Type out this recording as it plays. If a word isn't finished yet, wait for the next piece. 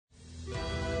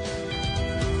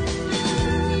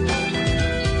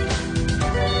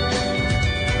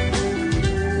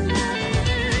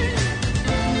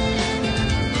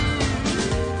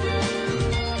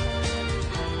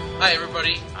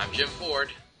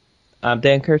I'm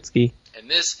Dan Kurtzky. And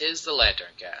this is the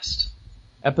LanternCast.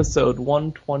 Episode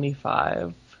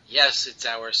 125. Yes, it's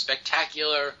our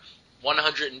spectacular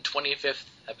 125th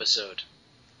episode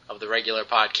of the regular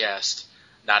podcast,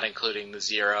 not including the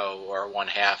 0 or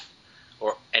 1/2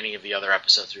 or any of the other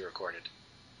episodes we recorded.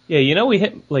 Yeah, you know we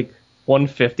hit like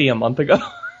 150 a month ago?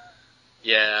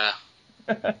 Yeah.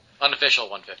 Unofficial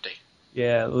 150.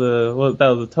 Yeah, that was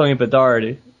the Tony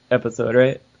Bedard episode,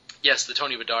 right? Yes, the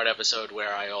Tony Bedard episode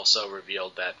where I also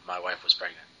revealed that my wife was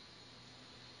pregnant.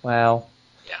 Wow.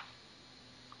 Yeah.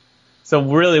 So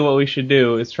really what we should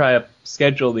do is try to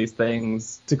schedule these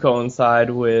things to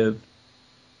coincide with,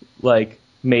 like,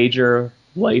 major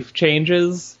life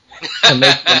changes to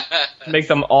make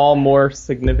them all more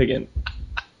significant.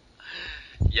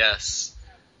 Yes.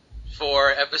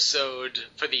 For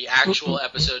the actual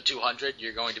episode 200,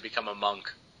 you're going to become a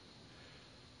monk.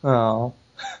 Oh.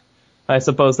 I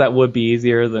suppose that would be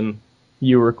easier than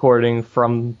you recording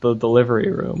from the delivery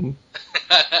room.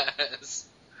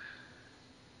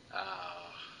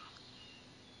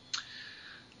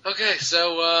 Okay,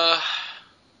 so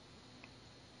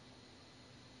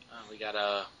we got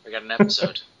an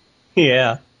episode.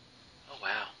 Yeah. Oh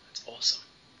wow, that's awesome.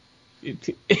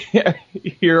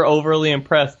 You're overly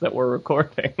impressed that we're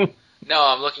recording. No,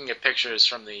 I'm looking at pictures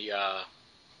from the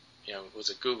was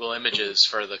it Google Images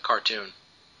for the cartoon.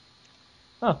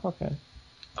 Oh, okay.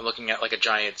 I'm looking at like a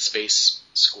giant space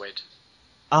squid.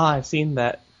 Ah, I've seen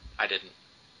that. I didn't.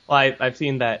 Well, I've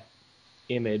seen that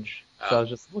image, so Oh. I was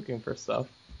just looking for stuff.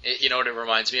 You know what it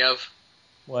reminds me of?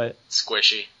 What?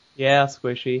 Squishy. Yeah,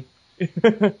 squishy.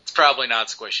 It's probably not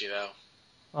squishy though.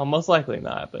 Well, most likely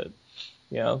not, but,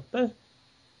 you know,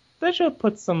 they should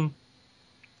put some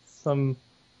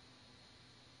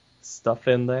stuff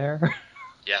in there.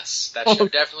 Yes, that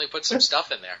should definitely put some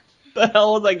stuff in there. The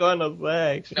hell was I going to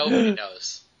say? Nobody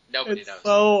knows. Nobody It's knows.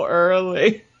 so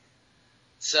early.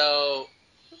 So,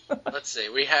 let's see.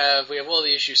 We have all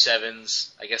the issue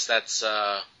 7s. I guess that's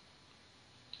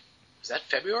is that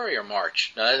February or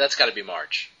March? No, that's got to be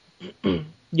March.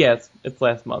 Yeah, it's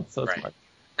last month, so it's Right. March.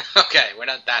 Okay, we're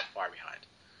not that far behind.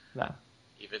 Nah.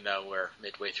 Even though we're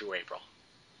midway through April.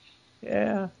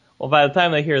 Yeah. Well, by the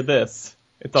time they hear this,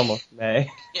 it's almost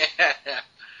May.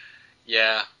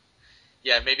 Yeah.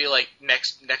 Yeah, maybe like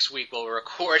next week we'll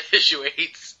record issue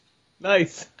 8s.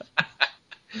 Nice.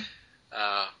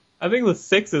 I think the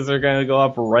 6s are going to go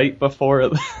up right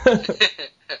before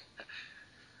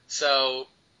So,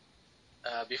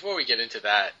 before we get into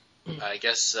that, I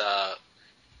guess, I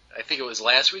think it was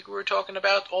last week we were talking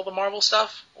about all the Marvel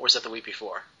stuff, or was that the week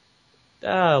before?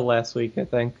 last week, I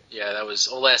think. Yeah, that was,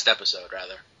 last episode,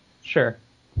 rather. Sure.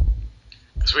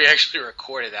 Because we actually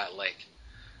recorded that, like,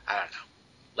 I don't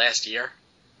know, last year?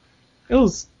 It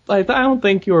was, like, I don't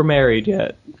think you were married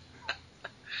yet.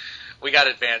 We got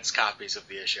advanced copies of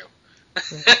the issue.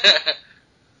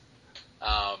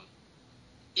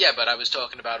 Yeah, but I was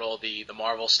talking about all the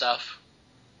Marvel stuff.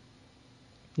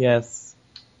 Yes.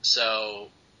 So,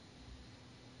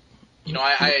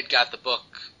 I had got the book.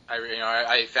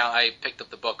 I picked up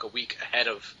the book a week ahead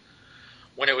of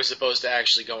when it was supposed to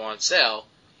actually go on sale.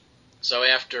 So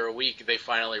after a week, they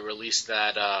finally released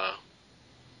that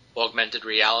augmented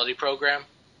reality program.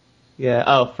 Yeah,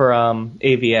 oh, for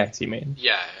AVX, you mean?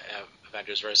 Yeah,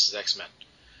 Avengers vs. X-Men.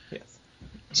 Yes.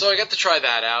 So I got to try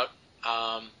that out.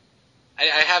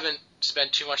 I haven't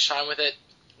spent too much time with it.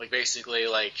 Like, basically,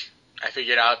 like, I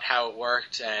figured out how it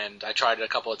worked, and I tried it a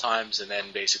couple of times, and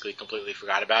then basically completely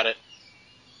forgot about it.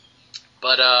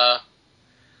 But,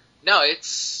 no,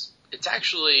 it's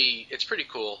pretty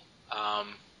cool.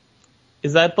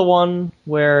 Is that the one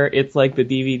where it's like the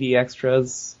DVD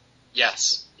extras?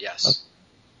 Yes. Okay.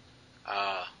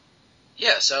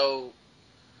 Yeah, so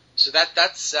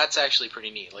that's actually pretty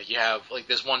neat. Like, you have, like,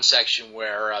 there's one section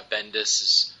where Bendis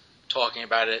is talking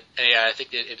about it, and yeah, I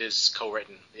think it is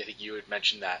co-written. I think you had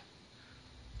mentioned that.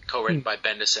 Co-written by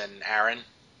Bendis and Aaron.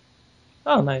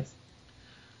 Oh, nice.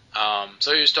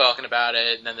 So he was talking about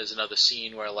it, and then there's another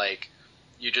scene where, like,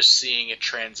 you're just seeing it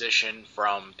transition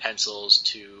from pencils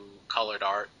to colored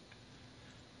art.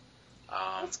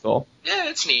 That's cool. Yeah,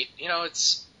 it's neat.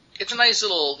 It's a nice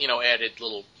little, added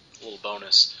little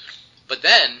bonus. But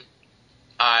then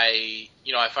I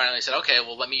finally said, okay,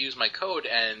 well, let me use my code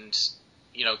and,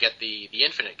 get the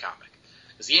Infinite comic.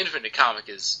 Because the Infinite comic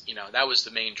is, that was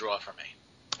the main draw for me.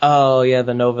 Oh, yeah,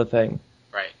 the Nova thing.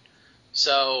 Right.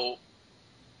 So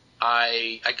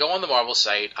I go on the Marvel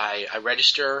site, I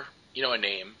register, a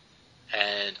name,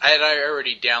 and I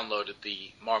already downloaded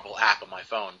the Marvel app on my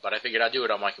phone, but I figured I'd do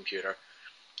it on my computer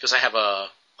because I have a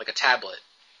tablet,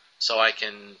 so I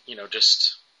can,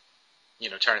 just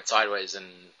turn it sideways and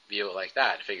view it like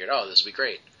that. I figured, oh, this would be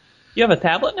great. You have a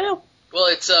tablet now? Well,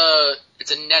 it's a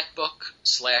netbook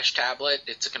 / tablet.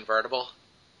 It's a convertible.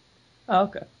 Oh,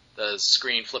 okay. The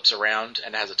screen flips around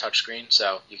and has a touch screen,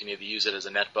 so you can either use it as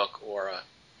a netbook or a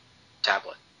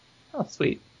tablet. Oh,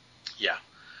 sweet. Yeah.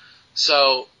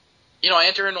 So, I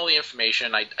enter in all the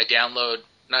information. I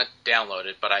not download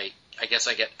it, but I guess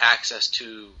I get access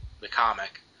to the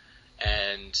comic.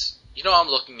 And, I'm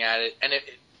looking at it, and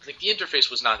the interface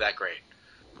was not that great,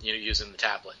 using the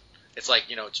tablet. It's like,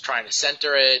 it's trying to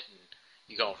center it, and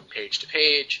you go from page to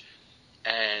page,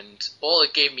 and all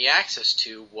it gave me access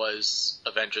to was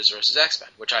Avengers vs. X-Men,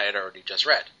 which I had already just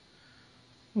read.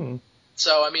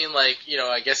 So,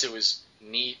 I guess it was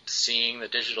neat seeing the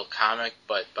digital comic,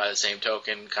 but by the same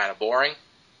token, kind of boring.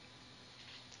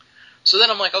 So then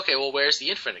I'm like, okay, well, where's the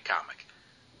Infinite comic?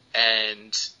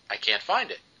 And I can't find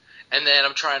it. And then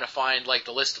I'm trying to find,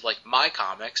 the list of, my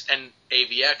comics, and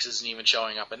AVX isn't even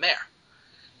showing up in there.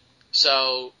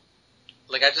 So,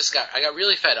 I got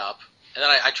really fed up, and then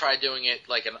I tried doing it,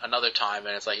 another time,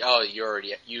 and it's like, oh, you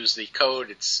already used the code,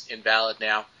 it's invalid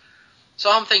now. So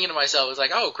I'm thinking to myself, it's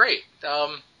like, oh, great,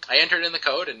 I entered in the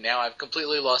code, and now I've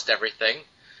completely lost everything.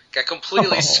 Got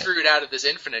completely screwed out of this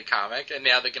Infinite comic, and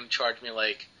now they're going to charge me,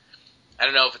 I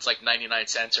don't know if it's 99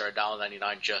 cents or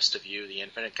 $1.99 just to view the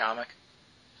Infinite comic.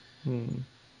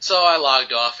 So I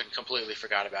logged off and completely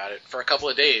forgot about it for a couple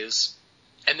of days.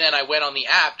 And then I went on the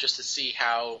app just to see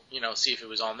how, see if it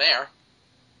was on there.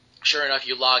 Sure enough,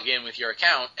 you log in with your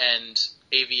account, and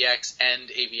AVX and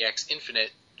AVX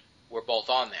Infinite were both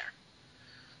on there.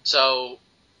 So,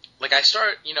 I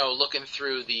start, looking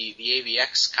through the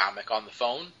AVX comic on the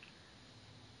phone,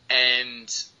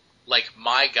 and,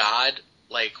 my God,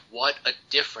 what a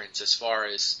difference as far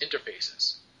as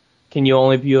interfaces. Can you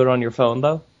only view it on your phone,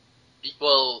 though?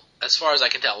 Well, as far as I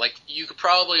can tell, you could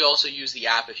probably also use the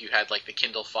app if you had, the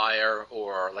Kindle Fire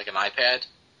or, an iPad.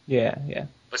 Yeah.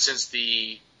 But since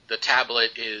the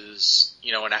tablet is,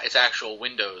 its actual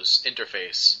Windows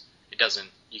interface, it doesn't,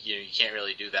 you can't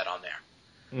really do that on there.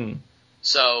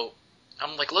 So,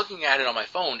 I'm, looking at it on my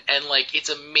phone, and, it's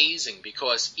amazing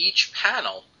because each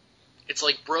panel, it's,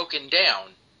 broken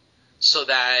down so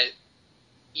that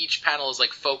each panel is,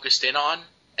 focused in on,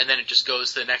 and then it just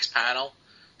goes to the next panel.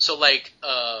 So,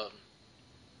 a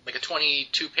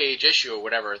 22-page issue or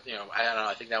whatever, I don't know,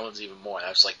 I think that one's even more.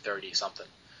 That's 30-something.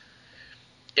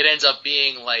 It ends up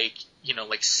being,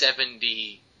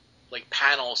 70,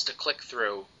 panels to click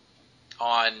through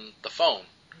on the phone.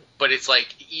 But it's,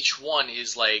 each one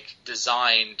is,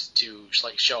 designed to,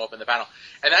 show up in the panel.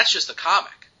 And that's just the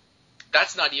comic.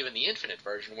 That's not even the Infinite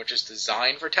version, which is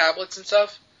designed for tablets and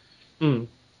stuff. When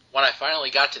I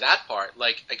finally got to that part,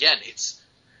 again,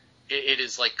 it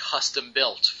is custom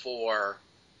built for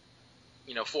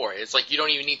it. It's you don't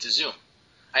even need to zoom.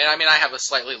 I have a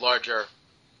slightly larger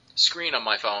screen on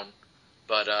my phone,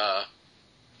 but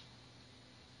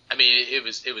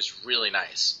it was really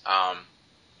nice.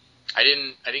 I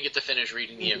didn't get to finish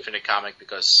reading the Infinite comic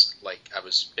because I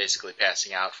was basically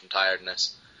passing out from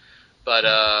tiredness. But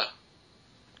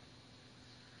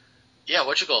yeah,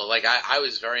 I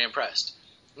was very impressed.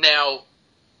 Now,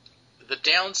 the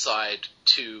downside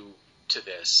to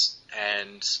this,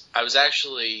 and I was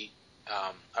actually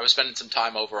I was spending some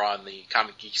time over on the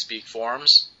Comic Geek Speak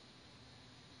forums,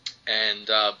 and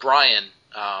Brian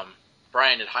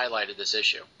had highlighted this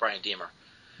issue, Brian Deemer.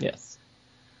 Yes.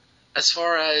 As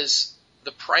far as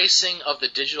the pricing of the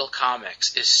digital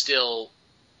comics is still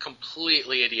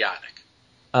completely idiotic.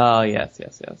 Oh, yes.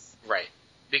 Right.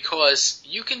 Because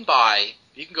you can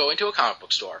go into a comic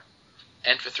book store,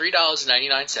 and for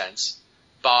 $3.99,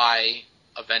 buy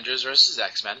Avengers vs.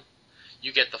 X-Men.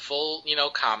 You get the full,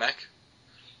 comic,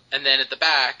 and then at the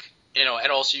back,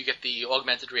 and also you get the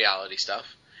augmented reality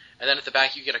stuff, and then at the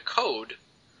back you get a code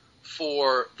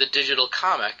for the digital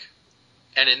comic,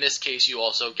 and in this case you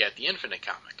also get the Infinite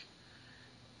comic.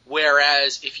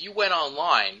 Whereas if you went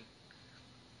online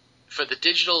for the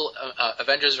digital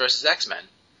Avengers vs. X-Men,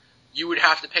 you would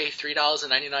have to pay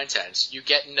 $3.99. You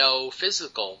get no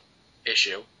physical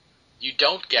issue. You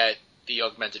don't get the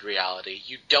augmented reality.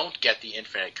 You don't get the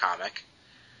Infinite comic.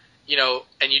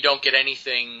 And you don't get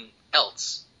anything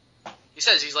else. He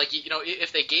says, he's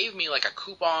if they gave me a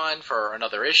coupon for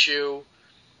another issue,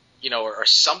 or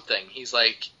something, he's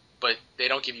but they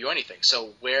don't give you anything.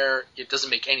 So it doesn't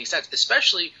make any sense,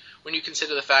 especially when you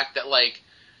consider the fact that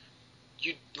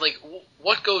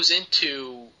what goes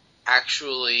into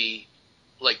actually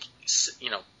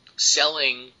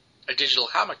selling a digital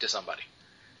comic to somebody.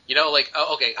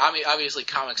 Okay, obviously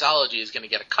Comixology is going to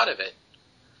get a cut of it,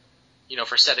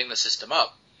 for setting the system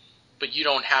up. but you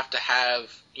don't have to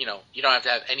have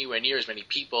anywhere near as many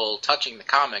people touching the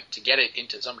comic to get it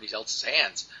into somebody else's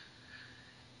hands.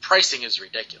 Pricing is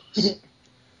ridiculous.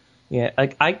 Yeah,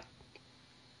 like I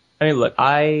mean, look,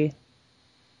 I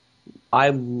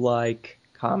like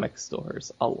comic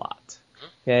stores a lot.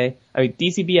 Okay, I mean,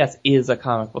 DCBS is a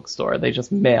comic book store. They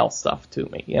just mail stuff to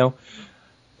me, you know.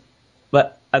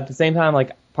 But at the same time,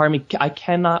 like, part of me, I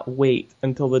cannot wait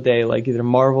until the day, like, either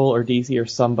Marvel or DC or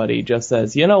somebody just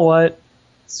says, you know what,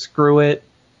 screw it.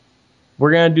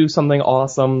 We're gonna do something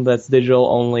awesome that's digital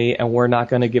only, and we're not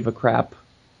gonna give a crap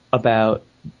about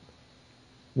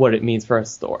what it means for a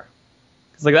store.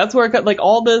 Because, like, that's where it got, like,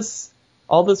 all this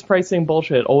pricing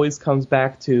bullshit always comes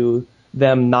back to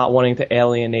them not wanting to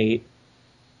alienate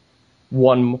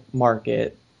one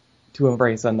market to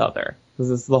embrace another.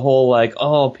 Because it's the whole, like,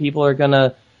 oh, people are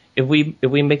gonna, if we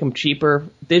make them cheaper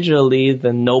digitally,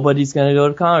 then nobody's gonna go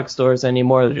to comic stores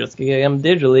anymore. They're just gonna get them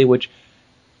digitally, which,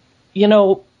 you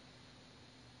know,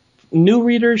 new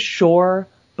readers, sure,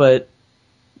 but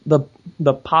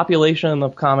the population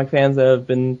of comic fans that have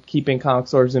been keeping comic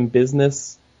stores in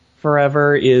business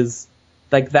forever is,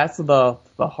 like, that's the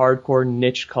hardcore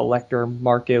niche collector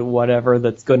market, whatever,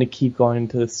 that's going to keep going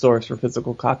into the stores for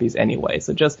physical copies anyway.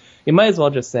 So just, you might as well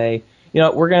just say, you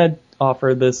know, we're going to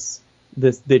offer this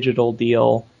digital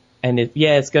deal, and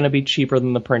it's going to be cheaper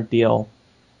than the print deal.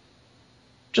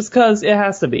 Just because it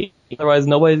has to be. Otherwise,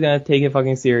 nobody's going to take it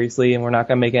fucking seriously, and we're not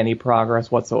going to make any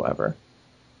progress whatsoever.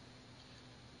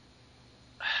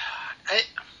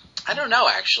 I don't know,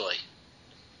 actually.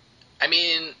 I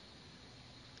mean,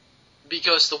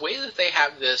 because the way that they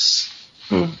have this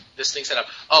thing set up.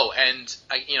 Oh, and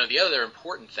the other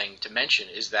important thing to mention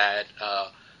is that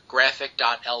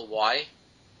graphic.ly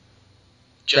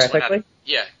just went out.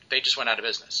 Yeah, they just went out of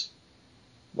business.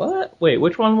 What? Wait,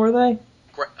 which one were they?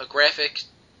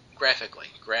 Graphic.ly.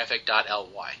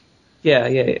 Yeah.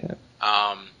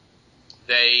 Not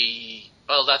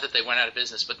that they went out of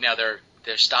business, but now they're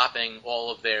stopping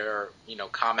all of their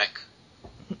comic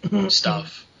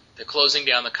stuff. They're closing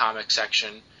down the comic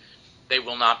section. They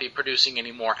will not be producing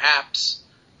any more apps.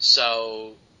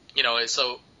 So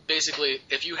basically,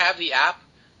 if you have the app,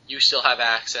 you still have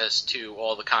access to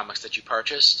all the comics that you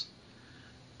purchased.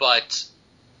 But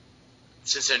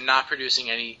since they're not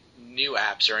producing any new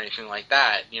apps or anything like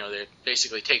that, they're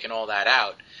basically taking all that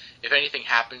out. If anything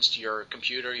happens to your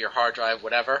computer, your hard drive,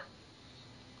 whatever,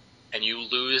 and you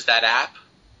lose that app,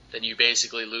 then you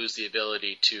basically lose the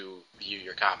ability to view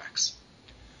your comics.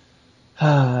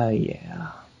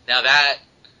 Yeah. Now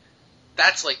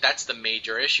that's the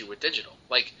major issue with digital.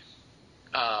 Like,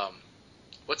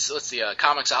 what's the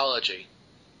Comixology?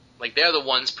 Like, they're the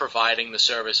ones providing the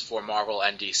service for Marvel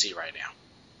and DC right now.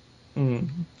 Mm.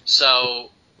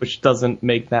 So, which doesn't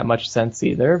make that much sense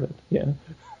either, but yeah.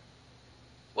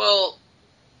 Well,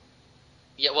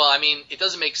 I mean, it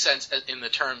doesn't make sense in the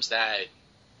terms that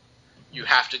you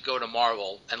have to go to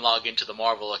Marvel and log into the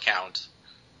Marvel account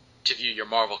to view your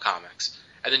Marvel comics,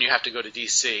 and then you have to go to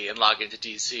DC and log into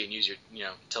DC and use your,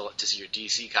 to see your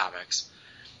DC comics,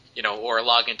 or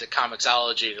log into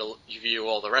Comixology to view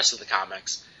all the rest of the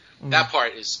comics. Mm. That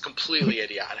part is completely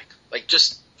idiotic. Like,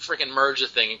 just freaking merge the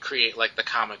thing and create, like, the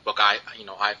comic book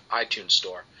iTunes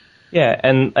store. Yeah,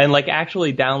 and like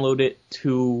actually download it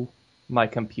to my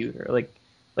computer. Like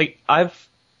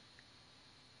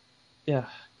yeah.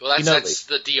 Well, that's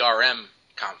the DRM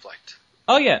conflict.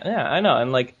 Oh yeah, I know.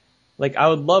 And like I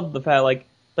would love the fact, like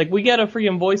we get a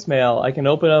freaking voicemail, I can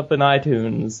open up in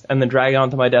iTunes and then drag it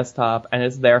onto my desktop, and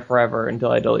it's there forever until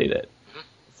I delete it. Mm-hmm.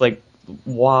 It's like,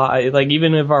 why? Like,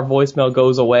 even if our voicemail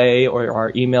goes away or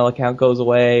our email account goes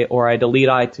away or I delete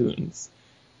iTunes,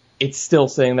 it's still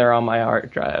sitting there on my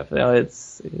hard drive.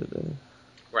 It's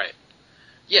right.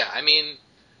 Yeah, I mean,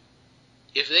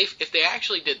 if they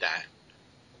actually did that,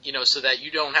 so that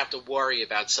you don't have to worry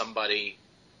about somebody,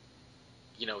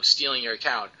 stealing your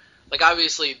account. Like,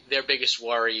 obviously, their biggest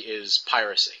worry is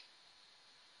piracy,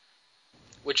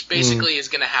 which basically is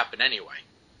going to happen anyway.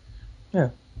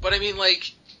 Yeah. But I mean,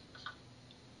 like,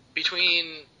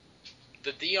 between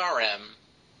the DRM,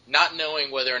 not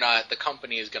knowing whether or not the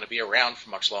company is going to be around for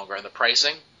much longer, and the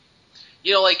pricing,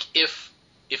 like, if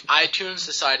iTunes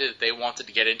decided that they wanted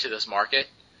to get into this market,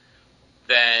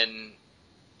 then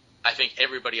I think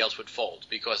everybody else would fold,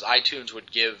 because iTunes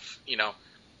would give,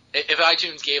 if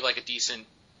iTunes gave, like, a decent,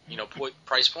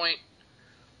 price point,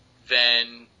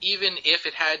 then even if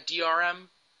it had DRM,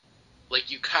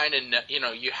 like, you kind of,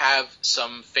 you have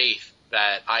some faith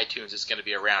that iTunes is going to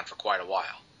be around for quite a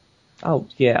while. Oh,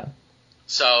 yeah.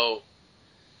 So,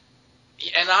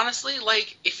 and honestly,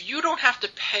 like, if you don't have to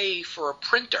pay for a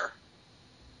printer,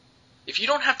 if you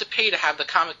don't have to pay to have the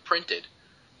comic printed,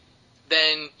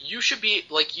 then you should be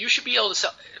able to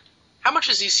sell. How much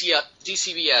does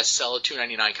DCBS sell a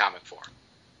 $2.99 comic for?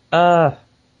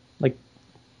 Like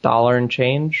 $1 and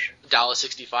change,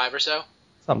 $1.65 or so,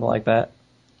 something like that.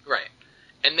 right?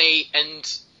 And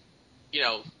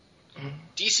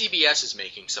DCBS is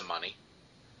making some money.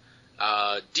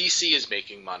 DC is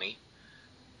making money.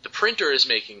 The printer is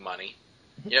making money.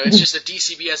 It's just that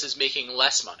DCBS is making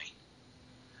less money.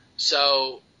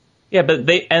 So yeah, but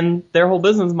their whole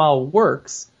business model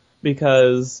works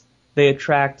because they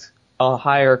attract a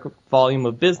higher volume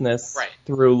of business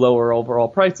through lower overall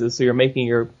prices. So you're making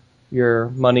your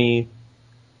money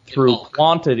through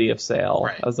quantity of sale,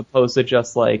 as opposed to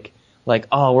just like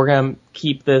oh, we're gonna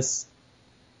keep this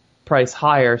price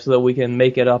higher so that we can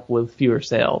make it up with fewer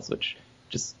sales, which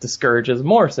just discourages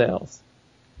more sales.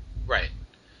 Right.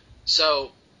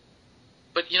 So,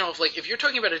 but if you're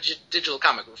talking about a digital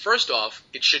comic, first off,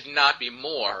 it should not be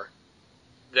more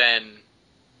than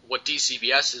what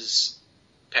DCBS is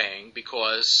paying,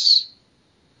 because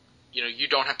you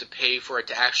don't have to pay for it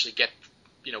to actually get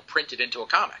printed into a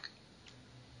comic.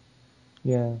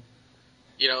 Yeah.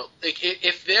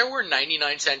 If there were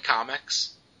 99-cent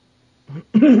comics,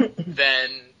 then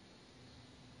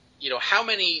how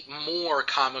many more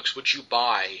comics would you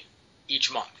buy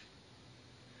each month?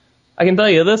 I can tell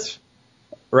you this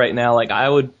right now, I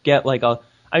would get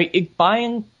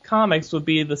buying comics would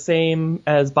be the same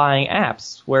as buying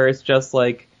apps, where it's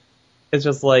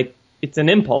an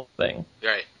impulse thing.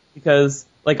 Right. Because,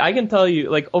 I can tell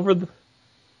you,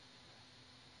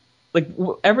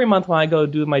 every month when I go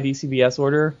do my DCBS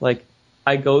order,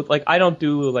 I don't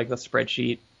do, the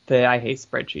spreadsheet thing. I hate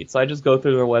spreadsheets. So I just go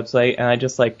through their website and I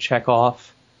just, check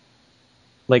off,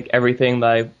 everything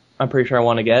that I'm pretty sure I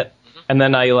want to get. Mm-hmm. And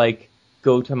then I,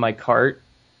 go to my cart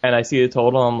and I see the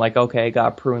total. And I'm like, okay, I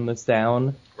gotta prune this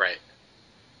down. Right.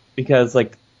 Because,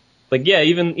 yeah,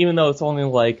 even though it's only,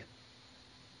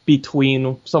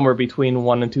 somewhere between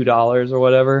 $1 and $2 or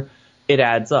whatever, it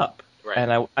adds up. Right.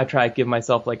 And I try to give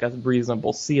myself, a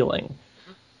reasonable ceiling.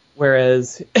 Mm-hmm.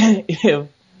 Whereas,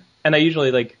 and I usually,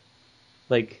 I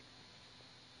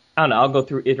don't know, I'll go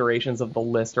through iterations of the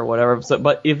list or whatever. So,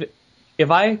 but if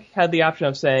I had the option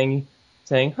of saying,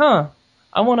 I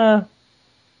wanna,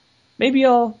 maybe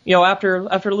I'll,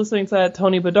 after listening to that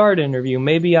Tony Bedard interview,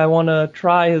 maybe I wanna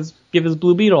give his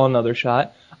Blue Beetle another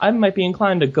shot. I might be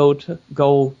inclined to go to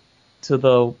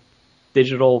the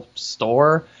digital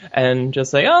store and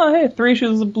just say, oh, hey, 3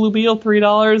 issues of Blue Beetle,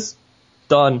 $3,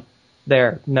 done.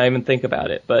 There, not even think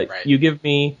about it. But you give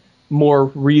me more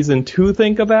reason to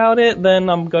think about it, then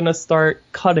I'm gonna start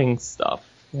cutting stuff.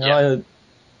 Yeah.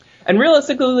 And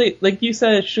realistically, like you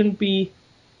said, it shouldn't be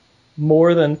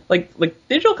more than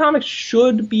digital comics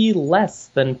should be less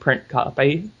than print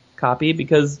copy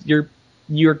because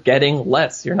you're getting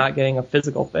less. You're not getting a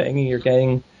physical thing. You're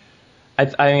getting.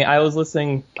 I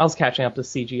was catching up to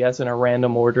CGS in a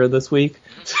random order this week,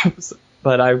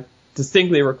 but I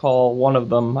distinctly recall one of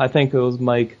them. I think it was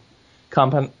Mike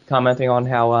commenting on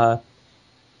how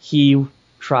he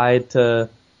tried to,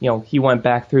 he went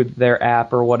back through their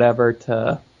app or whatever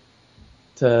to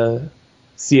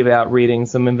see about reading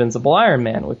some Invincible Iron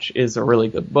Man, which is a really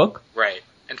good book. Right.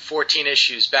 And 14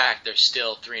 issues back, they're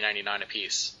still $3.99 a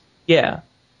piece. Yeah.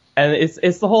 And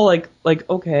it's the whole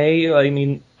okay, I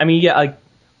mean yeah,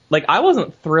 I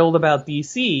wasn't thrilled about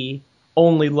DC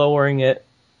only lowering it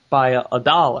by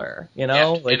 $1, And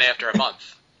after a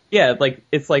month. Yeah,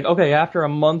 it's okay, after a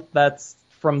month that's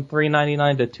from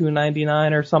 $3.99 to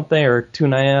 $2.99 or something, or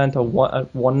 $2.99 to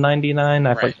 $1.99,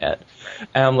 I forget. Right.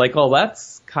 And I'm like, oh,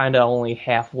 that's kind of only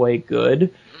halfway good.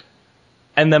 Mm-hmm.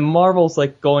 And then Marvel's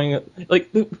going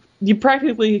you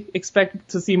practically expect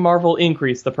to see Marvel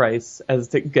increase the price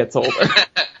as it gets older.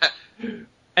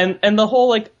 and the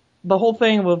whole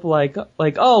thing with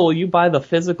oh, you buy the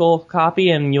physical copy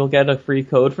and you'll get a free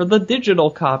code for the digital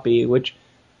copy, which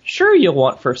sure you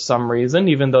want for some reason,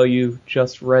 even though you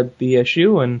just read the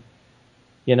issue, and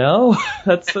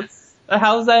that's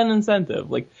how's that an incentive?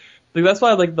 That's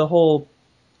why the whole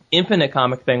Infinite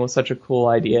comic thing was such a cool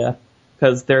idea,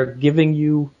 because they're giving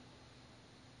you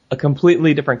a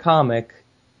completely different comic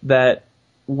that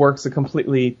works a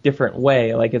completely different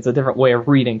way. It's a different way of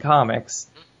reading comics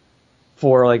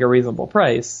for a reasonable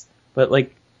price. But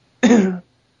I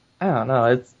don't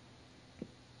know,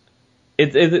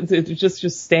 it's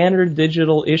just standard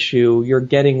digital issue. You're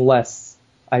getting less,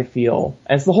 I feel.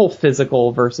 And it's the whole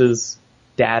physical versus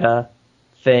data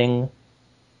thing.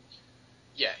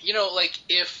 Yeah,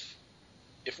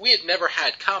 if we had never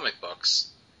had comic books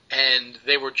and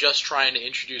they were just trying to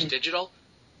introduce digital,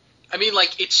 I mean,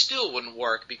 like, it still wouldn't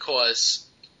work because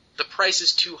the price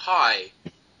is too high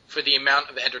for the amount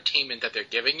of entertainment that they're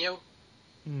giving you.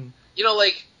 You know,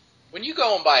 like, when you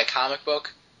go and buy a comic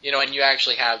book, you know, and you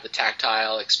actually have the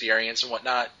tactile experience and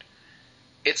whatnot,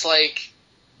 it's like,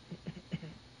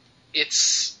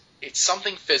 it's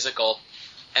something physical,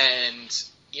 and,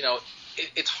 you know,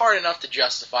 it's hard enough to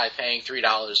justify paying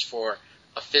 $3 for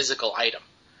a physical item.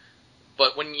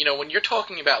 But when you're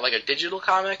talking about, like, a digital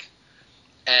comic,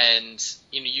 and,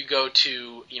 you know, you go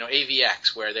to, you know,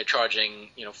 AVX, where they're charging,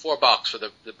 you know, $4 for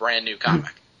the brand new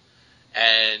comic.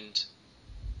 And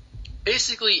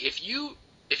basically, if you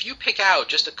pick out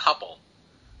just a couple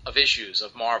of issues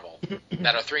of Marvel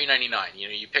that are $3.99, you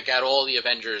know, you pick out all the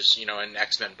Avengers, you know, and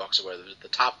X-Men books or whatever, the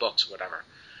top books or whatever,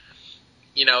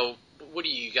 you know, what do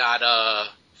you got,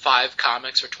 5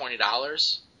 comics for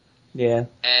 $20? Yeah.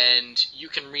 And you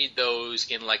can read those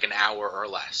in like an hour or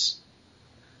less.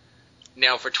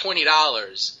 Now, for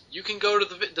 $20, you can go to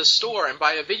the store and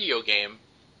buy a video game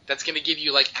that's going to give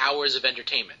you, like, hours of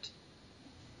entertainment.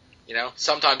 You know?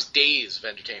 Sometimes days of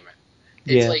entertainment.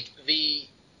 It's like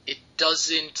it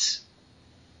doesn't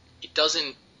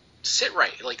sit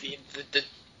right. Like, the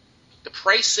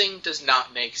pricing does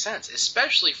not make sense,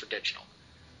 especially for digital.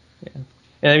 Yeah.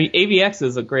 And I mean, AVX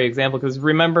is a great example, because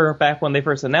remember back when they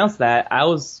first announced that, I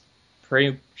was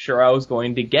pretty sure I was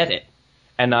going to get it.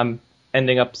 And I'm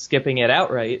ending up skipping it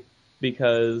outright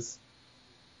because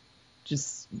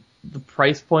just the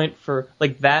price point for,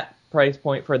 like, that price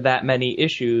point for that many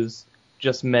issues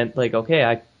just meant, like, okay,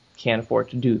 I can't afford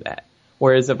to do that.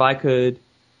 Whereas if I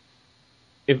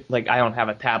don't have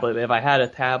a tablet, if I had a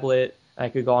tablet, I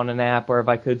could go on an app, or if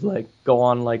I could, like, go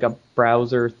on, like, a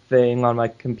browser thing on my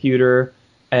computer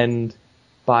and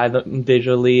buy them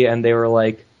digitally, and they were,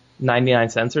 like, 99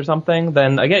 cents or something,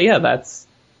 then again, yeah, that's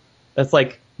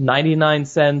like 99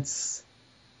 cents.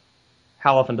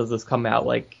 How often does this come out?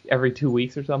 Like every 2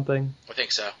 weeks or something? I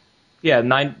think so. Yeah,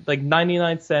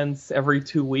 99 cents every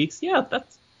 2 weeks. Yeah,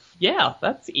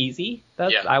 that's easy.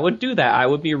 I would do that. I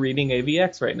would be reading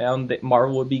AVX right now, and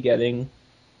Marvel would be getting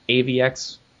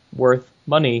AVX worth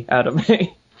money out of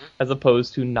me, as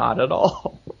opposed to not at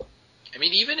all. I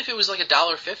mean, even if it was like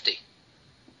 $1.50.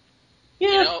 Yeah.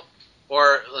 You know,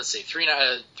 or let's see,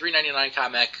 $3.99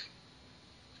 comic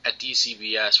at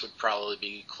DCBS would probably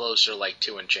be closer, like,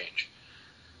 2 and change.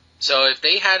 So if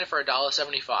they had it for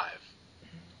 $1.75,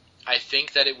 I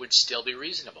think that it would still be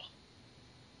reasonable.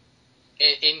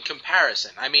 In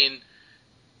comparison, I mean,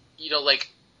 you know, like,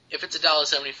 if it's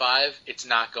 $1.75, it's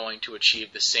not going to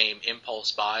achieve the same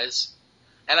impulse buys.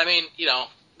 And I mean, you know,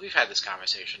 we've had this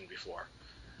conversation before.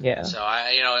 Yeah. So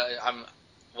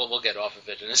we'll get off of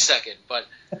it in a second, but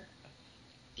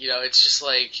you know, it's just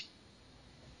like,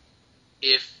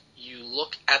 if you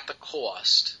look at the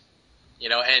cost, you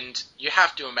know, and you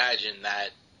have to imagine that,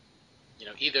 you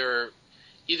know, either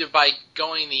by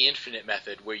going the infinite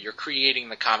method, where you're creating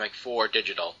the comic for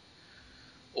digital,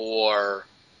 or,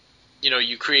 you know,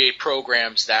 you create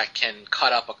programs that can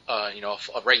cut up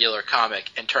a regular comic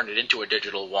and turn it into a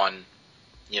digital one,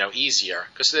 you know, easier,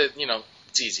 because, you know,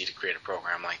 it's easy to create a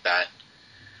program like that,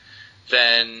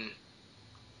 then,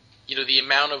 you know, the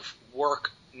amount of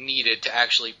work needed to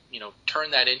actually, you know,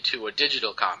 turn that into a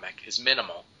digital comic is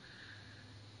minimal.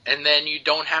 And then you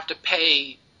don't have to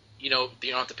pay, you don't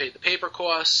have to pay the paper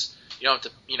costs, you don't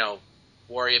have to, you know,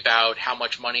 worry about how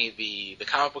much money the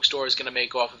comic book store is going to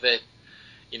make off of it.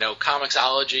 You know,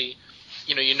 Comixology,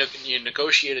 you know, you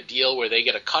negotiate a deal where they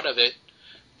get a cut of it,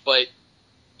 but,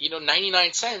 you know,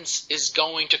 99 cents is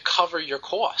going to cover your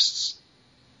costs.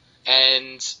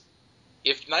 And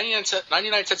if 99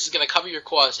 cents is going to cover your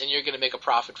costs and you're going to make a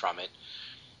profit from it,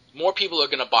 more people are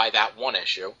going to buy that one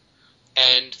issue.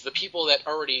 And the people that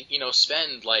already, you know,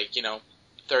 spend, like, you know,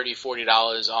 $30,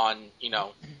 $40 on, you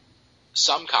know,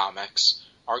 some comics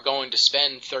are going to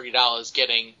spend $30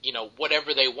 getting, you know,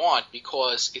 whatever they want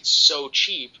because it's so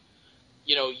cheap.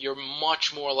 You know, you're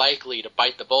much more likely to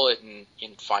bite the bullet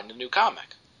and find a new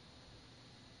comic.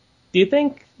 Do you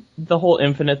think the whole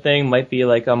Infinite thing might be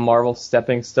like a Marvel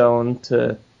stepping stone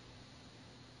to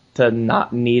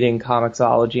not needing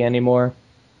Comixology anymore?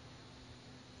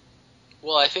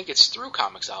 Well, I think it's through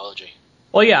Comixology.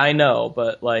 Well, yeah, I know,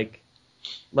 but like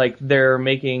they're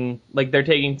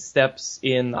taking steps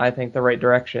in, I think, the right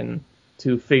direction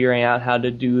to figuring out how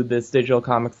to do this digital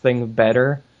comics thing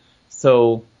better.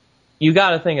 So you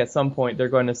got to think at some point they're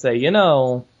going to say, you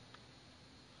know,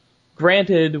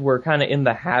 granted, we're kind of in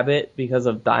the habit because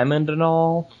of Diamond and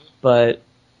all, but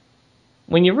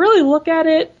when you really look at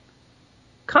it,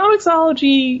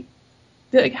 Comixology,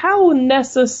 like, how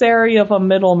necessary of a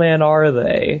middleman are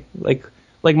they? Like,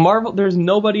 like Marvel, there's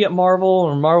nobody at Marvel,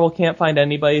 or Marvel can't find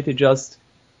anybody to just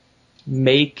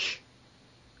make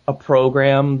a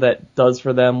program that does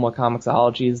for them what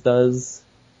Comixologies does.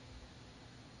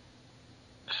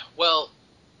 Well,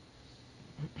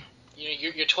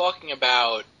 you're talking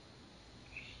about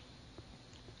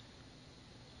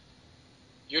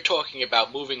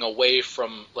moving away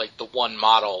from like the one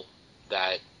model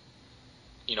that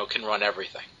can run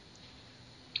everything,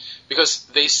 because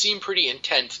they seem pretty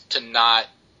intent to not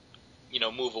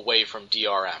move away from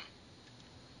DRM.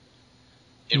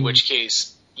 In which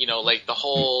case, like the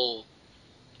whole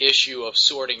issue of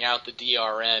sorting out the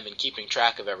DRM and keeping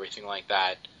track of everything like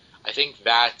that, I think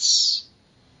that's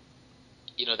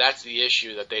the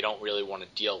issue that they don't really want to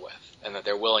deal with, and that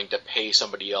they're willing to pay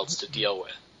somebody else to deal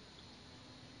with.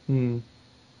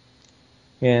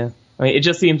 Yeah. I mean, it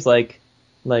just seems like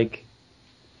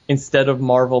instead of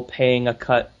Marvel paying a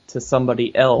cut to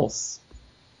somebody else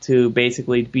to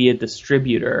basically be a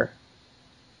distributor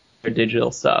for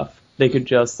digital stuff, they could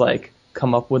just like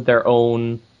come up with their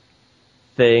own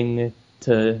thing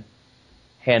to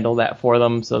handle that for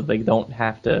them, so they don't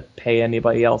have to pay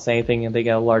anybody else anything, and they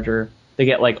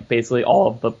get like basically all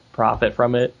of the profit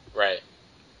from it. Right.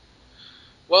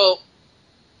 Well,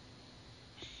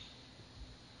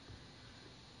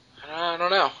 I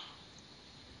don't know.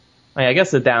 I mean, I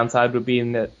guess the downside would be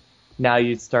in that now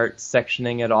you'd start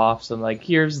sectioning it off, so like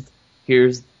here's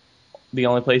the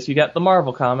only place you get the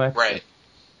Marvel comics. Right.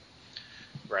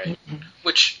 Right.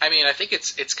 Which, I mean, I think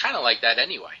it's kind of like that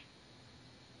anyway.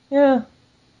 Yeah.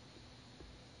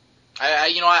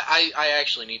 I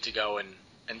actually need to go and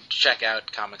check out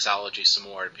Comixology some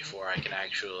more before I can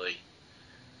actually,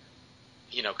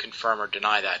 confirm or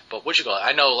deny that. But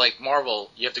I know, like,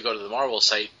 Marvel, you have to go to the Marvel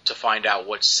site to find out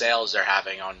what sales they're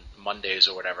having on Mondays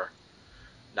or whatever.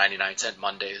 99-cent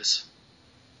Mondays.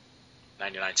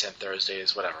 99-cent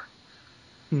Thursdays, whatever.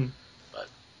 But,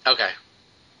 okay.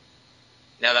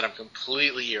 Now that I'm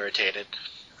completely irritated.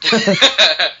 Now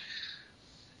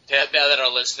that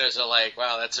our listeners are like,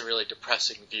 wow, that's a really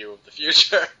depressing view of the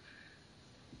future.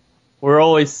 We're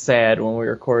always sad when we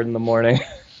record in the morning.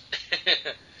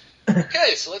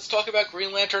 Okay, so let's talk about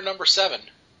Green Lantern number 7.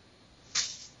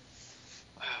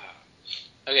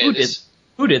 Okay,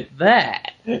 Who did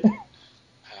that?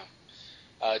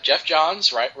 Jeff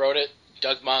Johns wrote it,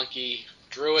 Doug Mahnke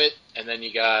drew it, and then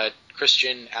you got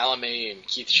Christian Alamy and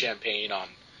Keith Champagne on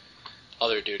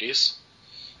other duties.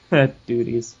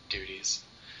 Duties.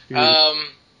 You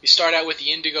start out with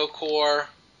the Indigo Corps,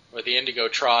 or the Indigo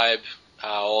Tribe,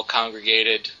 all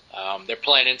congregated. They're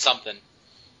planning something.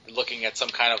 They're looking at some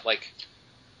kind of, like,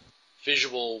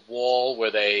 visual wall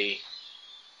where they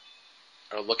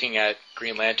are looking at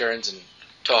Green Lanterns and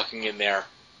talking in their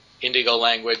Indigo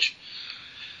language.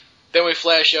 Then we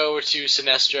flash over to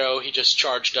Sinestro. He just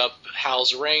charged up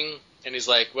Hal's ring, and he's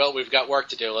like, well, we've got work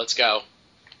to do, let's go.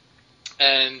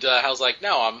 And Hal's like,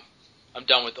 no, I'm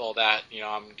done with all that,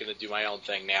 I'm going to do my own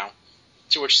thing now.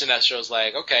 To which Sinestro's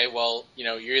like, okay, well,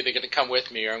 you're either going to come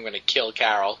with me or I'm going to kill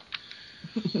Carol.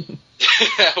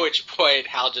 At which point,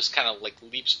 Hal just kind of, like,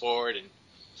 leaps forward and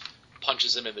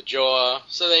punches him in the jaw.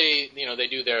 So they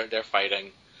do their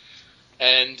fighting.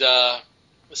 And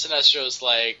Sinestro's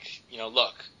like,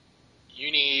 look,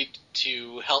 you need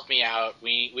to help me out.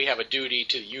 We have a duty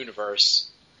to the universe,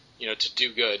 to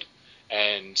do good.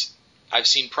 And I've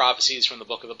seen prophecies from the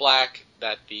Book of the Black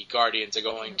that the Guardians are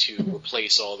going to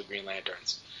replace all the Green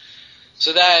Lanterns.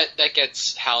 So that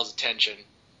gets Hal's attention.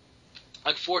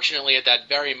 Unfortunately, at that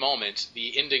very moment, the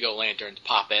Indigo Lanterns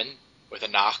pop in with a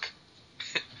knock.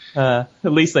 At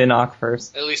least they knock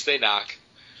first. At least they knock.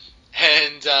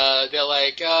 And they're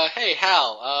like, hey,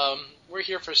 Hal, we're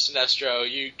here for Sinestro.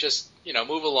 You just,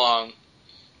 move along.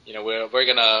 We're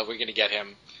gonna get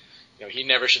him. He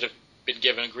never should have been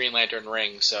given a Green Lantern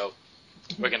ring, so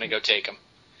we're gonna go take him.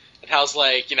 And Hal's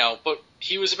like, but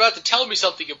he was about to tell me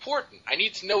something important. I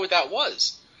need to know what that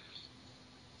was.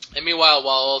 And meanwhile,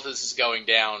 while all this is going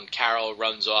down, Carol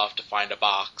runs off to find a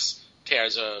box,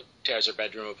 tears her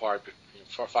bedroom apart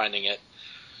for finding it.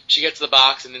 She gets the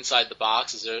box, and inside the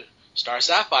box is a Star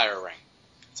Sapphire ring.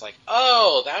 It's like,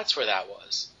 oh, that's where that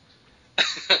was.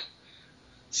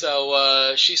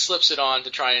 So she slips it on to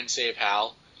try and save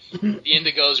Hal. The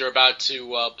Indigos are about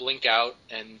to blink out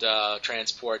and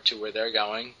transport to where they're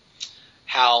going.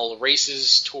 Hal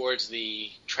races towards the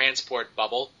transport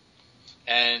bubble,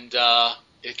 and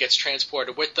it gets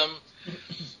transported with them,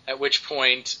 at which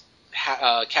point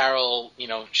Carol,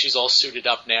 she's all suited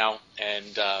up now,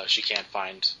 and she can't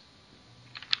find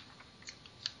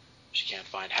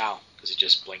Hal, because he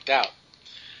just blinked out.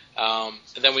 And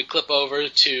then we clip over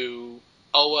to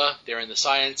Oa. They're in the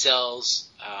science cells.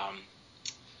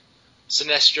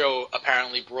 Sinestro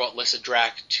apparently brought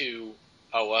Lysidrak to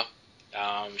Oa.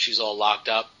 She's all locked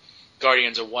up.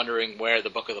 Guardians are wondering where the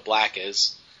Book of the Black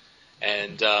is.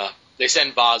 And they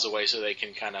send Vaz away so they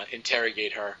can kind of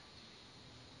interrogate her.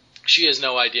 She has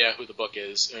no idea who the book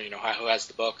is, or, who has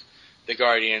the book. The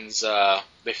Guardians,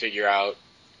 they figure out,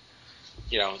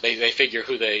 they figure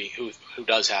who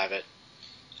does have it.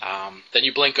 Then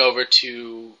you blink over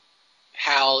to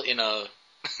Hal in a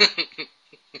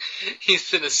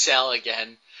he's in a cell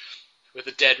again with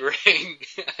a dead ring.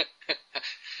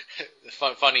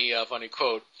 Funny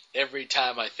quote. Every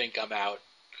time I think I'm out.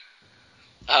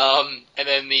 And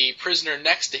then the prisoner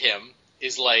next to him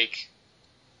is like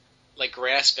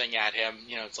grasping at him.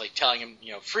 It's like telling him,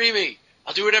 free me.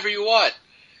 I'll do whatever you want.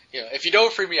 If you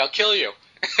don't free me, I'll kill you.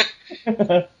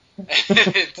 That's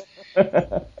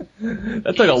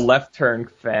like a left turn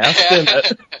fast, isn't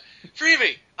it? Free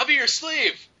me. I'll be your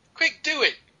slave. Quick, do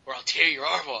it, or I'll tear your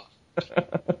arm off.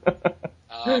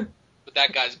 But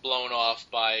that guy's blown off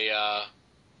by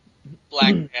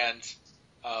Black Hand,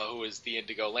 who is the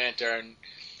Indigo Lantern.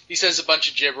 He says a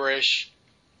bunch of gibberish.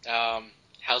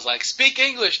 Hal's like, speak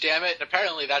English, damn it! And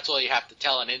apparently that's all you have to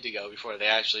tell an Indigo before they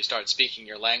actually start speaking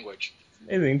your language.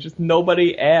 Amazing, just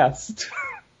nobody asked.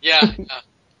 Yeah.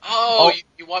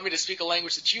 You want me to speak a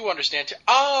language that you understand too?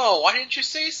 Oh, why didn't you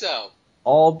say so?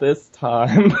 All this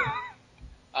time.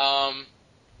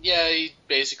 Yeah, he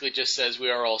basically just says we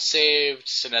are all saved.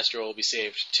 Sinestro will be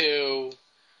saved too.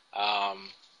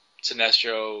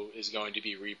 Sinestro is going to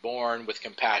be reborn with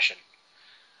compassion.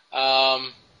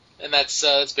 And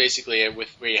that's basically it,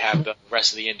 where you have the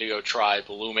rest of the Indigo tribe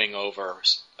looming over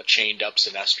a chained up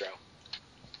Sinestro.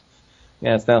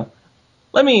 Yes, now,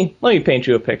 let me paint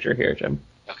you a picture here, Jim.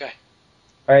 Okay.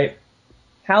 Alright,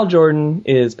 Hal Jordan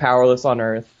is powerless on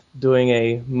Earth, doing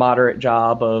a moderate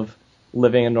job of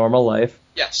living a normal life.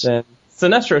 Yes. Then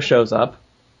Sinestro shows up,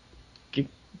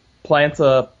 plants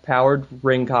a powered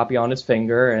ring copy on his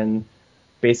finger, and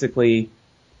basically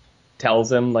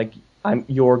tells him, like,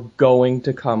 you're going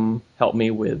to come help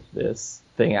me with this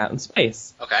thing out in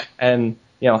space. Okay. And,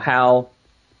 Hal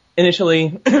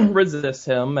initially resists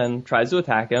him and tries to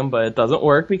attack him, but it doesn't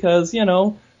work because,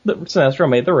 Sinestro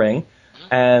made the ring.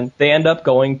 And they end up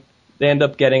getting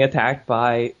attacked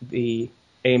by a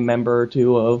member or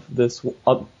two of this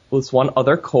one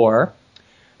other core.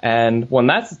 And when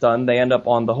that's done, they end up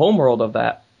on the homeworld of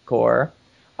that core.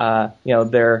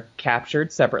 They're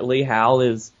captured separately. Hal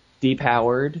is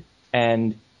depowered,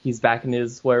 and he's back in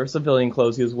his whatever civilian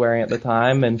clothes he was wearing at the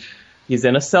time, and he's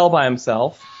in a cell by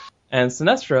himself. And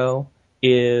Sinestro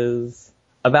is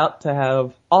about to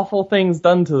have awful things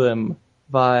done to them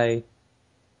by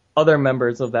other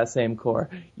members of that same core.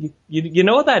 You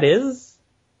know what that is?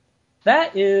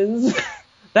 That is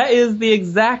the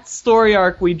exact story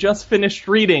arc we just finished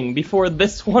reading before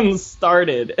this one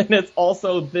started, and it's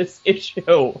also this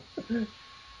issue.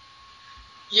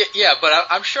 Yeah, but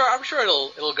I'm sure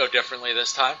it'll go differently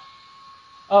this time.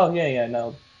 Oh yeah,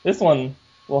 no. This one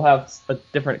will have a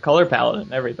different color palette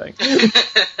and everything.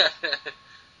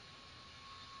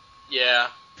 Yeah.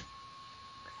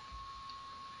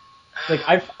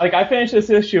 I finished this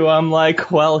issue, I'm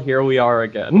like, well, here we are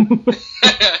again.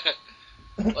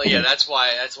 Well, yeah, that's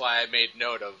why I made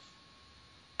note of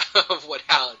what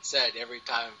Hal had said every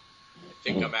time I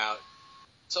think I'm out.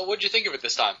 So what'd you think of it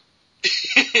this time?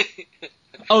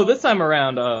 Oh, this time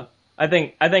around, I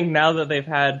think now that they've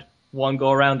had one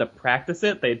go around to practice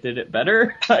it, they did it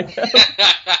better, I guess.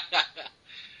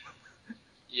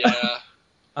 Yeah.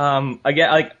 I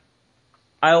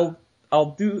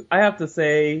have to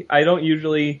say, I don't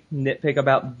usually nitpick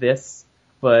about this,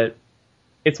 but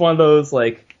it's one of those,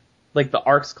 like the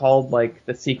arc's called, like,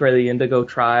 The Secret of the Indigo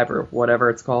Tribe, or whatever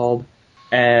it's called,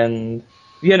 and,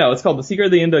 it's called The Secret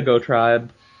of the Indigo Tribe,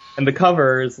 and the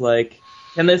cover is like,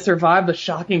 can they survive the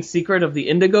shocking secret of the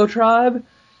Indigo Tribe?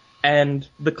 And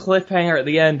the cliffhanger at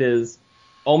the end is,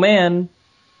 oh man,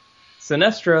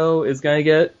 Sinestro is gonna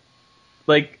get,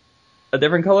 like, a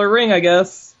different color ring, I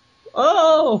guess.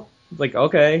 Oh! It's like,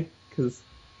 okay, because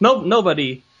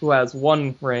nobody who has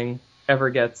one ring ever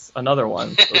gets another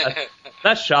one. So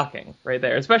that's shocking right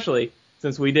there, especially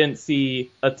since we didn't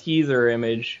see a teaser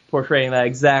image portraying that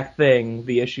exact thing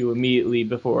the issue immediately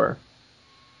before.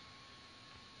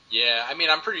 Yeah, I mean,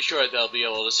 I'm pretty sure they'll be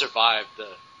able to survive the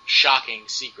shocking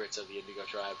secrets of the Indigo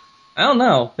Tribe. I don't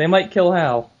know. They might kill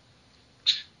Hal.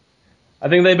 I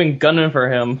think they've been gunning for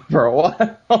him for a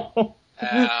while.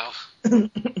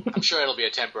 I'm sure it'll be a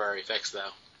temporary fix,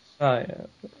 though. Oh,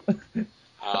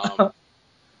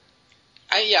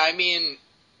 yeah. I mean,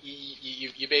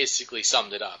 you basically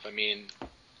summed it up. I mean,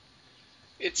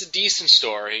 it's a decent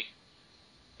story,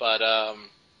 but I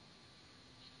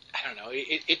don't know.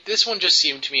 This one just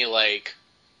seemed to me like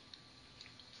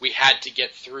we had to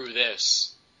get through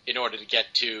this in order to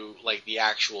get to like the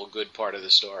actual good part of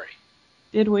the story.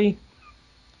 Did we?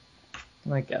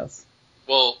 I guess.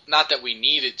 Well, not that we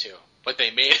needed to, but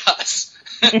they made us.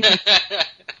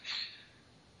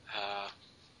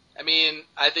 I mean,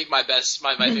 I think my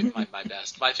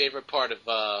favorite part of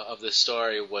the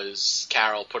story was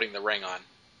Carol putting the ring on.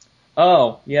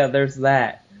 Oh, yeah, there's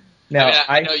that. Now,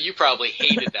 I know you probably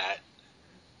hated that.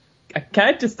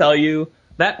 Can I just tell you,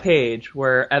 that page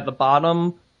where at the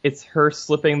bottom it's her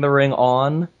slipping the ring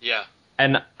on? Yeah.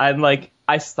 And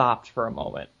I stopped for a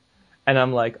moment. And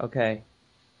I'm like, okay,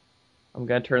 I'm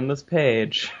gonna turn this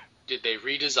page. Did they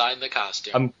redesign the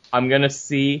costume? I'm gonna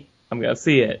see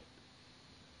it.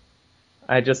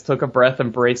 I just took a breath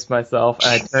and braced myself, and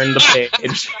I turned the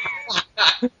page.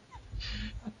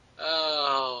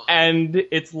 Oh. And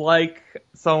it's like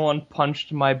someone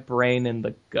punched my brain in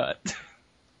the gut.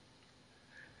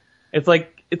 It's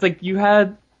like you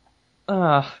had,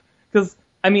 because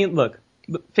I mean, look,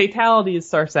 Fatality's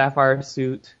Star Sapphire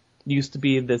suit used to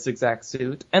be this exact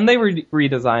suit, and they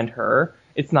redesigned her.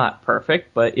 It's not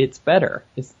perfect, but it's better.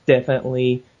 It's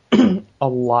definitely a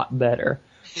lot better.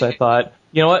 So I thought,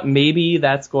 you know what, maybe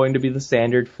that's going to be the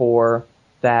standard for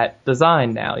that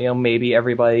design now. You know, maybe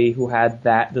everybody who had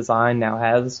that design now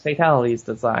has Fatality's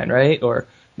design, right? Or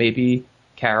maybe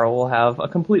Carol will have a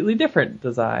completely different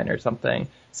design or something.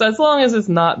 So as long as it's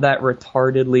not that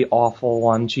retardedly awful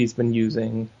one she's been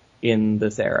using in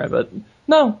this era. But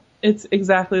no, it's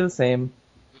exactly the same.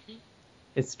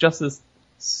 It's just as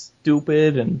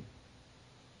stupid and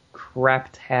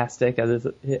craptastic as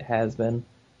it has been.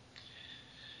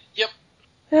 Yep.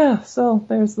 Yeah, so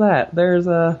there's that.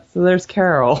 There's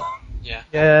Carol. Yeah.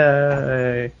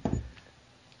 Yay.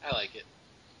 I like it.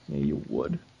 Yeah, you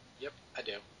would. Yep, I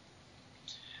do.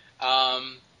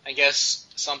 I guess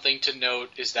something to note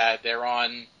is that they're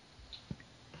on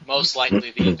most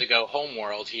likely the Indigo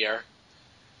homeworld here.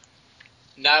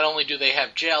 Not only do they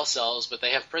have jail cells, but they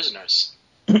have prisoners.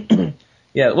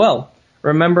 Yeah, well,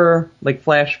 remember like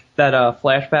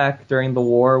flashback during the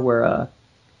war where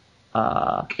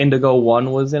Indigo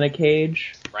 1 was in a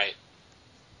cage? Right.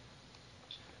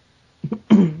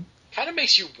 Kind of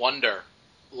makes you wonder,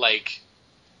 like,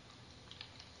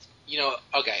 you know,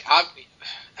 okay,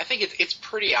 I think it's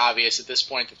pretty obvious at this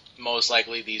point that most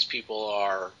likely these people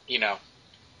are, you know,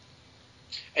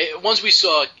 once we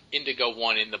saw Indigo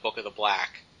 1 in the Book of the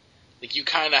Black, like, you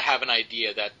kind of have an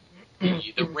idea that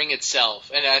the ring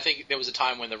itself, and I think there was a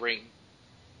time when the ring,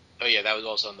 oh yeah, that was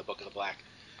also in the Book of the Black.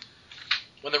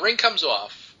 When the ring comes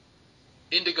off,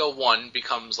 Indigo 1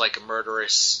 becomes like a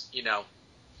murderous, you know,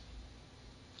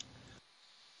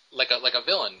 like a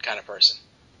villain kind of person.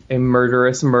 A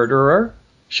murderous murderer?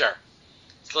 Sure.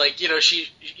 It's like, you know,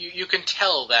 you can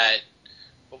tell that,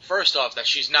 well, first off, that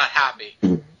she's not happy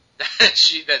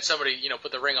that somebody, you know,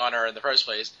 put the ring on her in the first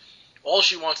place. All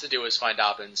she wants to do is find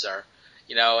Oppenzer,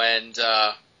 you know, and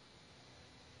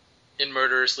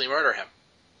murderously murder him.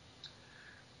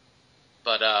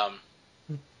 But I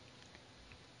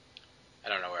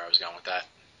don't know where I was going with that.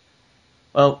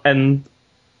 Well, and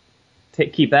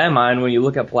keep that in mind when you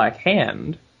look at Black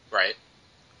Hand. Right.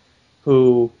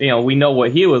 Who, you know, we know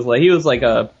what he was like. He was like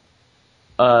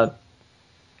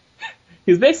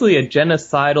he was basically a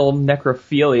genocidal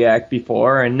necrophiliac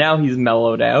before, and now he's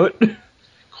mellowed out.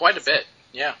 Quite a bit,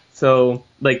 yeah. So,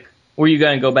 like, were you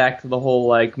going to go back to the whole,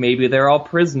 like, maybe they're all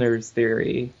prisoners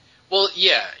theory? Well,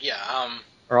 yeah.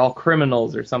 Or all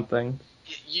criminals or something.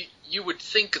 You would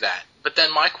think that, but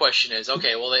then my question is,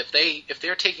 okay, well, if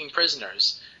they're taking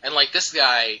prisoners, and, like, this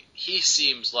guy, he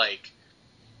seems like,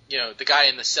 you know, the guy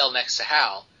in the cell next to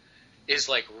Hal is,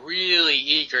 like, really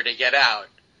eager to get out.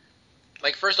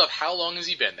 Like, first off, how long has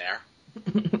he been there?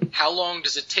 How long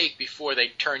does it take before they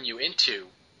turn you into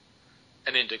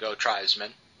an Indigo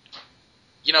tribesman?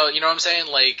 You know what I'm saying?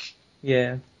 Like,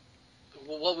 yeah.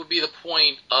 What would be the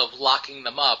point of locking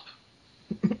them up?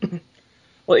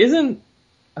 Well,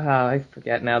 I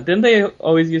forget now. Didn't they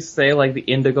always used to say, like, the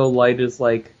Indigo light is,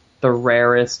 like, the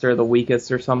rarest or the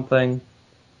weakest or something?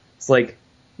 It's like,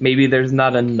 maybe there's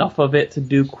not enough of it to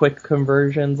do quick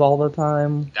conversions all the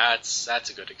time. That's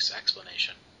a good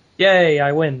explanation. Yay,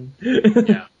 I win.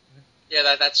 Yeah,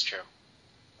 that's true.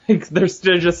 They're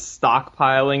just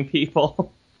stockpiling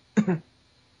people.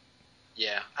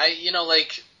 Yeah,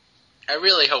 I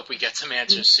really hope we get some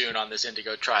answers soon on this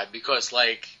Indigo tribe, because,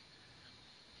 like,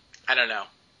 I don't know.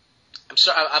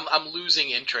 I'm losing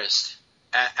interest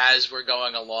as we're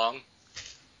going along.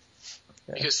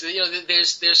 Because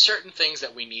there's certain things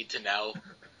that we need to know.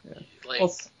 Yeah. Like,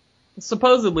 well,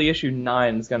 supposedly issue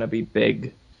 9 is going to be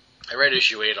big. I read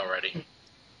issue 8 already.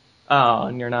 Oh,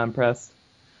 and you're not impressed?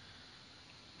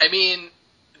 I mean,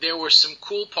 there were some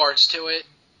cool parts to it,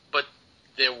 but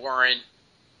there weren't.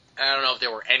 I don't know if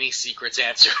there were any secrets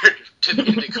answered to the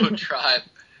Indigo Tribe.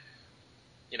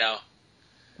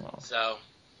 Oh. So,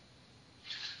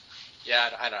 yeah,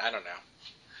 I don't know.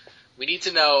 We need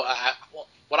to know.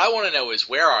 What I want to know is,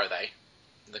 where are they?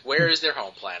 Like, where is their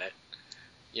home planet?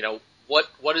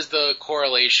 What is the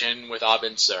correlation with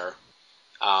Abin Sur?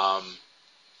 I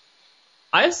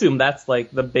assume that's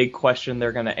like the big question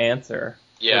they're going to answer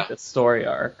with the story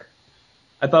arc.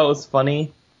 I thought it was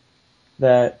funny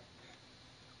that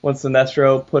when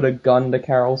Sinestro put a gun to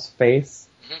Carol's face,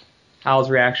 Hal's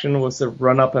reaction was to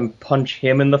run up and punch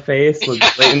him in the face with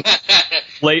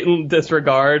blatant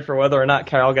disregard for whether or not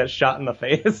Carol gets shot in the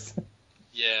face.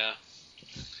 Yeah.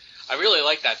 I really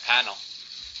like that panel.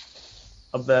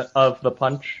 Of the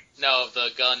punch? No, of the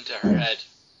gun to her head.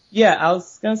 Yeah, I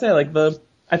was gonna say,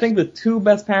 I think the two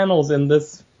best panels in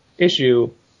this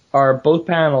issue are both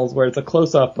panels where it's a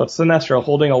close-up of Sinestro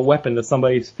holding a weapon to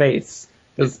somebody's face.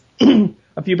 Because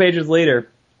a few pages later,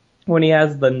 when he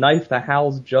has the knife to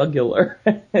Hal's jugular,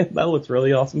 that looks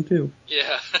really awesome too.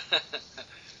 Yeah.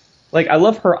 I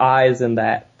love her eyes in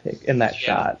that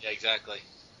shot. Yeah, exactly.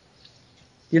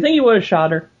 Do you think he would have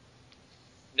shot her?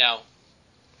 No.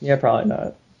 Yeah, probably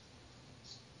not.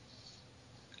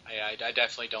 I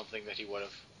definitely don't think that he would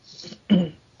have.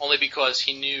 Only because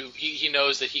he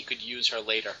knows that he could use her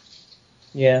later.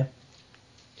 Yeah.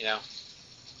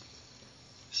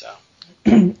 So.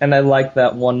 And I like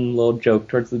that one little joke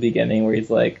towards the beginning where he's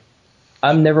like,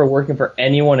 I'm never working for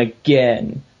anyone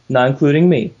again, not including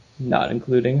me, not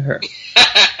including her.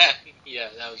 Yeah,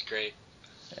 that was great.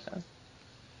 Yeah.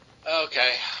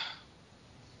 Okay.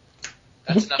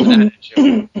 That's enough of that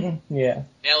issue. Yeah.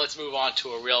 Now let's move on to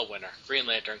a real winner. Green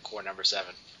Lantern Corps number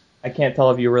 7. I can't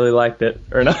tell if you really liked it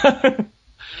or not.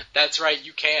 That's right,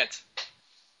 you can't.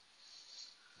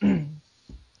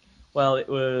 Well, it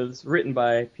was written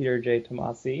by Peter J.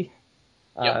 Tomasi,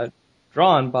 Yep.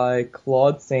 drawn by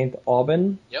Claude St.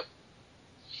 Aubin. Yep.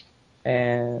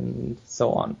 And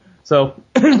so on. So.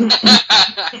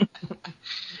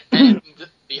 And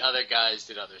the other guys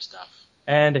did other stuff.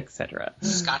 And etc.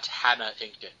 Scott Hanna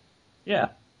inked it. Yeah.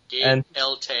 Gabe And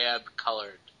L. Tab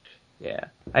colored it. yeah.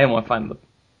 I didn't want to find the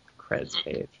creds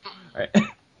page. Alright.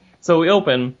 So we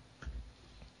open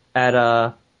at,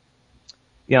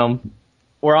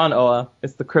 we're on Oa.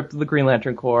 It's the crypt of the Green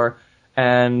Lantern Corps.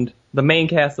 And the main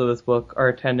cast of this book are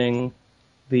attending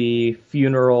the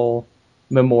funeral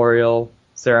memorial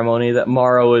ceremony that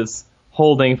Morrow is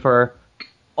holding for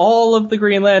all of the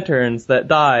Green Lanterns that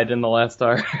died in the last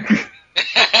arc.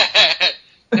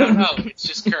 No, it's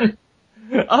just Kurt.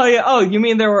 Oh, yeah. Oh, you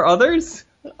mean there were others?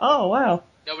 Oh, wow.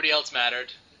 Nobody else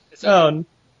mattered. It's okay.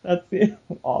 Oh, that's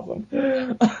awesome.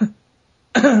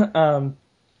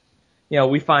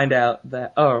 We find out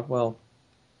that, I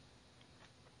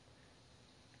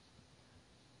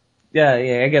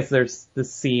guess there's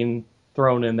this scene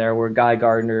thrown in there where Guy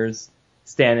Gardner's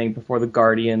standing before the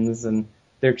Guardians and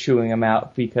they're chewing him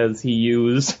out because he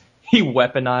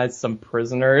weaponized some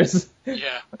prisoners.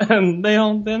 Yeah. And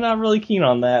they're not really keen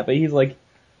on that, but he's like,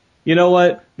 you know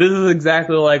what? This is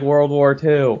exactly like World War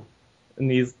II.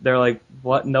 And they're like,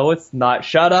 what? No, it's not.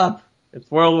 Shut up. It's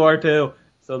World War II.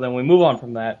 So then we move on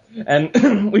from that.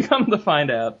 And we come to find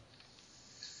out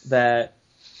that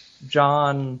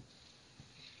John,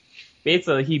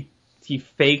 basically he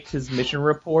faked his mission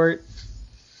report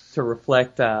to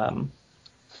reflect, to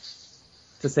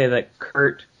say that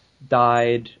Kurt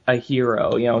died a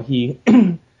hero.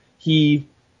 He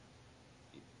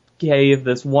gave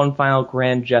this one final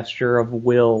grand gesture of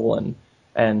will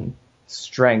and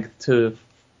strength to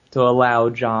allow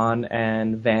John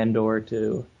and Vandor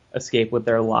to escape with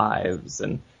their lives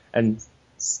and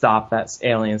stop that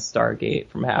alien Stargate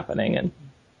from happening, and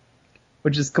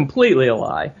which is completely a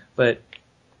lie. But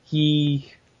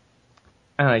he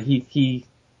what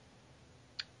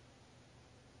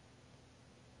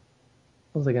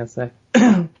was I gonna say?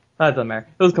 That doesn't matter.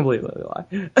 It was completely a lie.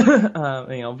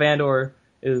 Vandor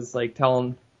is like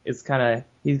he's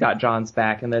got John's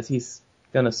back in this. He's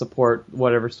gonna support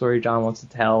whatever story John wants to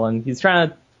tell, and he's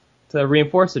trying to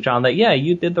reinforce to John that, yeah,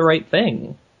 you did the right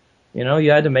thing. You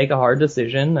had to make a hard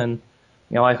decision, and,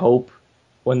 I hope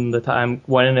when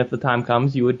and if the time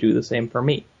comes, you would do the same for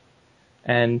me.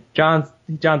 And John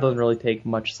doesn't really take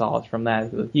much solace from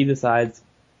that. He decides,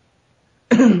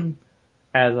 as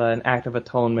an act of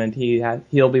atonement,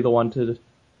 he'll be the one to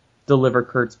deliver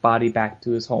Kurt's body back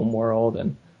to his home world,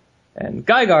 and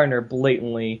Guy Gardner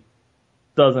blatantly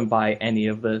doesn't buy any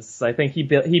of this. I think he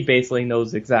basically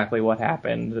knows exactly what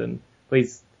happened, but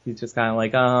he's just kind of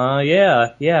like,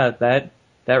 yeah, that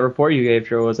report you gave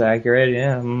Joe was accurate,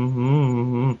 yeah.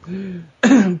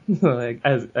 Like,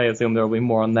 I assume there will be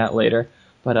more on that later,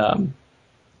 but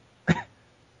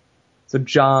so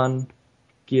John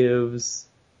takes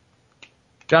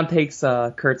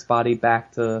Kurt's body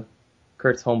back to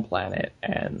Kurt's home planet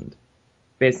and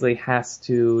basically has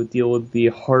to deal with the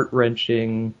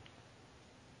heart-wrenching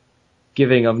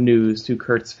giving of news to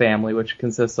Kurt's family, which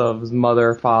consists of his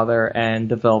mother, father, and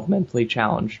developmentally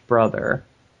challenged brother.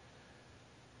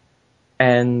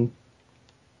 And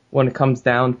when it comes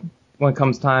time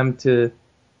to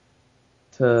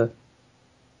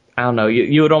I don't know,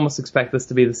 you would almost expect this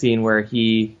to be the scene where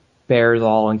he bears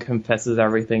all and confesses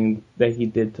everything that he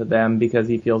did to them because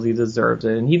he feels he deserves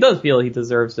it, and he does feel he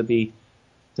deserves to be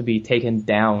taken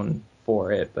down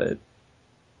for it, but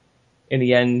in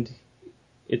the end,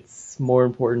 it's more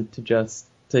important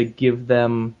to give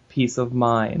them peace of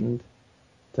mind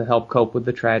to help cope with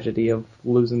the tragedy of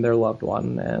losing their loved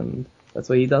one, and that's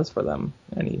what he does for them.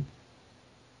 And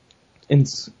he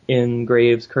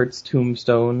engraves Kurt's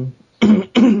tombstone,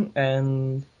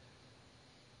 and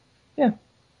yeah,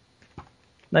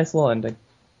 nice little ending.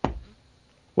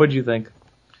 What'd you think?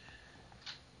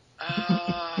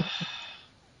 I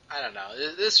don't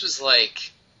know. This was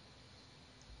like,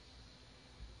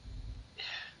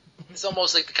 it's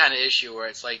almost like the kind of issue where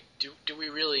it's like, do we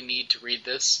really need to read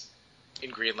this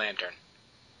in Green Lantern?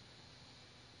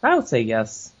 I would say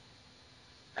yes.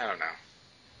 I don't know.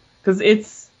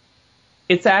 Because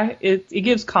it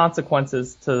gives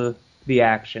consequences to the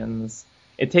actions.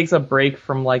 It takes a break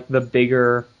from like the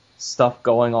bigger stuff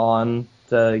going on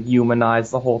to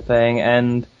humanize the whole thing.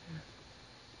 And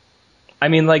I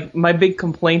mean, like, my big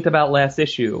complaint about last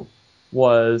issue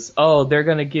was, they're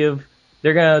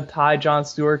gonna tie Jon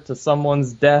Stewart to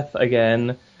someone's death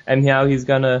again, and now he's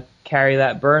gonna carry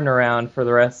that burn around for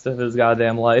the rest of his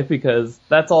goddamn life because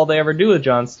that's all they ever do with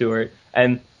Jon Stewart.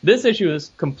 And this issue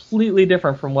is completely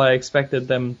different from what I expected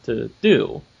them to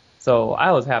do. So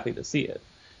I was happy to see it.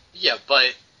 Yeah,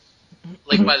 but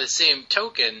like by the same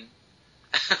token,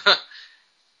 so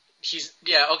he's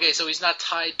not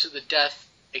tied to the death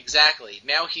exactly.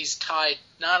 Now he's tied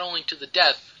not only to the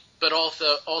death, but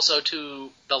also to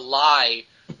the lie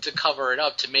to cover it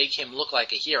up to make him look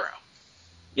like a hero.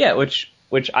 Yeah, which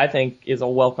I think is a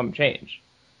welcome change.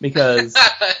 Because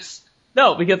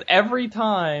because every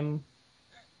time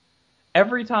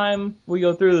we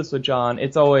go through this with John,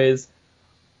 it's always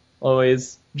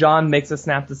John makes a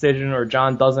snap decision or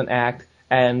John doesn't act,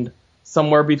 and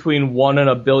somewhere between 1 and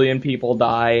a billion people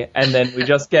die, and then we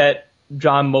just get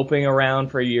John moping around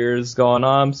for years going,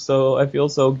 I feel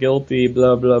so guilty,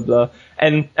 blah, blah, blah.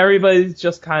 And everybody's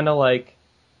just kind of like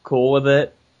cool with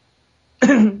it.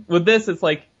 With this, it's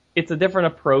like, it's a different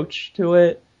approach to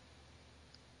it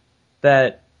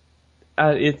that,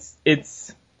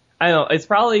 it's, I don't know, it's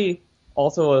probably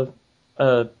also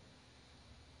a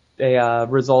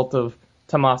result of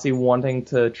Tomasi wanting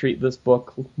to treat this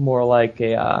book more like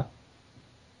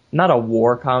not a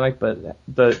war comic, but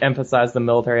to emphasize the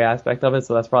military aspect of it,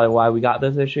 so that's probably why we got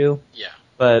this issue. Yeah.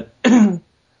 But, I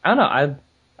don't know,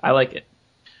 I like it.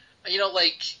 You know,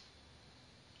 like,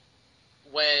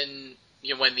 when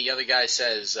the other guy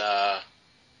says,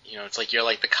 it's like you're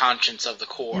like the conscience of the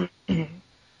Corps.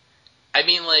 I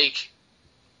mean, like,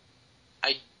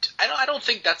 I don't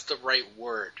think that's the right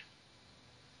word.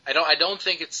 I don't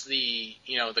think it's the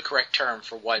correct term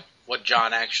for what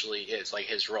John actually is, like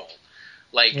his role.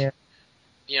 Like, yeah.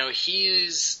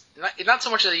 He's not so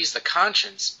much that he's the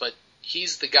conscience, but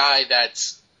he's the guy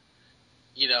that's,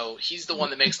 he's the one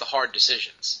that makes the hard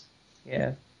decisions.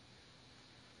 Yeah.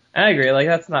 I agree. Like,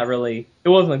 that's not really, it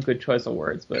wasn't a good choice of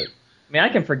words, but I mean, I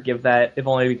can forgive that if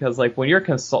only because, like, when you're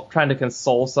trying to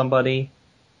console somebody,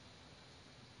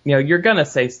 you're gonna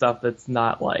say stuff that's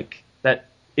not like, that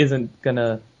isn't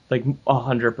gonna, like,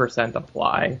 100%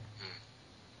 apply.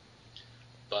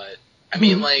 But, I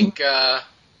mean, like, I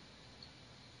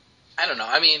don't know.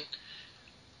 I mean,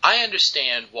 I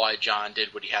understand why John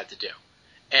did what he had to do.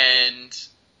 And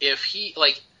if he,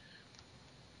 like,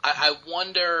 I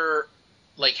wonder,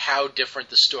 like, how different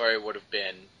the story would have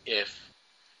been if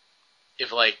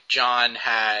like, John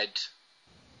had,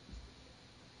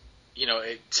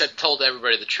 told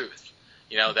everybody the truth.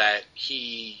 That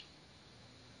he's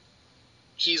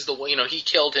the one, he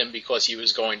killed him because he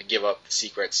was going to give up the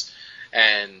secrets.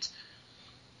 And,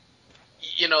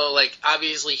 like,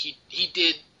 obviously he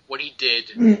did what he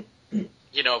did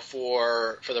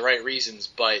for the right reasons,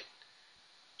 but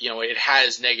it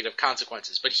has negative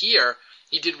consequences. But here,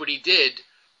 he did what he did,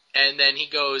 and then he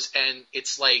goes, and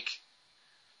it's like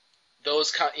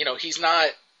those, he's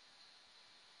not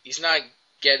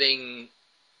getting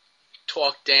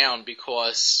talked down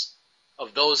because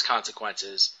of those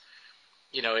consequences.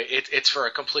 It's for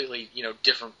a completely,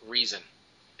 different reason.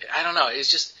 I don't know.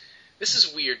 It's just, this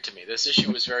is weird to me. This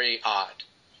issue was very odd.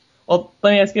 Well,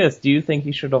 let me ask you this. Do you think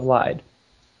he should have lied?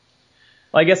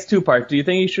 Well, I guess two parts. Do you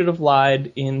think he should have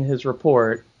lied in his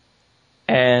report?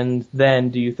 And then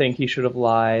do you think he should have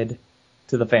lied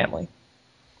to the family?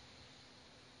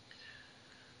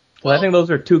 Well, I think those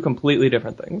are two completely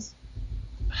different things.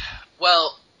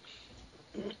 Well,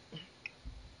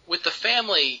 with the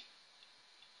family,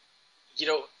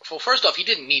 well, first off, he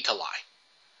didn't need to lie.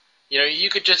 You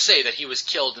could just say that he was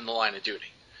killed in the line of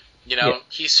duty.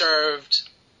 He served,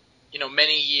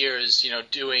 many years,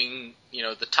 doing,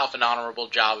 the tough and honorable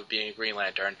job of being a Green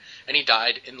Lantern, and he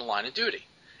died in the line of duty.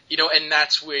 And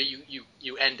that's where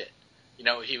you end it.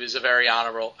 He was a very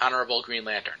honorable Green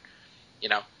Lantern.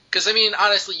 Because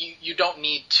honestly, you don't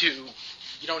need to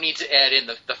add in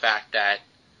the fact that,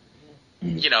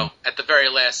 at the very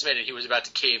last minute he was about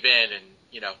to cave in and,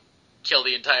 kill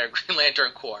the entire Green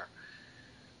Lantern Corps.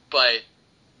 But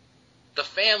the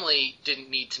family didn't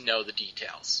need to know the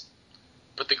details.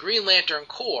 But the Green Lantern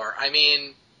Corps,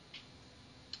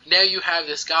 now you have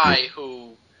this guy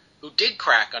who did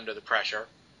crack under the pressure.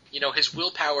 His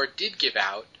willpower did give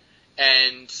out,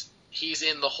 and he's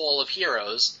in the Hall of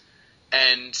Heroes.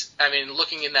 And,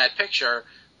 looking in that picture,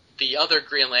 the other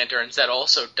Green Lanterns that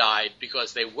also died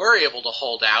because they were able to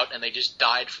hold out and they just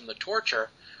died from the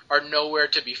torture are nowhere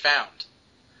to be found.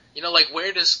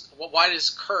 Why does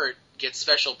Kurt get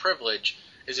special privilege?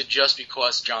 Is it just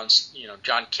because John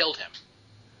killed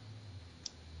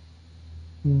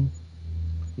him?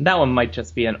 That one might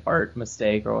just be an art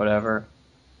mistake or whatever.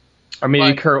 Or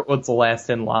maybe Kurt was the last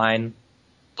in line.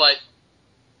 But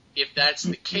if that's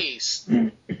the case,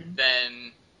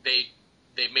 then they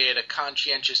made a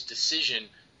conscientious decision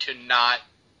to not,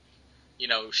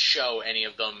 show any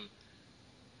of them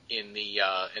in the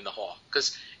hall.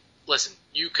 Because listen,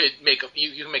 you can make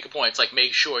a point. It's like,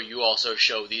 make sure you also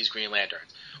show these Green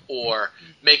Lanterns, or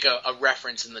make a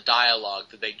reference in the dialogue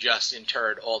that they just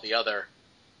interred all the other,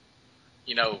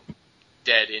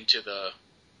 dead into the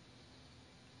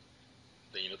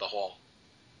hall.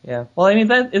 Yeah. Well,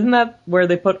 isn't that where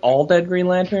they put all dead Green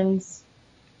Lanterns?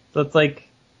 So it's like,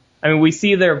 we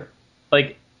see their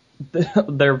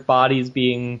bodies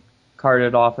being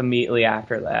carted off immediately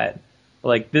after that.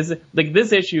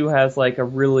 This issue has a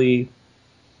really,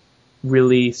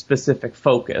 really specific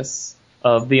focus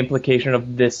of the implication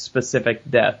of this specific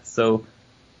death. So,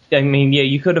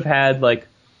 you could have had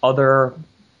other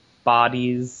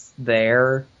bodies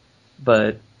there,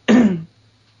 but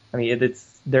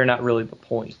they're not really the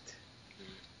point.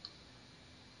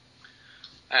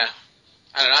 I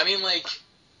don't know.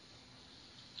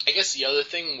 I guess the other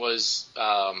thing was,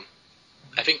 I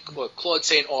think Claude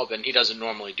St. Aubin, he doesn't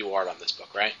normally do art on this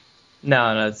book, right?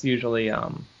 No, it's usually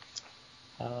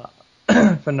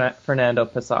Fernando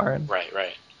Pizarro.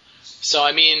 Right. So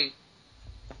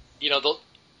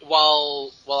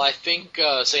while I think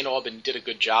St. Aubin did a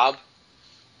good job,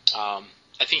 I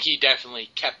think he definitely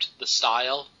kept the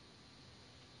style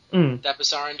that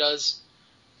Pizarro does.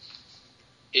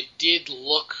 It did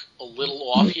look a little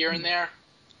off here and there.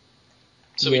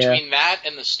 So between that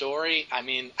and the story, I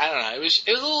don't know. It was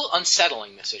a little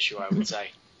unsettling, this issue, I would say.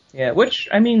 Yeah, which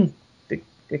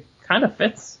it kind of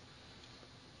fits.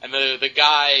 And the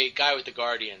guy with the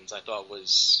Guardians, I thought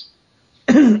was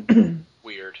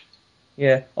weird.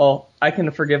 Yeah, well, I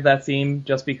can forgive that scene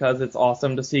just because it's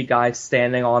awesome to see guys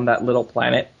standing on that little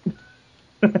planet.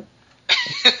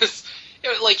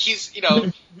 He's,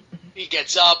 he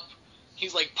gets up,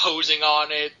 he's posing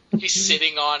on it, he's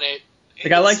sitting on it.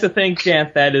 I like to think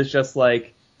Jant that is just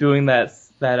doing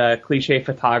that cliche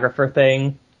photographer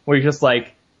thing where you're just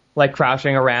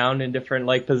crouching around in different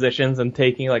positions and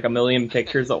taking a million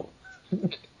pictures of.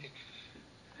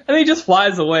 And he just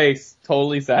flies away,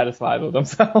 totally satisfied with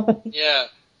himself. Yeah,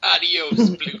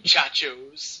 adios, blue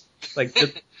chachos.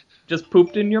 Just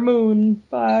pooped in your moon.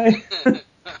 Bye.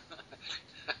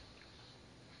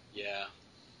 Yeah.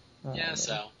 Yeah.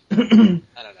 So I don't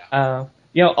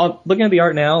know. Looking at the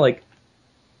art now,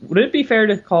 would it be fair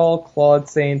to call Claude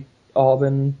St.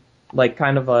 Aubin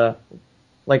kind of a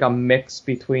mix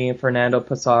between Fernando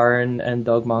Pizarro and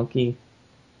Doug Mahnke?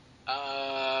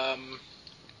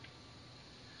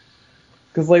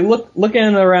 Because looking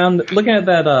at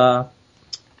that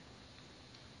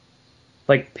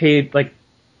paid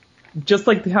just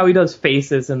like how he does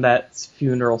faces in that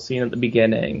funeral scene at the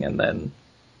beginning, and then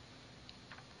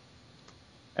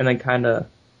kind of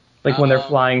like when they're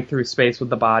flying through space with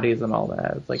the bodies and all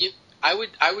that. It's like I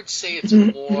would say it's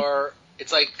more.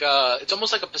 It's like it's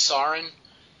almost like a Pasaran,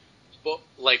 but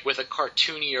like with a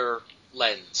cartoonier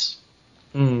lens.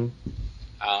 Mm.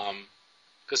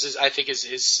 Because I think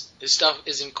his stuff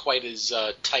isn't quite as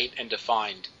tight and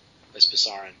defined as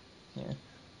Pasaran. Yeah.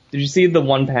 Did you see the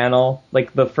one panel,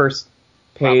 like the first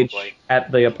page Probably.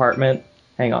 at the apartment?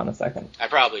 Hang on a second. I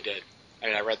probably did. I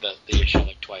mean, I read the issue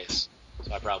like twice,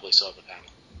 so I probably saw the panel.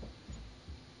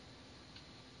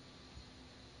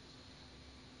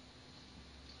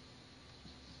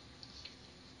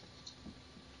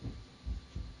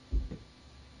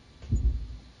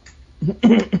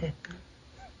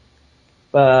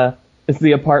 It's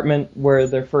the apartment where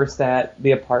they're first at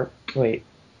the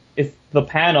it's the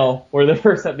panel where they're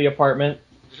first at the apartment,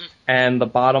 and the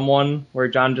bottom one where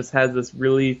John just has this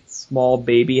really small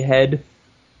baby head.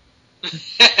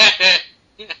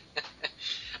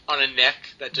 On a neck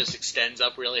that just extends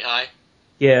up really high.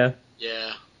 Yeah.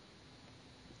 Yeah.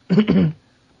 I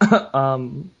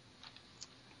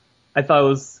thought it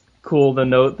was cool to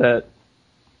note that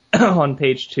on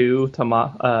page 2,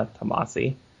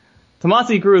 Tomasi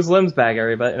grew his limbs back,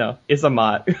 everybody. No,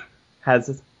 Isamat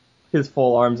has his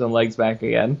full arms and legs back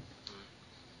again.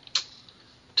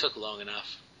 Took long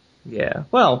enough. Yeah,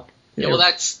 well. Yeah, well,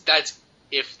 that's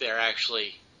if they're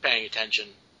actually paying attention.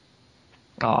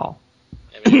 Oh.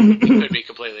 I mean, it could be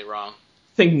completely wrong.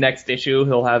 I think next issue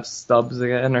he'll have stubs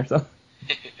again or something.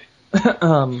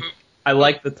 I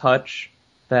like the touch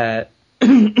that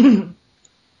when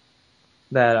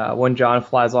John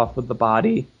flies off with the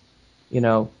body, you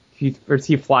know, he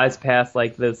flies past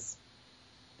like this,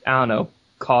 I don't know,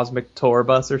 cosmic tour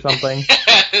bus or something.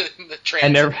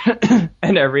 and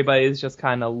everybody's just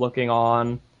kind of looking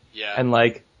on. Yeah. And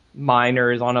like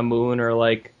Miner is on a moon or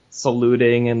like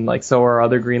saluting, and like so are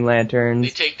other Green Lanterns.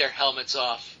 They take their helmets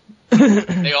off.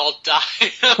 They all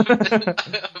die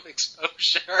of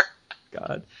exposure.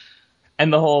 God.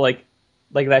 And the whole like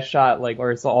that shot like where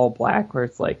it's all black, where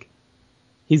it's like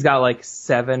he's got like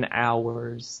 7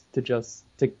 hours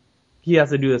he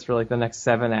has to do this for like the next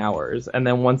 7 hours, and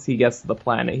then once he gets to the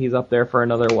planet, he's up there for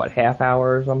another half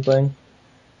hour or something.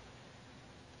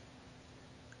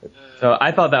 So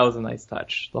I thought that was a nice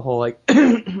touch. The whole like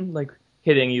like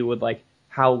hitting you with like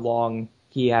how long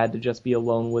he had to just be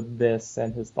alone with this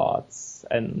and his thoughts,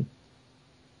 and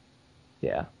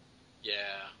yeah. Yeah.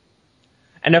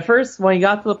 And at first, when he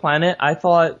got to the planet, I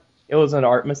thought it was an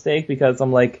art mistake, because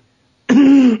I'm like,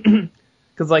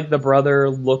 because like the brother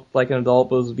looked like an adult,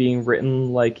 but was being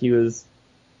written like he was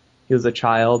a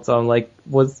child. So I'm like,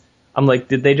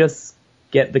 did they just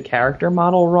get the character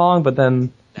model wrong? But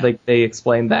then like they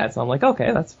explained that, so I'm like,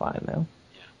 okay, that's fine now.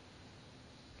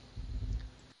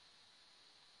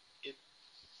 Yeah.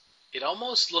 It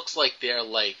almost looks like they're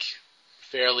like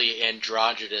fairly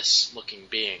androgynous looking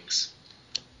beings.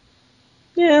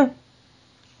 Yeah.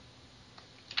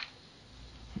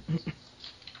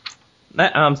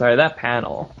 I'm sorry, that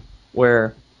panel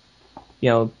where, you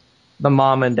know, the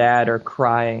mom and dad are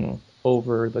crying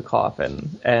over the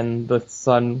coffin, and the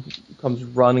son comes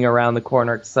running around the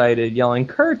corner excited, yelling,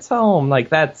 "Kurt's home!"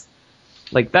 That's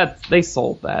they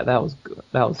sold that. That was good.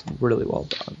 That was really well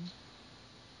done.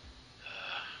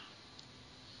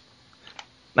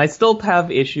 I still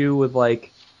have issue with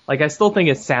like I still think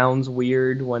it sounds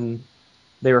weird when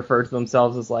they refer to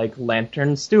themselves as like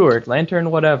Lantern Stewart, Lantern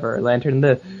whatever, Lantern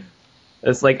this.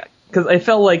 It's like, because I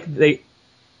felt like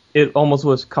it almost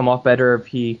would come off better if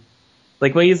he,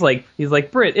 like when he's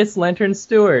like Britt, it's Lantern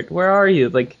Stewart, where are you?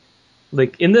 Like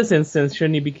in this instance,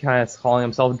 shouldn't he be kind of calling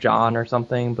himself John or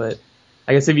something? But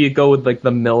I guess if you go with like the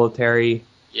military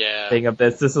thing of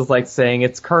this is like saying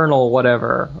it's Colonel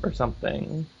whatever or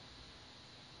something.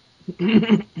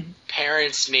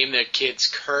 Parents name their kids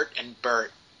Kurt and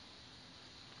Bert.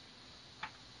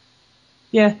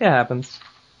 Yeah, it happens.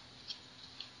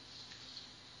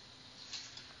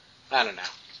 I don't know.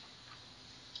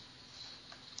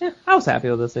 Yeah, I was happy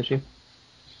with this issue.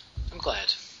 I'm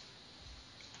glad.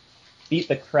 Beat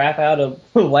the crap out of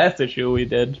the last issue we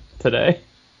did today.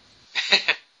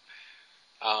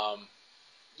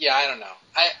 Yeah, I don't know.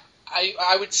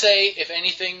 I would say, if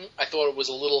anything, I thought it was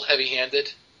a little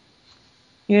heavy-handed.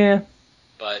 Yeah.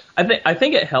 But I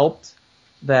think it helped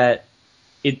that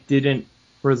it didn't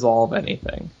resolve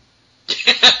anything.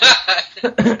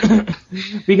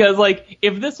 Because like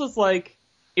if this was like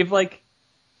because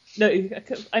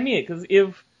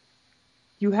if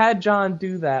you had John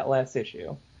do that last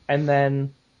issue, and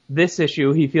then this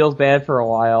issue he feels bad for a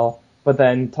while, but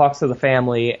then talks to the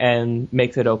family and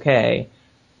makes it okay.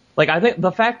 Like, I think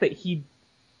the fact that he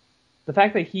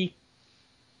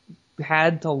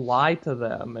had to lie to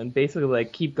them and basically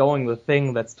like keep going the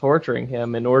thing that's torturing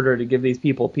him in order to give these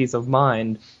people peace of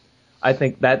mind, I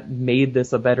think that made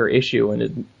this a better issue,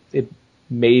 and it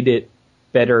made it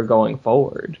better going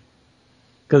forward.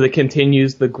 Because it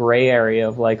continues the gray area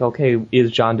of like, okay,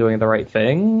 is John doing the right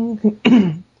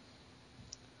thing?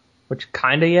 Which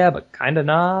kinda yeah, but kinda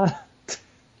not.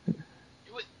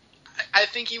 I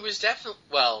think he was definitely,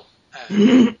 well,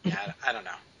 yeah, I don't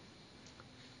know.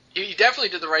 He definitely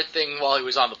did the right thing while he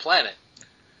was on the planet.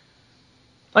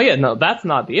 Oh yeah, no, that's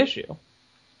not the issue.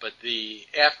 But the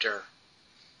after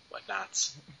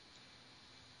whatnots.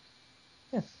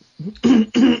 Yeah.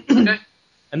 Okay.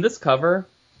 And this cover,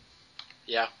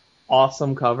 yeah,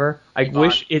 awesome cover. I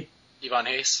wish it. Yvonne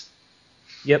Hayes.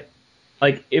 Yep.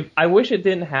 Like, I wish it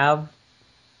didn't have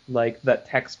like that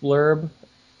text blurb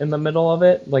in the middle of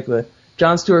it, like the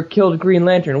John Stewart killed Green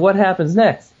Lantern. What happens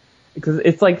next? Because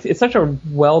it's such a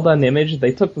well done image.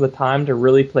 They took the time to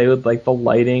really play with like the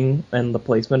lighting and the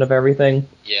placement of everything.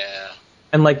 Yeah.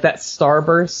 And like that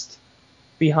starburst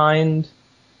behind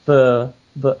the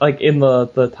like in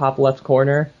the top left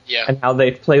corner. Yeah. And how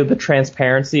they play with the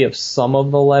transparency of some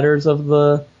of the letters of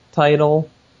the title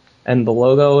and the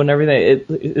logo and everything. It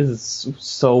is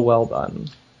so well done.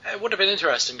 It would have been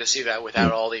interesting to see that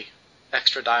without all the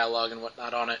extra dialogue and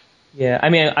whatnot on it. Yeah, I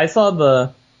mean, I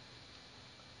saw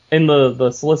in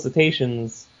the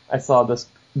solicitations, I saw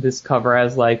this cover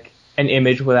as like an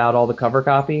image without all the cover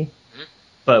copy,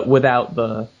 but without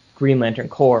the Green Lantern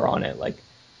core on it. Like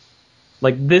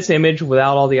this image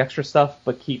without all the extra stuff,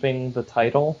 but keeping the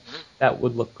title, that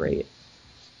would look great.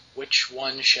 Which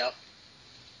one shall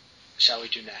we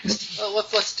do next? Well,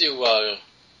 let's do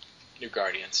New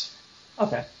Guardians.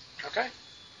 Okay. Okay.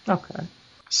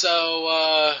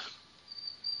 So,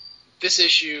 this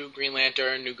issue, Green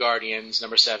Lantern, New Guardians,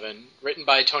 number 7, written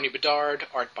by Tony Bedard,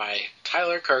 art by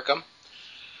Tyler Kirkham.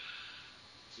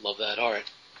 Love that art.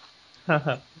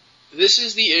 This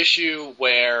is the issue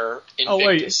where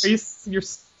Invictus... Oh wait, you're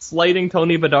slighting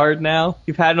Tony Bedard now?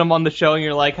 You've had him on the show and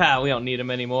you're like, we don't need him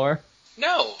anymore.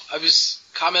 No, I was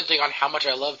commenting on how much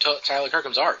I love Tyler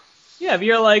Kirkham's art. Yeah, but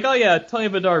you're like, oh yeah, Tony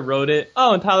Bedard wrote it.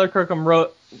 Oh, and Tyler Kirkham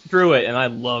drew it, and I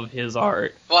love his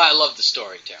art. Well, I love the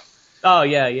story too. Oh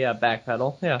yeah,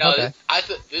 backpedal. Yeah, no, okay. I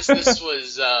thought this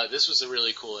was a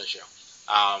really cool issue.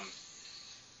 I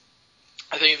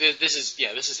think this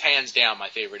is hands down my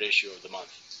favorite issue of the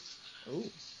month. Ooh.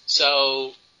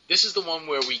 So this is the one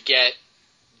where we get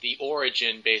the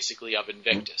origin basically of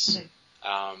Invictus.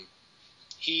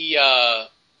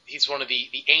 He's one of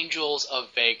the Angels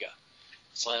of Vega.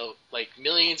 So like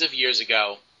millions of years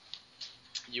ago,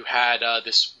 you had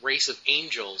this race of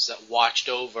angels that watched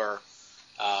over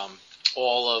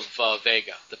all of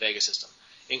Vega, the Vega system,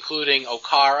 including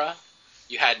Okara.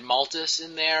 You had Maltus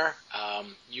in there,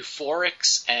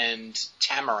 Euphorix, and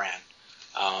Tamaran,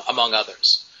 among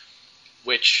others.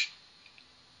 Which,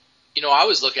 I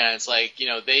was looking at it, it's like,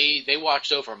 they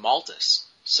watched over Maltus,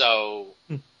 so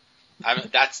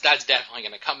that's definitely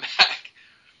going to come back.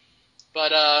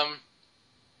 But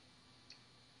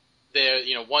there,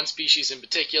 one species in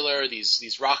particular,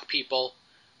 these rock people,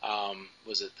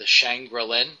 was it the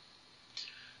Shangri-Lan?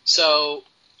 So,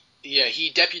 yeah,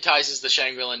 he deputizes the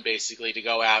Shangri-Lan basically to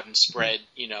go out and spread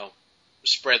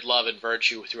love and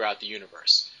virtue throughout the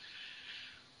universe.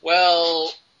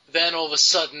 Well, then all of a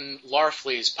sudden,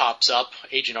 Larfleeze pops up,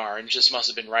 Agent Orange. This must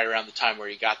have been right around the time where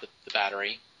he got the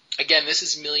battery. Again, this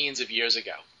is millions of years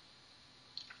ago.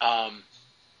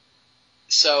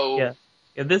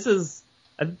 This is.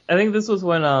 I think this was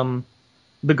when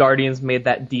the Guardians made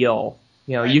that deal.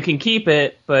 Right. You can keep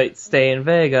it, but stay in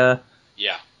Vega.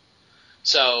 Yeah.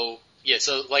 So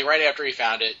like right after he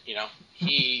found it,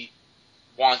 he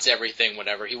wants everything,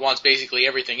 whatever. He wants basically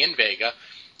everything in Vega,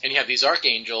 and you have these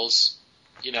archangels,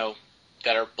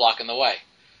 that are blocking the way.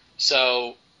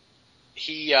 So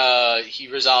he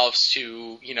resolves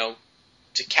to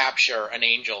capture an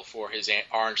angel for his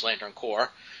Orange Lantern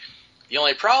Corps. The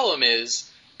only problem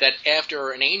is that after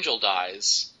an angel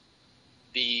dies,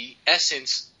 the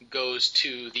essence goes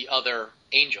to the other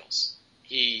angels.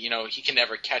 He can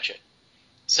never catch it.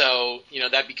 So,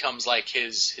 that becomes like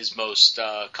his most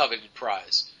coveted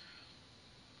prize.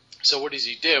 So what does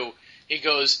he do?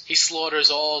 He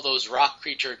slaughters all those rock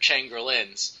creature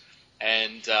Shangri-Lans,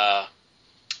 and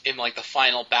in like the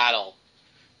final battle,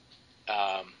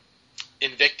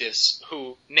 Invictus,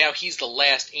 who now he's the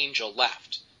last angel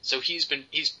left. So he's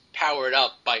powered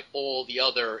up by all the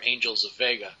other angels of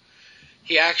Vega.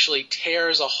 He actually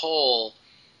tears a hole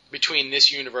between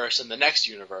this universe and the next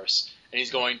universe, and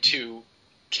he's going to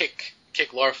kick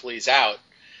Larfleeze out.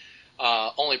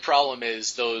 Only problem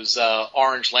is those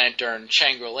Orange Lantern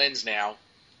Changrelins now,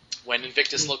 when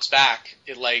Invictus looks back,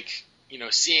 it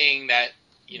seeing that,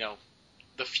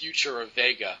 the future of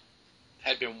Vega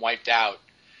had been wiped out,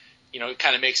 it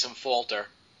kind of makes him falter.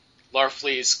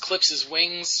 Larfleeze clips his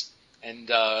wings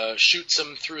and shoots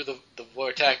him through the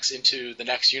vortex into the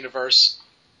next universe,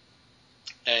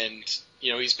 and,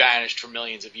 he's banished for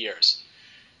millions of years.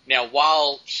 Now,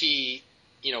 while he,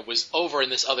 was over in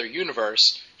this other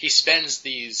universe, he spends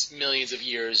these millions of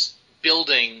years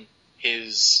building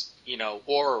his,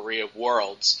 orrery of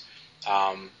worlds,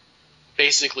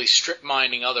 basically strip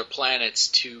mining other planets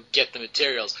to get the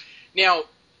materials. Now,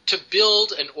 to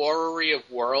build an orrery of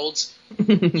worlds,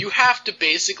 you have to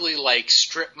basically,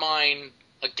 strip mine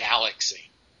a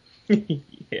galaxy.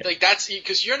 Yeah. That's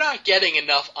because you're not getting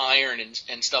enough iron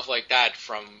and stuff like that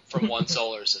from one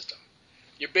solar system.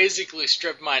 You're basically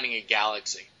strip mining a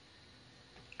galaxy.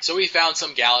 So he found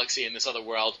some galaxy in this other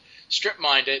world, strip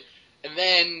mined it, and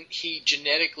then he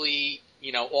genetically,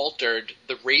 altered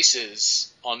the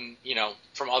races on,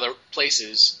 from other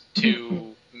places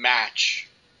to match,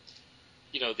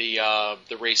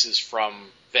 the races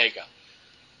from Vega.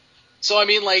 So I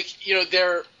mean,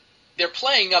 they're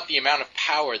playing up the amount of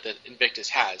power that Invictus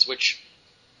has, which,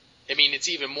 I mean, it's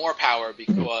even more power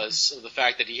because of the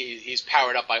fact that he's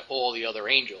powered up by all the other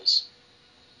angels.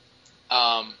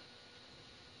 So,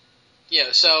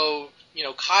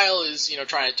 Kyle is,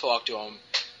 trying to talk to him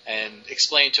and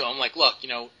explain to him, look, you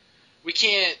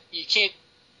can't,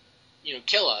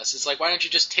 kill us. It's why don't you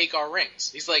just take our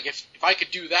rings? He's like, if I could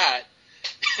do that,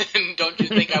 don't you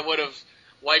think I would have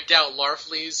wiped out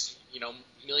Larfleeze,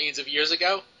 millions of years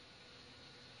ago?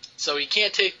 So he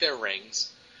can't take their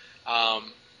rings.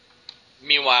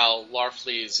 Meanwhile,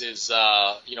 Larfleeze is,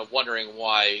 wondering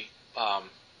why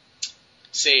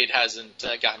Sade hasn't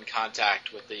gotten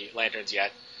contact with the Lanterns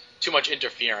yet. Too much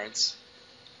interference.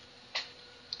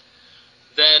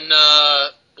 Then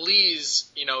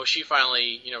Bleeze, she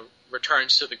finally,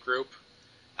 returns to the group.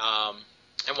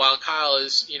 And while Kyle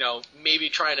is, maybe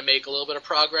trying to make a little bit of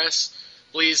progress,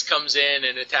 Bleeze comes in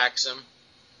and attacks him.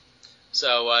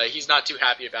 So he's not too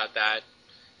happy about that.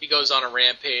 He goes on a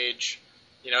rampage.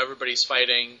 Everybody's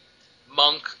fighting.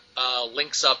 Monk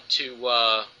links up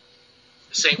to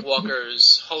St.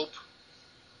 Walker's Hope,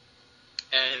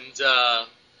 and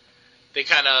they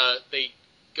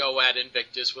go at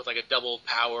Invictus with a double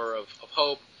power of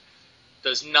Hope.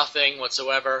 Does nothing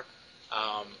whatsoever.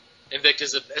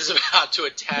 Invictus is about to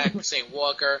attack St.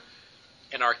 Walker,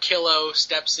 and Arkillo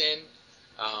steps in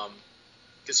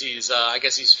because I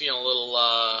guess he's feeling a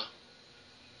little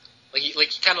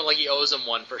he owes him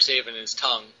one for saving his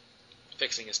tongue,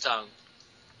 fixing his tongue.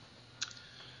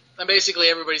 And basically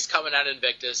everybody's coming at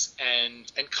Invictus,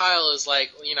 and Kyle is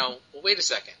like, well, wait a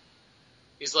second.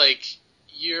 He's like,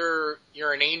 you're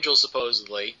an angel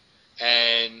supposedly,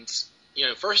 and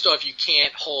first off, you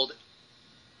can't hold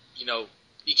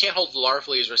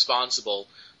Larfleeze responsible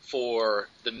for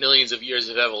the millions of years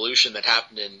of evolution that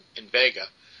happened in Vega,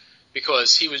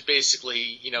 because he was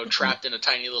basically trapped in a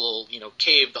tiny little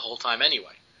cave the whole time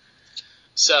anyway.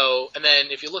 So, and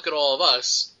then if you look at all of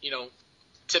us,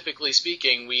 typically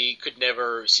speaking, we could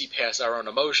never see past our own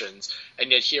emotions,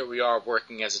 and yet here we are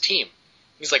working as a team.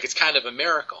 He's like, it's kind of a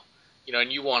miracle,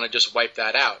 and you want to just wipe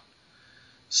that out.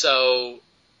 So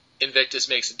Invictus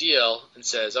makes a deal and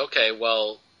says, okay,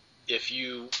 well, if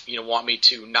you want me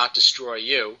to not destroy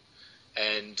you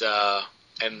and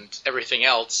everything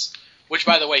else, which,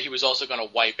 by the way, he was also going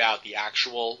to wipe out the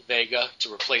actual Vega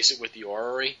to replace it with the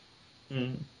orrery.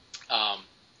 Mm.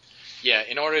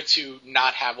 In order to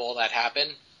not have all that happen,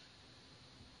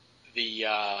 the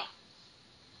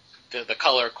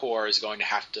Color Corps is going to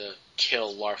have to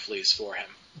kill Larfleeze for him.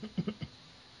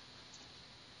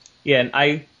 Yeah,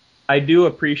 and I do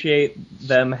appreciate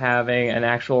them having an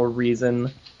actual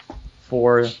reason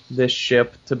for this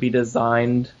ship to be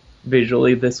designed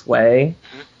visually this way.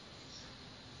 Mm-hmm.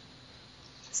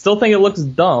 Still think it looks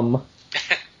dumb,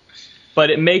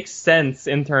 but it makes sense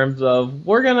in terms of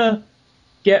we're gonna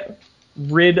get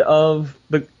rid of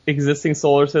the existing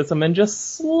solar system and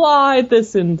just slide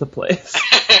this into place.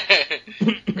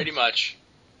 Pretty much.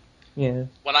 Yeah.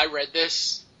 When I read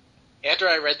this, after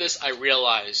I read this, I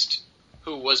realized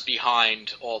who was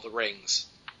behind all the rings.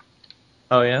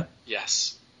 Oh, yeah?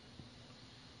 Yes.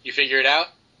 You figure it out?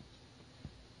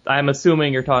 I'm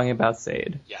assuming you're talking about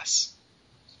Sade. Yes.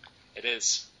 It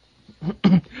is.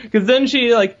 Because then she,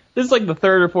 this is the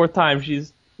third or fourth time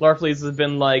Larfleeze has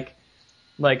been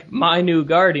like, my new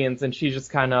Guardians, and she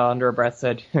just kind of under her breath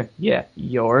said, yeah,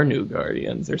 your new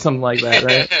Guardians, or something like that,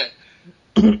 right?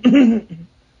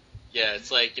 Yeah,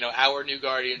 it's like, our new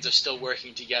Guardians are still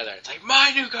working together. It's like,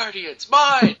 my new Guardians,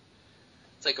 mine!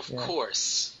 It's like, of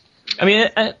course. I mean,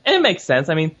 it makes sense.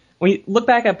 I mean, when you look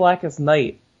back at Blackest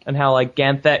Night, and how, like,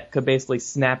 Ganthet could basically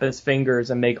snap his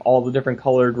fingers and make all the different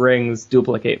colored rings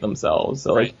duplicate themselves.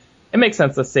 So, like, it makes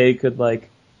sense that Sade could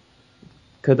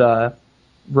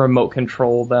remote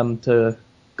control them to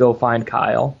go find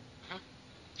Kyle.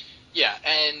 Yeah,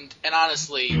 and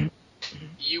honestly,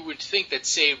 you would think that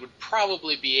Sade would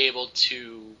probably be able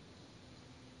to,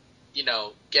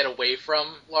 get away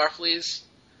from Larfleeze,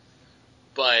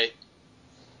 but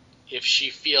if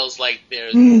she feels like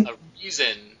there's a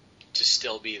reason to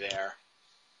still be there,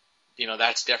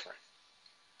 that's different.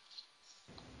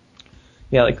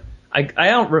 Yeah, like, I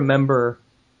don't remember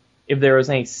if there was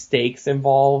any stakes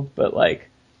involved, but, like,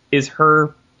 was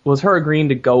her agreeing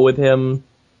to go with him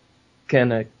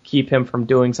gonna keep him from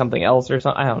doing something else or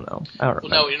something? I don't know. I don't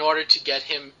remember. Well, no, in order to get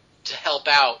him to help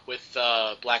out with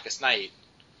Blackest Night,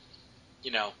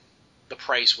 the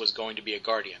price was going to be a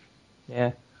Guardian.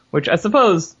 Yeah, which I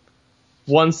suppose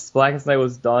once Blackest Night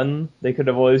was done, they could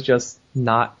have always just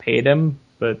not paid him,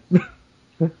 but...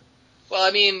 Well,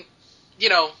 I mean,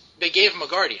 they gave him a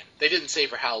Guardian. They didn't say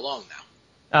for how long, though.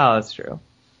 Oh, that's true.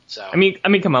 So I mean,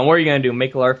 come on, what are you gonna do?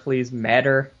 Make Larfleeze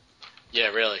madder? Yeah,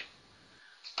 really.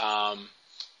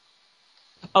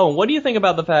 Oh, what do you think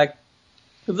about the fact,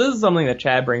 because this is something that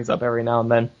Chad brings up every now and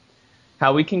then,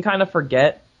 how we can kind of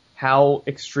forget how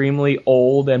extremely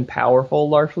old and powerful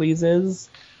Larfleeze is?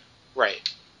 Right.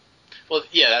 Well,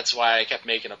 yeah, that's why I kept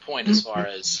making a point as far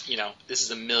as, this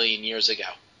is 1,000,000 years ago.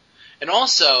 And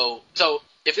also, so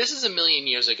if this is 1,000,000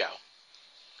 years ago,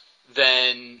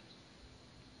 then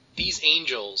these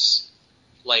angels,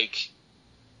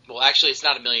 actually it's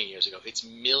not 1,000,000 years ago, it's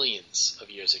millions of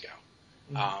years ago.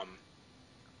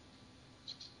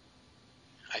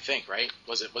 I think, right?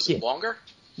 Was it longer?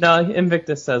 No,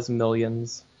 Invictus says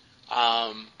millions.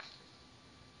 Yeah,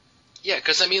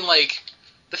 because I mean,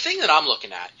 the thing that I'm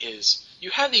looking at is you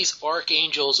have these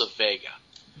archangels of Vega.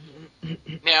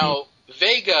 Now,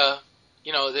 Vega,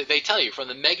 they tell you, from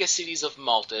the mega cities of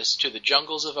Maltus to the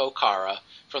jungles of Okara,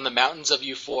 from the mountains of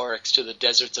Euphorix to the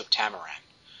deserts of Tamaran.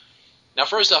 Now,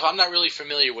 first off, I'm not really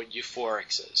familiar what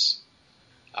Euphorix is.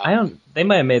 They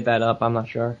might have made that up, I'm not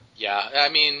sure. Yeah, I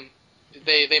mean,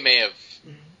 they may have,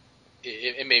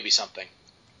 it may be something.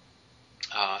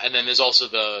 And then there's also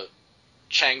the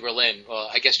Changrelin. Well,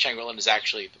 I guess Changrelin is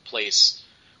actually the place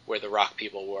where the rock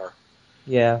people were.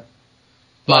 Yeah.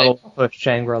 Model push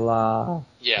Shangri-La.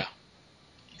 Yeah,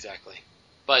 exactly.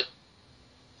 But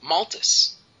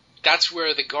Maltus, that's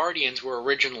where the Guardians were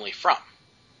originally from.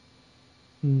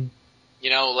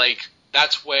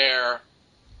 That's where,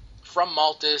 from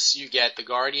Maltus, you get the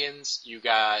Guardians, you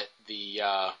got the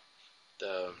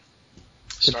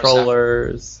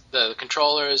Controllers. The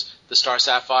Controllers, the Star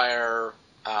Sapphire,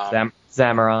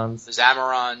 Zamarons. The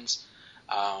Zamarons.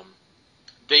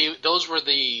 Those were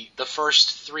the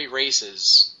first three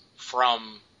races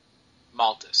from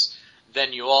Maltus.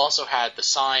 Then you also had the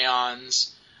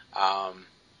Scions,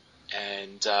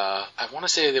 and I want to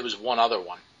say there was one other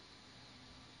one.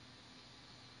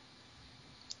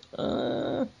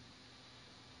 I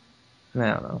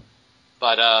don't know.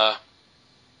 But, I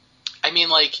mean,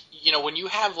 when you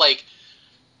have,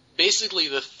 basically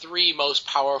the three most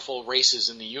powerful races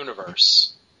in the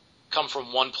universe come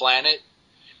from one planet,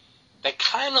 that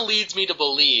kind of leads me to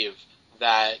believe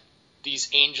that these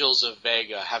Angels of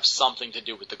Vega have something to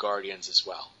do with the Guardians as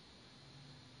well.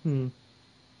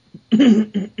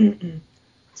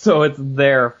 So it's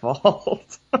their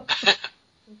fault.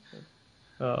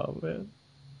 Oh, man.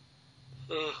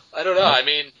 I don't know. I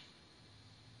mean,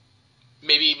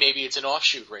 maybe it's an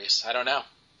offshoot race. I don't know.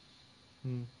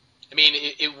 I mean,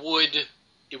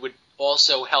 it would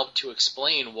also help to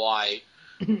explain why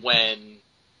when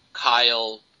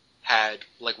Kyle had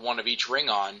one of each ring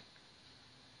on,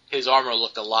 his armor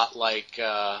looked a lot like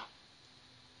the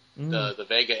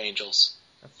Vega Angels.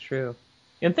 That's true.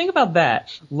 And think about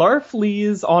that.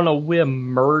 Larfleeze on a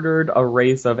whim murdered a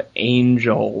race of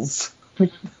angels.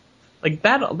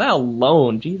 That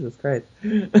alone, Jesus Christ.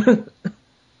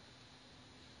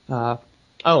 Something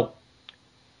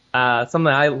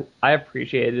I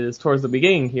appreciated is towards the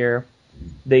beginning here,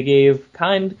 they gave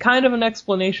kind of an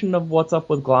explanation of what's up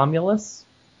with Glomulus.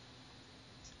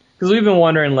 Because we've been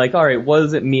wondering, alright, what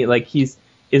does it mean? Is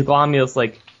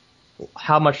Glomulus,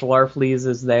 how much Larfleeze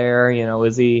is there?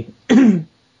 Is he,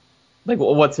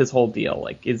 what's his whole deal?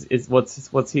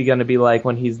 What's he gonna be like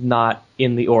when he's not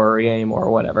in the orrery anymore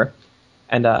or whatever?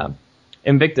 And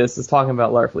Invictus is talking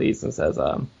about Larfleeze and says,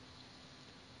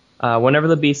 whenever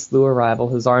the beast slew a rival,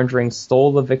 his orange ring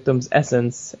stole the victim's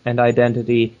essence and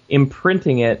identity,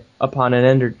 imprinting it upon an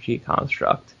energy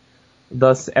construct.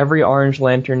 Thus, every orange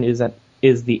lantern is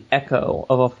the echo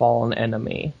of a fallen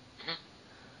enemy.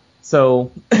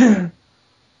 So, I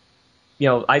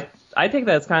take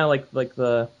that as kind of like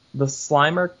the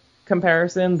Slimer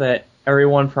comparison that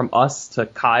everyone from us to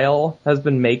Kyle has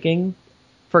been making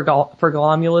for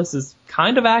Glomulus is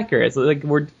kind of accurate. So, like,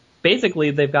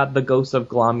 basically they've got the ghost of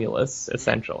Glomulus,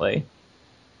 essentially.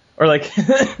 Or like,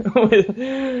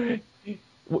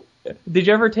 did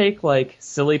you ever take like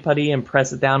silly putty and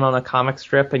press it down on a comic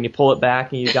strip and you pull it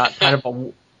back and you got kind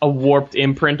of a warped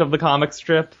imprint of the comic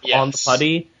strip on the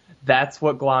putty? That's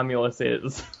what Glomulus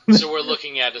is. So we're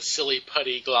looking at a silly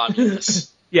putty Glomulus.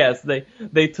 Yes,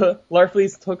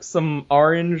 Larfleeze took some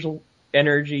orange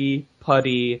energy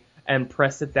putty and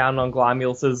pressed it down on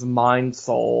Glomulus's mind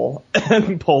soul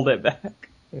and pulled it back.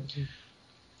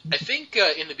 I think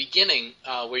in the beginning,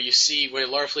 where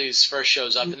Larfleeze first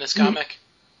shows up in this comic,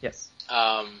 yes,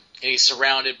 and he's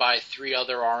surrounded by 3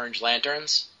 other orange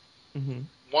lanterns. Mm-hmm.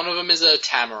 One of them is a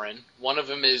Tamarin, one of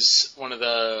them is one of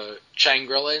the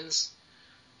Changrillins,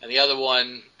 and the other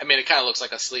one, I mean, it kind of looks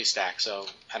like a Sleestack, so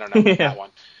I don't know about that one.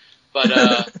 But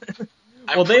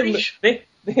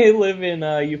they live in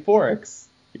Euphorix,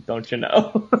 don't you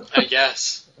know? I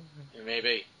guess,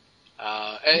 maybe.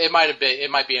 It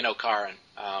might be an Okaran.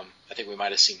 I think we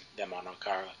might have seen them on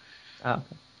Okara. Oh, okay.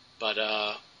 But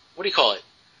what do you call it?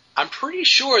 I'm pretty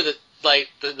sure that like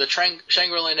the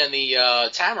Changrillin and the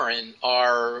Tamarin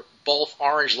are both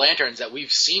orange lanterns that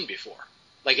we've seen before,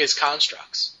 like his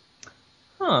constructs.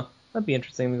 Huh. That'd be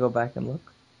interesting to go back and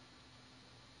look.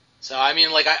 So I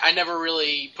mean, like I never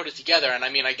really put it together, and I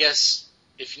mean, I guess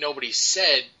if nobody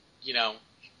said,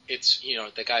 it's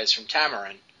the guys from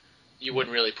Tamarin, you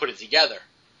wouldn't really put it together.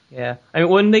 Yeah, I mean,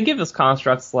 when they give us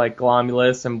constructs like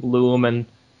Glomulus and Bloom and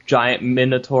giant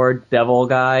Minotaur devil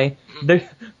guy, they're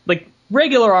like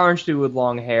regular orange dude with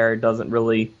long hair doesn't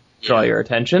really draw your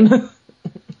attention.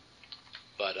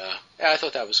 But I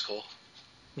thought that was cool.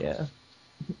 Yeah.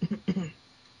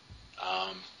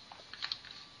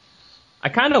 I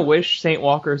kind of wish Saint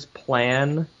Walker's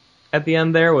plan at the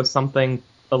end there was something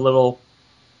a little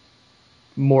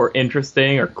more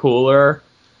interesting or cooler,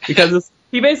 because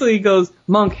he basically goes,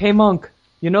 Monk, hey Monk,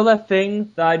 you know that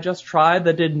thing that I just tried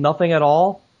that did nothing at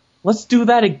all? Let's do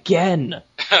that again.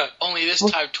 Only this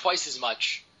time twice as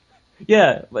much.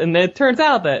 Yeah, and it turns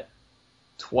out that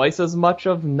twice as much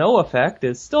of no effect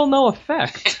is still no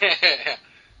effect.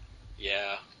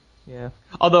 Yeah. Yeah.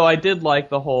 Although I did like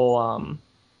the whole,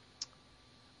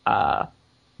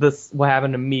 what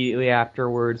happened immediately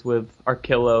afterwards with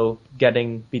Archillo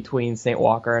getting between St.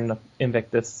 Walker and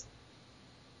Invictus.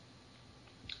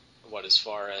 What, as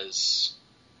far as...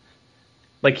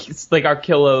 Like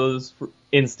Archillo's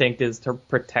instinct is to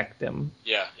protect him.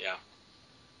 Yeah.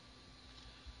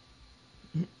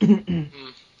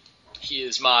 He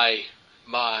is my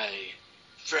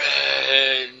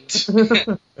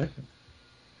friend.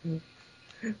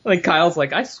 Like Kyle's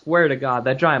like, I swear to God,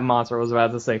 that giant monster was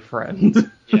about to say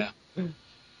friend. Yeah.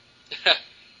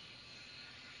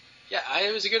 Yeah,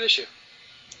 it was a good issue.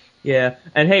 Yeah,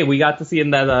 and hey, we got to see in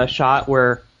that shot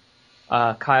where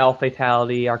Kyle,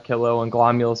 Fatality, Archillo, and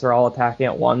Glomulus are all attacking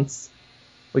at once.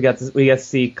 We got to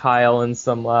see Kyle in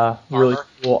some really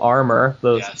cool armor,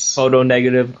 those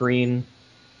photo-negative green.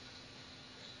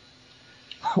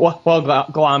 While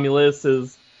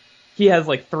Glomulus he has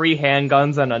like 3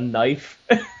 handguns and a knife.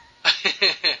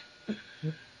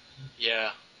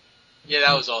 Yeah,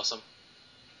 that was awesome.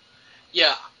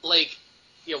 Yeah,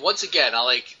 once again,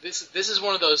 this is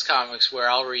one of those comics where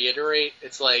I'll reiterate,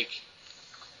 it's like,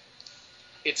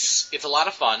 it's a lot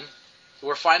of fun.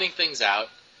 We're finding things out.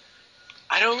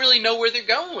 I don't really know where they're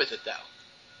going with it, though.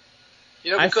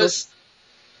 Because...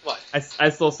 What? I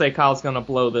still say Kyle's gonna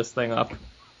blow this thing up.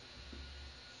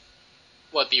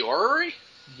 What, the orrery?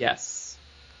 Yes.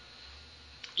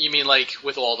 You mean, like,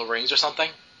 with all the rings or something?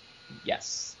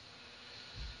 Yes.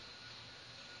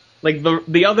 Like,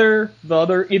 the other,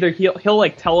 either he'll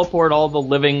like, teleport all the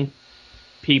living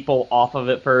people off of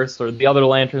it first, or the other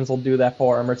lanterns will do that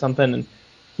for him or something, and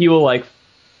he'll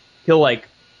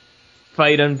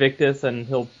fight Invictus, and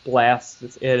he'll blast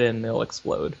it, and it'll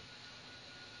explode.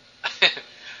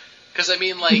 Because, I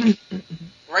mean, like,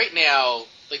 right now,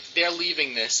 like, they're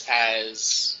leaving this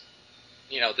as,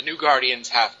 the new Guardians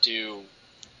have to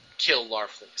kill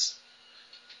Larfleeze.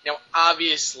 Now,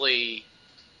 obviously,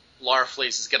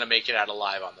 Larfleeze is going to make it out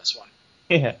alive on this one.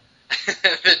 Yeah.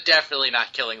 They're definitely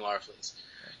not killing Larfleeze.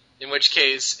 In which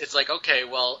case, it's like, okay,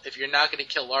 well, if you're not going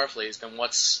to kill Larfleeze, then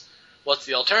what's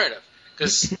the alternative?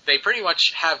 Because they pretty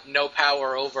much have no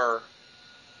power over,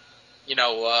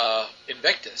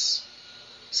 Invictus.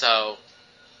 So,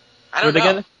 I don't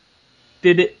know.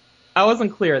 I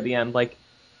wasn't clear at the end. Like,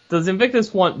 does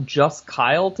Invictus want just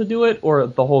Kyle to do it, or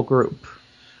the whole group?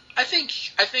 I think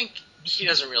he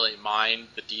doesn't really mind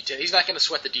the details. He's not going to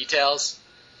sweat the details.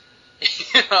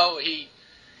 He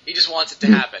just wants it to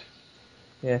happen.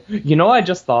 Yeah. You know what I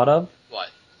just thought of? What?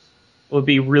 Would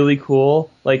be really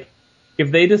cool. Like, if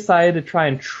they decided to try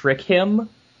and trick him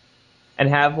and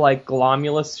have, like,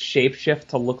 Glomulus shapeshift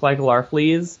to look like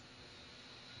Larfleeze,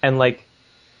 and,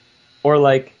 or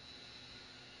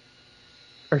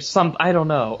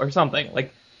something.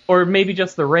 Like, or maybe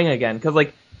just the ring again. Because,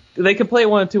 like, they could play it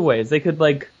one of two ways. They could,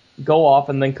 like, go off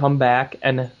and then come back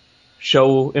and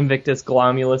show Invictus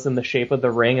Glomulus in the shape of the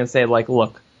ring and say, like,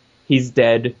 look, he's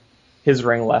dead. His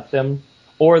ring left him.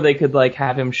 Or they could, like,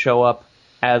 have him show up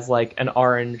as, like, an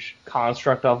orange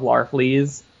construct of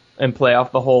Larfleeze and play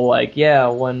off the whole, like, yeah,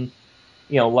 when,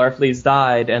 Larfleeze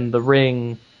died and the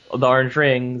orange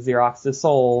ring, Xeroxed his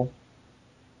soul.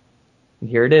 And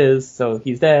here it is, so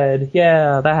he's dead.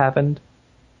 Yeah, that happened.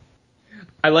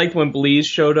 I liked when Bleeze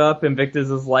showed up, Invictus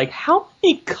is like, how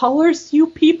many colors do you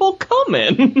people come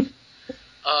in?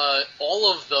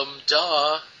 All of them,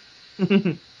 duh.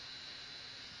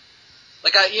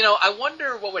 Like, I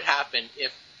wonder what would happen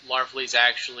if Larfleeze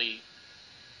actually,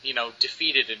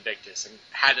 defeated Invictus and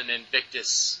had an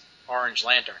Invictus Orange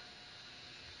Lantern.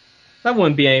 That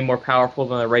wouldn't be any more powerful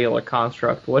than a regular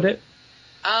construct, would it?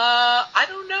 I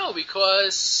don't know,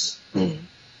 because, well,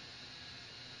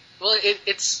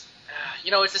 it's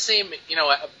the same,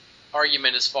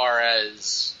 argument as far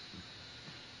as,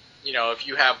 if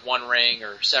you have one ring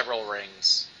or several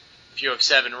rings. If you have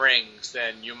 7 rings,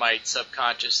 then you might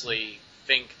subconsciously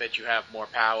think that you have more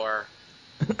power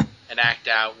and act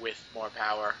out with more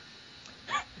power.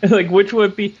 Like, which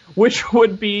would be, it's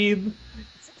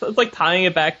like tying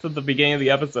it back to the beginning of the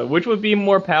episode. Which would be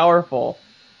more powerful?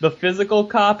 The physical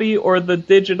copy or the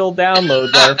digital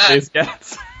download Larfleeze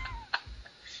gets?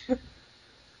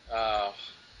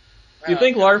 Do you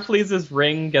think Larfleeze's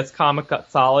ring gets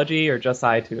Comixology or just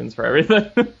iTunes for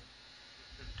everything?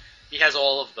 He has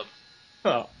all of them.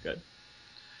 Oh, good.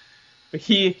 But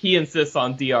he insists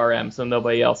on DRM so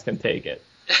nobody else can take it.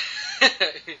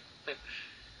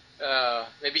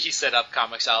 Maybe he set up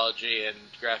Comixology and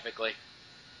graphically.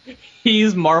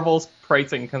 He's Marvel's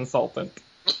pricing consultant.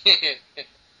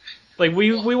 Like,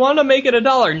 we want to make it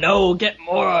 $1. No, get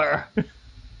more.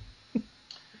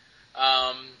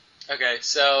 Okay,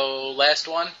 so last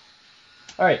one.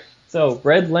 All right. So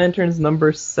Red Lanterns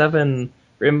number 7,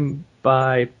 written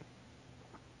by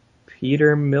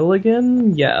Peter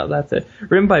Milligan. Yeah, that's it.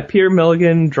 Written by Peter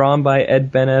Milligan, drawn by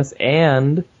Ed Benes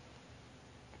and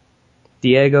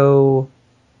Diego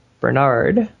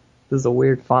Bernard. This is a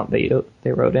weird font they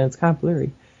wrote in. It's kind of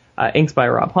blurry. Inks by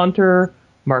Rob Hunter,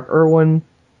 Mark Irwin,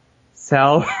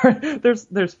 Sal.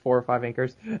 there's 4 or 5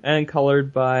 inkers, and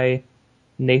colored by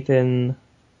Nathan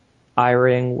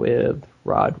Eyring with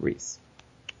Rod Reese.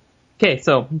 Okay,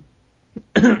 so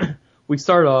we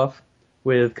start off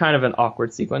with kind of an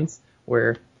awkward sequence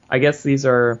where I guess these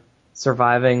are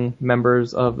surviving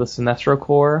members of the Sinestro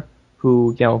Corps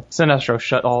who, Sinestro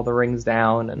shut all the rings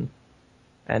down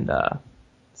and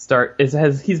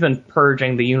he's been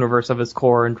purging the universe of his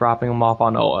core and dropping them off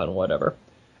on Oa and whatever.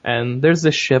 And there's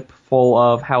this ship full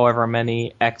of however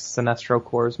many ex-Sinestro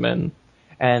Corpsmen,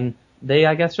 and they,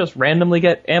 I guess, just randomly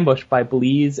get ambushed by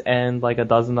Bleeze and like a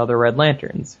dozen other Red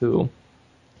Lanterns who,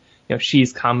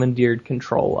 she's commandeered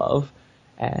control of.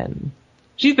 And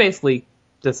she's basically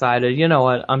decided, you know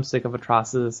what, I'm sick of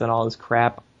Atrocitus and all this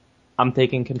crap. I'm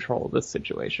taking control of this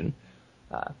situation.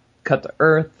 Cut to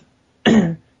Earth.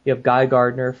 You have Guy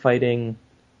Gardner fighting,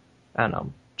 I don't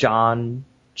know, John,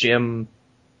 Jim,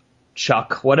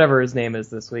 Chuck, whatever his name is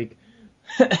this week.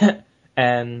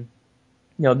 And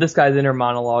this guy's inner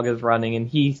monologue is running, and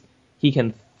he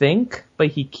can think, but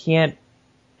he can't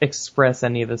express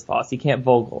any of his thoughts. He can't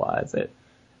vocalize it.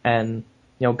 And,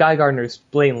 Guy Gardner's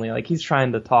blatantly, like, he's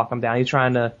trying to talk him down. He's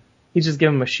just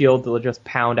giving him a shield to just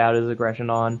pound out his aggression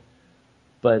on.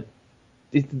 But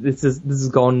this is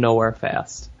going nowhere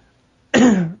fast.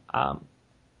 Until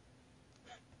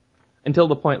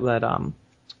the point that,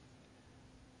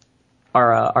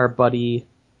 our buddy,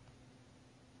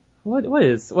 what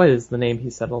is the name he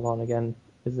settled on again?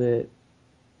 Is it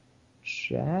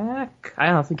Jack? I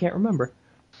honestly can't remember.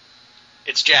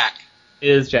 It's Jack. It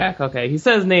is Jack. Okay, he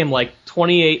said his name like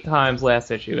 28 times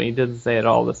last issue, and he didn't say it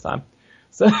all this time.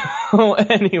 So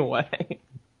anyway,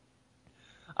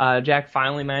 Jack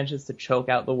finally manages to choke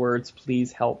out the words,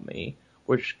 "Please help me,"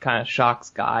 which kind of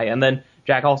shocks Guy. And then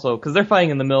Jack also, because they're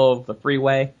fighting in the middle of the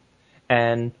freeway,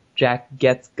 and Jack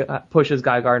pushes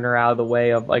Guy Gardner out of the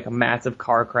way of like a massive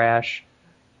car crash.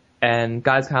 And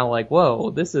Guy's kind of like, whoa,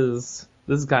 this is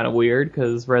kind of weird,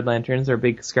 because Red Lanterns are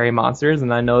big scary monsters,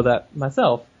 and I know that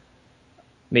myself.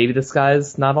 Maybe this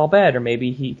guy's not all bad, or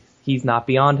maybe he's not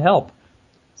beyond help.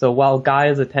 So while Guy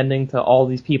is attending to all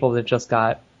these people that just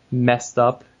got messed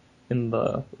up in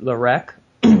the wreck,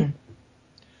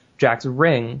 Jack's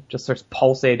ring just starts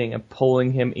pulsating and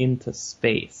pulling him into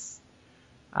space,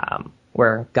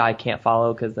 where Guy can't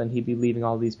follow, because then he'd be leaving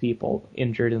all these people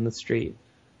injured in the street.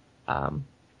 And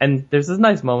there's this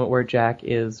nice moment where Jack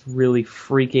is really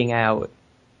freaking out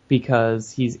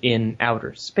because he's in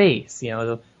outer space.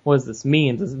 What does this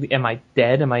mean? Am I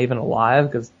dead? Am I even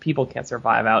alive? Because people can't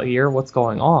survive out here. What's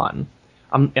going on?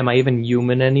 Am I even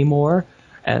human anymore?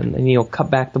 And cut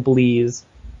back to Bleeze.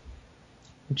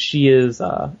 She is,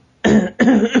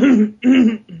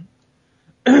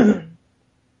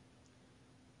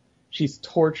 she's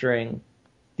torturing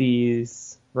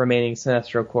these remaining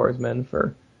Sinestro Corpsmen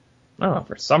for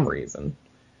some reason.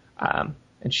 And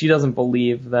she doesn't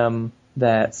believe them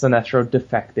that Sinestro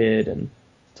defected and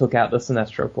took out the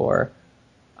Sinestro Corps.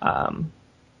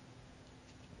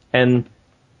 And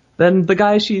then the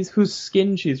guy whose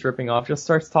skin she's ripping off just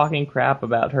starts talking crap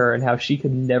about her and how she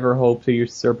could never hope to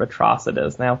usurp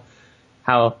Atrocitus. Now,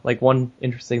 one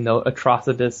interesting note,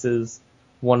 Atrocitus is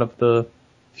one of the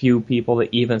few people that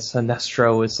even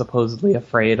Sinestro is supposedly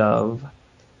afraid of,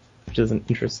 which is an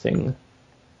interesting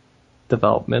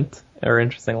development, or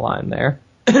interesting line there.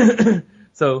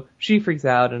 So she freaks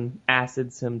out and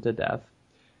acids him to death,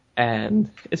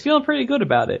 and is feeling pretty good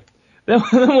about it.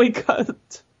 Then we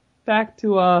cut back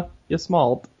to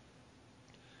Yasmalt,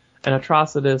 and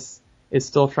Atrocitus is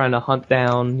still trying to hunt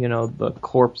down, the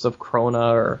corpse of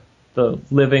Krona, or the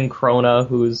living Krona,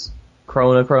 who's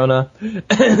Krona.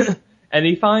 And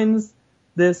he finds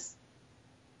this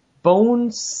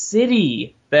bone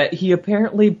city that he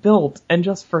apparently built and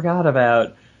just forgot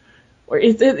about.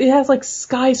 It has like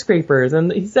skyscrapers, and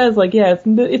he says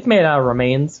it's made out of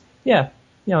remains. Yeah,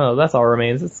 that's all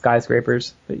remains. It's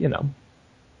skyscrapers, but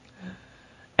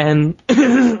And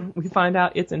we find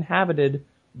out it's inhabited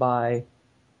by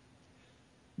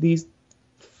these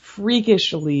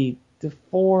freakishly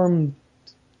deformed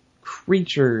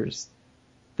creatures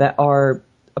that are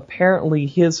apparently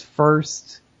his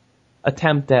first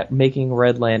attempt at making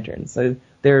Red Lanterns. So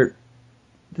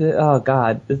oh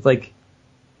god, it's like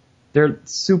they're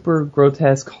super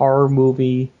grotesque horror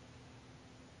movie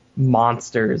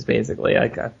monsters, basically.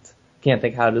 I can't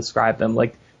think how to describe them.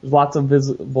 Like, there's lots of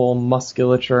visible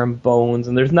musculature and bones,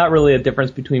 and there's not really a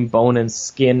difference between bone and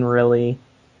skin, really.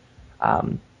 I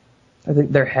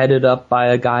think they're headed up by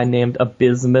a guy named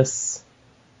Abysmus,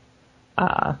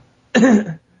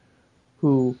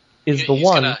 who is the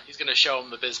one. He's gonna show him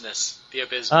the business. The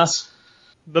Abysmus.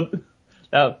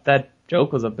 That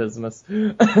joke was Abysmus.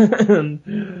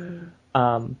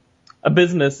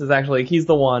 Abysmus is actually, he's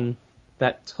the one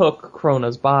that took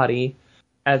Krona's body,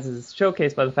 as is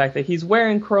showcased by the fact that he's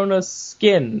wearing Krona's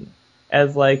skin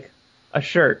as like a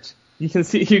shirt. You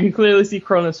can clearly see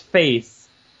Krona's face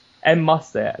and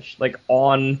mustache like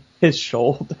on his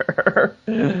shoulder.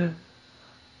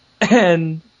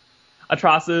 And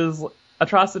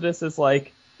Atrocitus is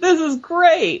like, this is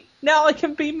great! Now I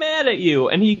can be mad at you!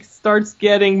 And he starts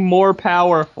getting more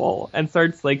powerful and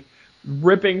starts like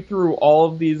ripping through all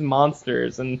of these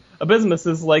monsters. And Abysmus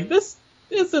is like, this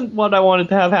isn't what I wanted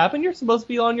to have happen. You're supposed to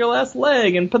be on your last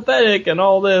leg and pathetic and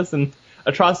all this. And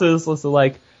Atrocitus was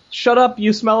like, shut up,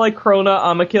 you smell like Krona,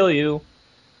 I'ma kill you.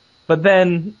 But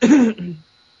then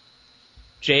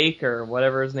Jake, or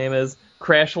whatever his name is,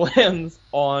 crash lands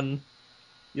on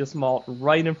Yasmalt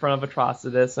right in front of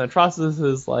Atrocitus, and Atrocitus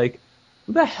is like,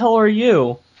 who the hell are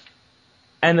you?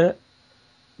 And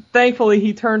thankfully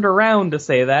he turned around to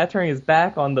say that, turning his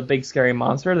back on the big scary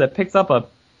monster that picks up a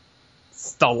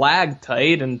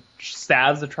stalactite and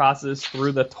stabs Atrocitus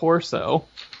through the torso,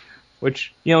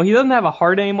 which, he doesn't have a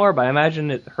heart anymore, but I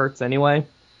imagine it hurts anyway.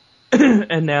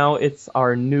 And now it's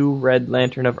our new Red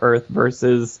Lantern of Earth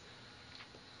versus,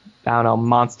 I don't know,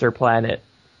 Monster Planet.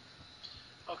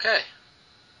 Okay.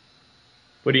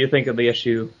 What do you think of the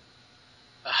issue?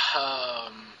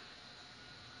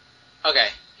 Okay,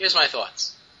 here's my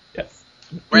thoughts. Yes.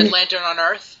 Red Lantern on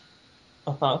Earth?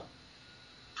 Uh-huh.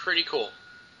 Pretty cool.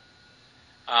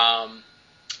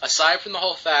 Aside from the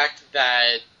whole fact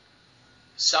that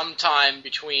sometime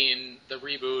between the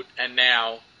reboot and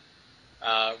now,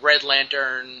 Red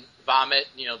Lantern Vomit,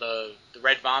 the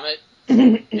red vomit,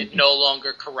 It no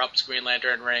longer corrupts Green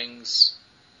Lantern rings.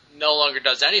 No longer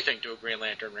does anything to a Green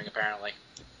Lantern ring, apparently.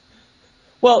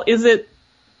 Well, is it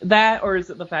that, or is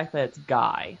it the fact that it's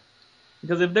Guy?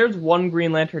 Because if there's one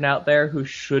Green Lantern out there who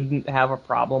shouldn't have a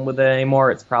problem with it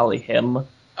anymore, it's probably him.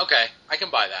 Okay, I can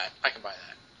buy that.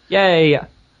 Yay!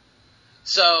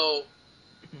 So,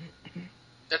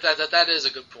 that is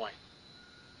a good point.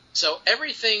 So,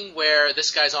 everything where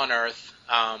this guy's on Earth,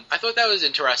 I thought that was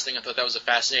interesting. I thought that was a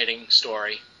fascinating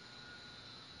story.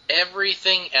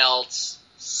 Everything else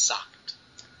sucked.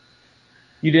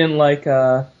 You didn't like,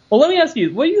 Well, let me ask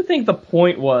you, what do you think the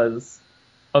point was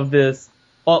of this?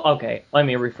 Well, okay, let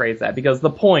me rephrase that, because the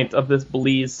point of this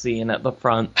Bleeze scene at the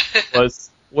front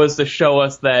was to show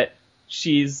us that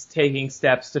she's taking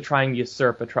steps to try and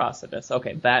usurp Atrocitus.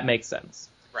 Okay, that makes sense.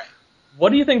 Right.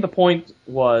 What do you think the point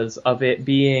was of it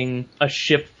being a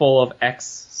ship full of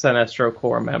ex-Sinestro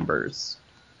Corps members?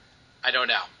 I don't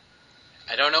know.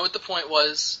 I don't know what the point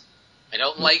was. I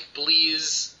don't like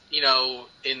Bleeze,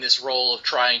 in this role of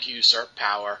trying to usurp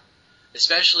power,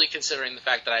 especially considering the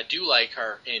fact that I do like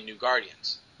her in New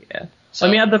Guardians. Yeah. So,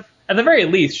 I mean, at the very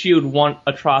least, she would want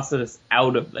Atrocitus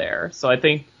out of there. So I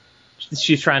think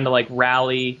she's trying to,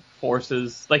 rally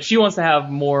forces. She wants to have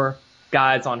more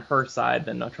guys on her side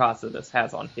than Atrocitus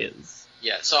has on his.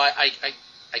 Yeah, so I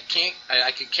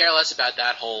could care less about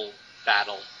that whole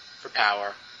battle for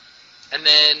power. And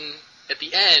then, at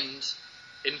the end,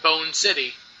 in Bone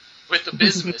City, with the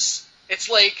Bismus, it's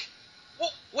like,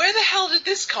 well, where the hell did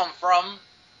this come from?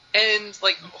 And,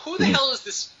 who the hell is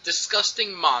this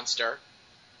disgusting monster?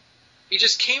 He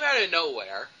just came out of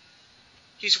nowhere.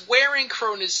 He's wearing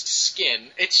Krona's skin.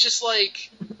 It's just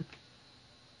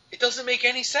it doesn't make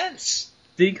any sense.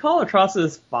 Did he call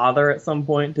Atrocitus father at some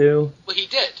point, too? Well, he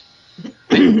did.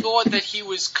 I thought that he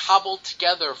was cobbled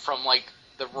together from,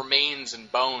 the remains and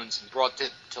bones and brought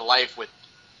to life with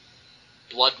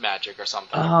blood magic or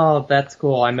something. Oh, that's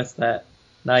cool. I missed that.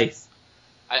 Nice.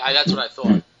 That's what I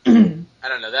thought. I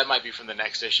don't know. That might be from the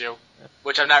next issue,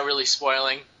 which I'm not really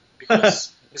spoiling,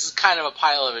 because this is kind of a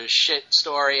pile of his shit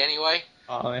story anyway.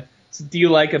 Oh, so do you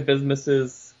like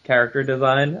Abysmus's character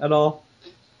design at all?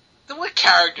 What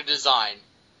character design?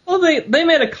 Well, they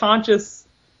made a conscious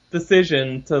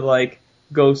decision to,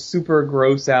 go super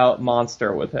gross out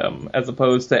monster with him, as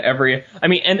opposed to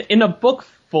and in a book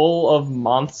full of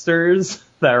monsters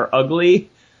that are ugly,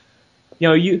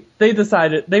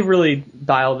 they really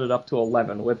dialed it up to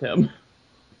 11 with him.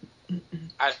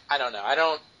 I don't know. I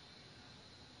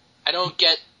don't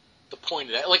get the point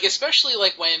of that. Especially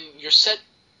when you're set.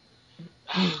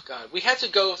 Oh God, we had to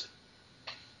go.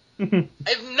 I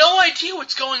have no idea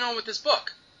what's going on with this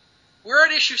book. We're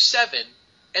at issue 7,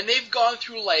 and they've gone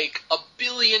through a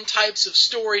billion types of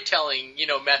storytelling,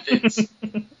 methods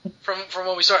from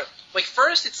when we started.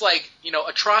 First it's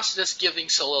Atrocitus giving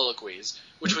soliloquies,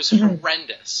 which was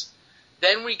horrendous.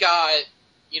 Then we got,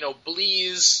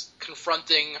 Bleeze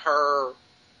confronting her,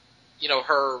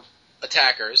 her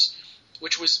attackers,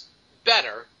 which was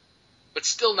better, but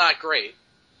still not great.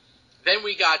 Then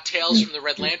we got Tales from the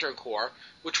Red Lantern Corps,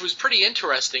 which was pretty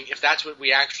interesting if that's what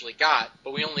we actually got,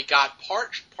 but we only got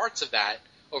parts of that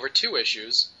over 2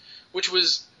 issues, which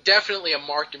was definitely a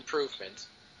marked improvement.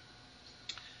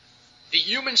 The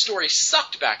Human story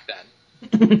sucked back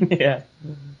then. Yeah.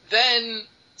 Then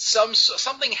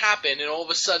something happened, and all of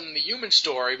a sudden the Human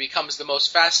story becomes the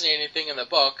most fascinating thing in the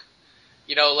book.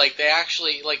 They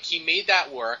actually, he made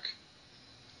that work.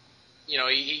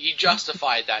 He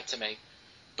justified that to me.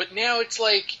 But now it's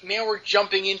now we're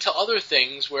jumping into other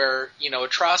things where,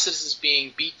 Atrocitus is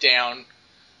being beat down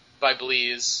by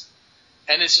Bleeze,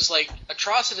 and it's just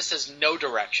Atrocitus has no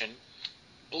direction.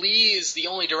 Bleeze, the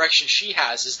only direction she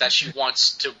has is that she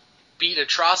wants to beat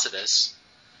Atrocitus.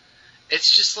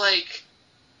 It's just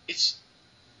it's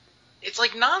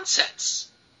nonsense.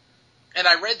 And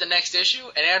I read the next issue,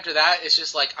 and after that, it's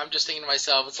just I'm just thinking to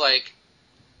myself, it's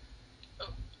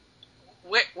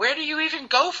where do you even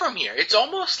go from here? It's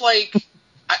almost I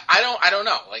don't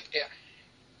know.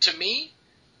 To me,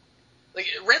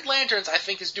 Red Lanterns, I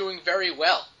think, is doing very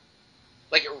well.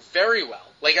 Very well.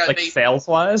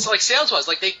 Sales-wise? Sales-wise.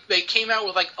 They came out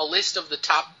with, a list of the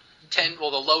top 10, the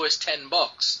lowest 10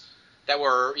 books that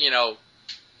were,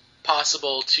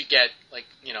 possible to get,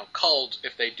 culled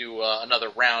if they do another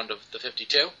round of the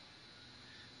 52.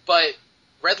 But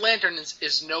Red Lantern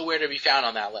is nowhere to be found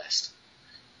on that list.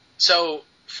 So,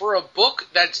 for a book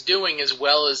that's doing as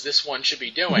well as this one should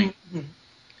be doing,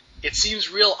 it seems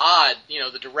real odd,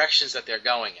 the directions that they're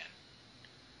going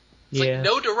in. It's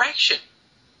no direction.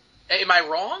 Am I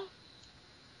wrong?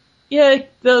 Yeah,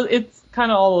 it's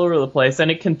kind of all over the place,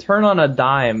 and it can turn on a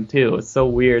dime too. It's so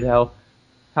weird how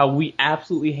we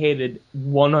absolutely hated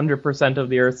 100% of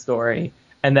the Earth story,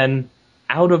 and then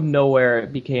out of nowhere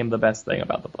it became the best thing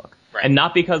about the book. Right. And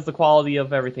not because the quality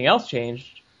of everything else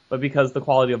changed, but because the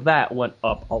quality of that went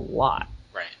up a lot.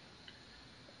 Right.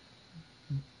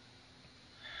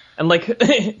 And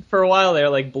like for a while there,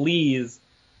 like Bleeze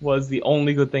was the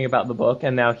only good thing about the book,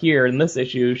 and now here in this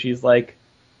issue, she's like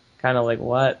kind of like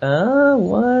what?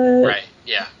 What? Right.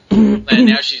 Yeah. And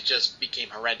now she just became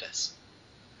horrendous.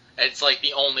 It's like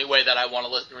the only way that I want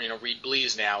to read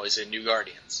Bleeze now is in New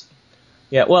Guardians.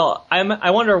 Yeah. Well,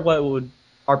 I wonder what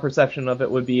our perception of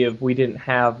it would be if we didn't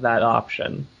have that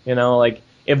option. You know, like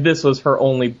if this was her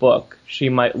only book, she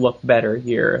might look better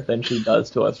here than she does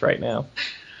to us right now.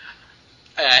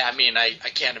 I mean, I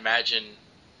can't imagine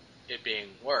it being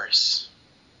worse.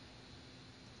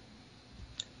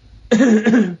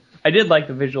 I did like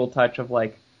the visual touch of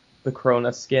like the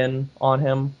Krona skin on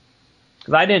him,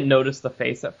 because I didn't notice the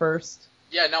face at first.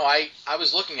 Yeah, no, I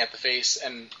was looking at the face,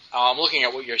 and I'm looking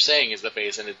at what you're saying is the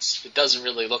face, and it doesn't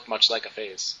really look much like a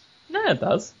face. No, it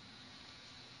does.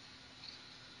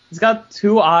 He's got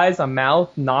 2 eyes, a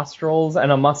mouth, nostrils,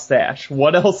 and a mustache.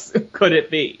 What else could it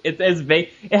be? It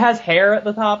has hair at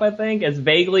the top, I think. It's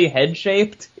vaguely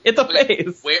head-shaped. It's a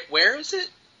face. Where is it?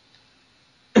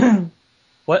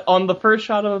 What? On the first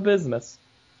shot of Abysmus.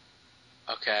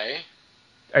 Okay.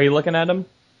 Are you looking at him?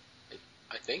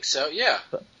 I think so, yeah.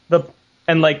 The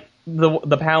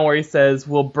panel where he says,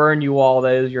 "We'll burn you all,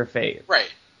 that is your fate." Right.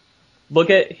 Look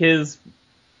at his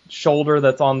shoulder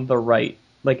that's on the right.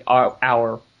 Like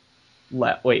our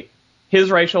left. Wait. His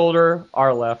right shoulder,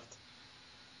 our left.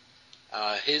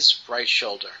 His right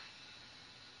shoulder.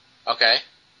 Okay.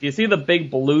 Do you see the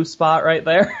big blue spot right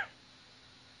there?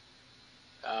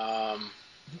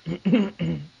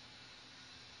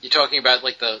 You're talking about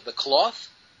like the cloth?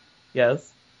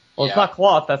 Yes. Well, Yeah. It's not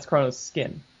cloth, that's Kronos'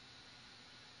 skin.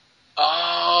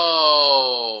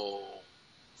 Oh.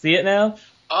 See it now?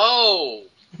 Oh.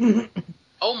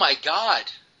 Oh my god.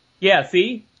 Yeah,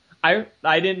 see? I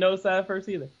didn't notice that at first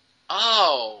either.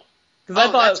 Oh. Because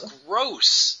I thought, that's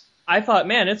gross. I thought,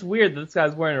 man, it's weird that this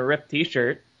guy's wearing a ripped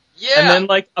t-shirt. Yeah. And then,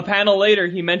 like, a panel later,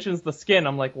 he mentions the skin.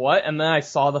 I'm like, what? And then I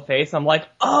saw the face. I'm like,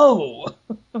 oh!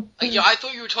 Yeah, I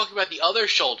thought you were talking about the other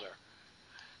shoulder.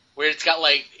 Where it's got,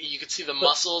 like, you could see the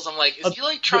muscles. I'm like, is he,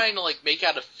 like, trying to, like, make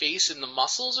out a face in the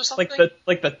muscles or something?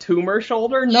 Like the tumor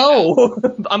shoulder? No!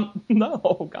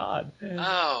 No, God.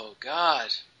 Oh,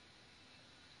 God.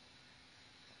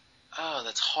 Oh,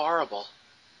 that's horrible.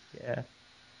 Yeah.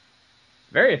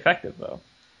 Very effective, though.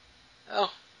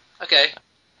 Oh, okay.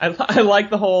 I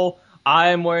like the whole,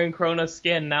 I'm wearing Kronos'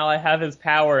 skin, now I have his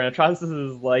power, and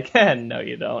Atrocitus is like, no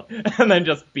you don't. And then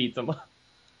just beats him up.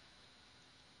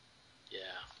 Yeah.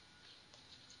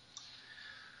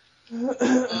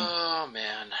 Oh,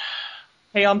 man.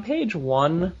 Hey, on page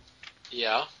 1...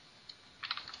 Yeah?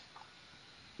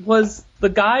 Was the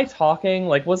guy talking,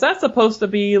 like, was that supposed to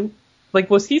be...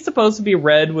 Like, was he supposed to be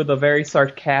read with a very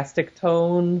sarcastic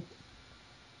tone?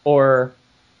 Or...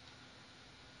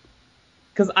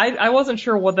 Because I wasn't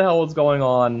sure what the hell was going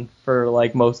on for,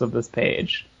 like, most of this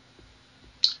page.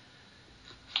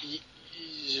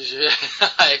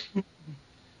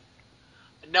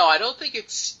 No, I don't think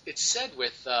it's said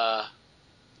with...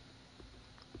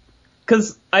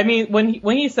 Because, I mean,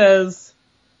 when he says,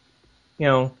 you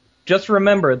know, just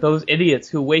remember those idiots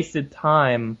who wasted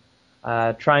time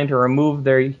trying to remove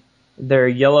their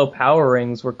yellow power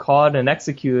rings were caught and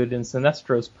executed in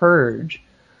Sinestro's purge.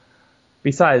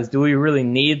 Besides, do we really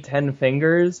need 10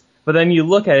 fingers? But then you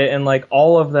look at it and, like,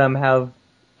 all of them have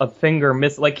a finger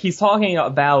missing. Like, he's talking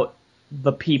about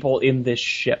the people in this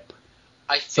ship.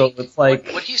 I think so it's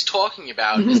like... what he's talking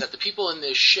about is that the people in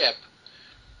this ship,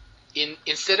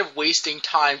 instead of wasting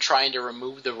time trying to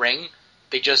remove the ring,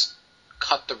 they just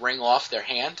cut the ring off their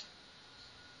hand.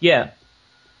 Yeah.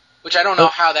 Which I don't know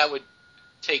how that would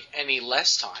take any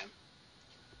less time.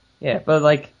 Yeah, but,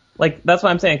 like, that's what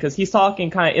I'm saying, because he's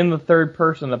talking kind of in the third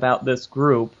person about this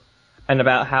group, and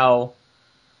about how,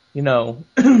 you know,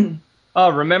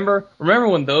 remember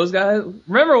when those guys,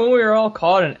 remember when we were all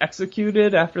caught and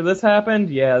executed after this happened?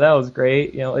 Yeah, that was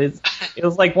great. You know, it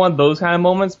was like one of those kind of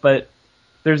moments, but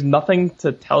there's nothing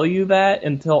to tell you that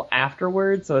until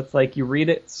afterwards, so it's like you read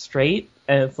it straight,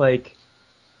 and it's like,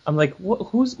 I'm like,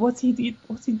 what's he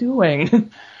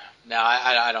doing? No,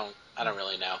 I don't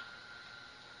really know.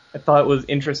 I thought it was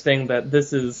interesting that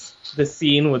this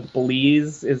scene with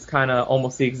Bleeze is kind of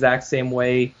almost the exact same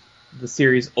way the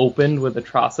series opened with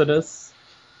Atrocitus.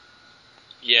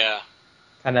 Yeah.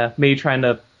 Kind of maybe trying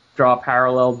to draw a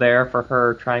parallel there for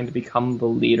her trying to become the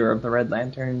leader of the Red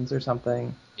Lanterns or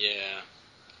something.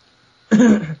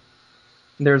 Yeah.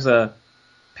 There's a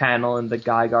panel in the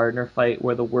Guy Gardner fight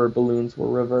where the word balloons were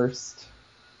reversed.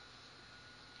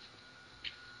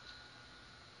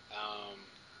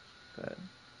 But,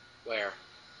 Where?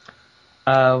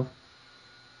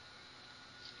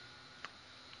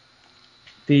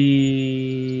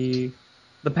 The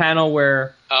panel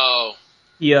where Oh.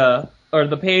 he or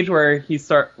the page where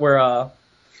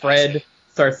Fred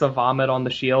starts to vomit on the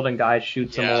shield and Guy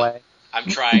shoots him away. I'm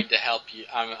trying to help you.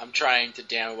 I'm trying to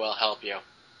damn well help you.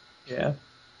 Yeah.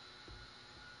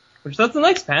 Which that's a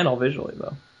nice panel visually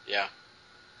though. Yeah.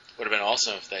 Would have been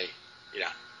awesome if they,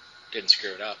 didn't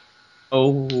screw it up.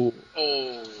 Oh.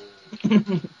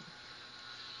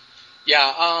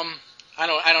 Yeah,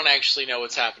 I don't actually know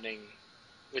what's happening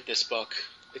with this book.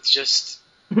 It's just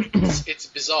it's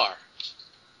bizarre.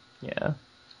 Yeah.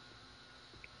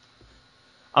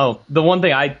 Oh, the one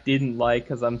thing I didn't like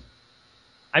because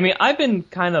I've been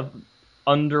kind of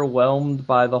underwhelmed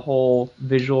by the whole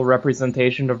visual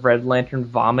representation of Red Lantern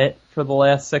vomit for the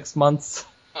last 6 months.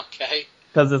 Okay.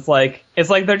 Because it's like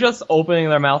they're just opening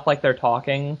their mouth like they're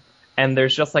talking, and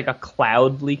there's just like a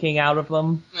cloud leaking out of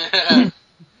them.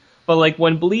 But like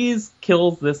when Bleez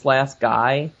kills this last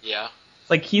guy, yeah,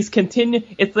 like he's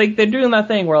it's like they're doing that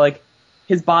thing where like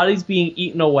his body's being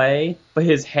eaten away, but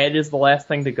his head is the last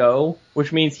thing to go,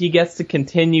 which means he gets to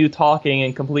continue talking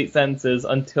in complete sentences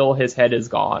until his head is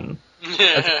gone.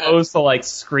 As opposed to like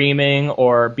screaming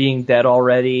or being dead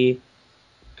already.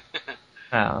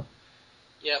 Yep.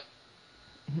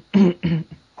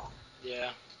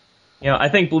 Yeah. I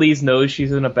think Bleez knows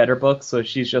she's in a better book, so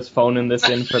she's just phoning this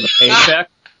in for the paycheck.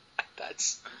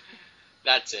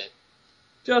 That's it.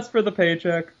 Just for the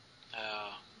paycheck.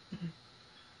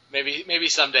 Maybe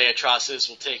someday Atrocitus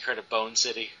will take her to Bone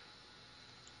City.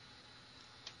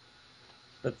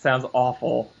 That sounds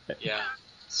awful. Yeah.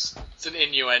 It's an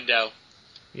innuendo.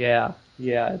 Yeah.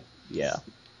 Yeah.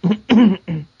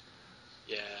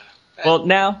 Well,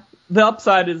 now, the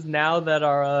upside is now that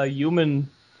our human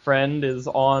friend is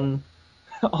on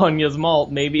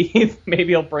Yasmalt, maybe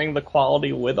he'll bring the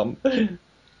quality with him.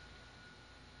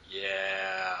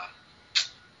 Yeah.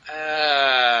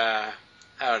 I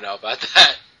don't know about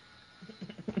that.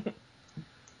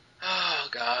 Oh,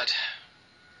 God.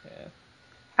 Yeah.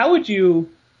 How would you...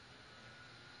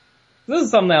 This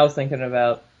is something I was thinking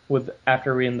about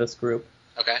after reading this group.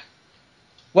 Okay.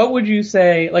 What would you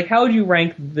say... Like, how would you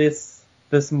rank this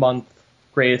month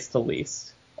greatest to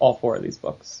least? All 4 of these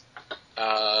books.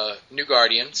 New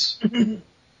Guardians.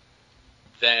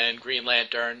 Then Green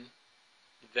Lantern.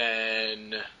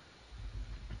 Then...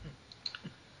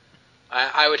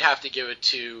 I would have to give it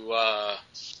to...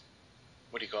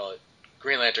 what do you call it?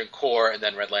 Green Lantern Corps, and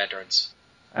then Red Lanterns.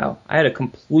 Oh, I had a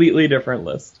completely different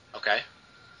list. Okay.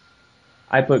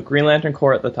 I put Green Lantern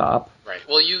Corps at the top. Right.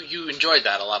 Well, you enjoyed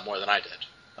that a lot more than I did.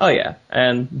 Oh, yeah.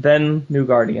 And then New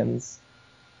Guardians.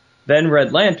 Then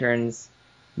Red Lanterns.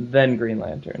 Then Green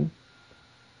Lantern.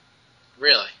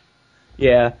 Really?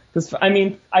 Yeah. Because,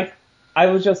 I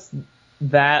was just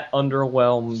that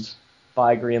underwhelmed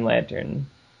by Green Lantern.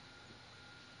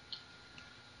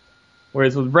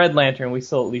 Whereas with Red Lantern, we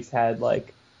still at least had, for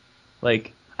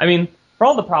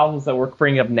all the problems that we're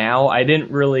bringing up now, I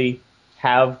didn't really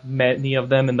have many of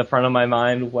them in the front of my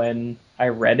mind when I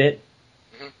read it.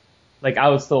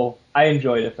 Mm-hmm. I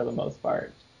enjoyed it for the most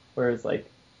part. Whereas,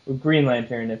 with Green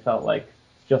Lantern, it felt like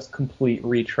just complete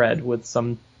retread with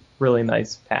some really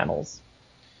nice panels.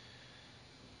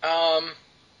 Yeah,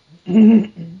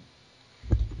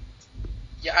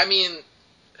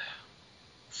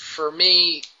 for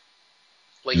me...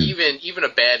 even a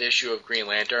bad issue of Green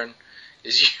Lantern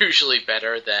is usually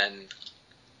better than,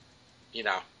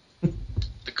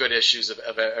 the good issues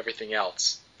of everything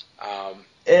else.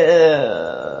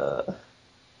 Yeah,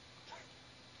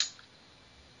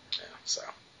 so,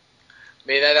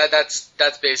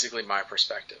 that's basically my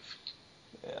perspective.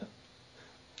 Yeah.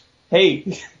 Hey,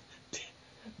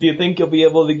 do you think you'll be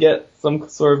able to get some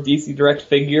sort of DC Direct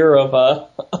figure of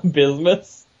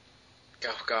Bismuth?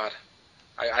 Oh, God.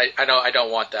 I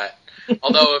don't want that.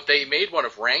 Although if they made one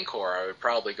of Rancor, I would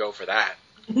probably go for that.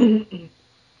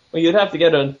 Well, you'd have to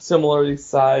get a similarly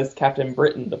sized Captain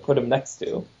Britain to put him next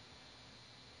to.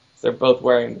 They're both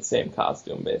wearing the same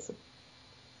costume, basically.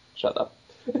 Shut up.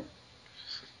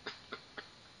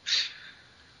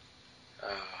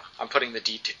 I'm putting the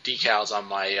decals on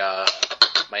my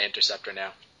my Interceptor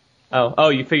now. Oh,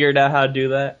 you figured out how to do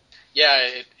that? Yeah,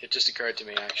 it just occurred to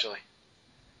me, actually.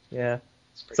 Yeah.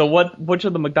 So which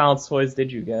of the McDonald's toys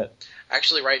did you get?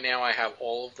 Actually, right now I have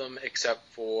all of them except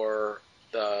for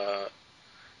the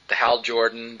Hal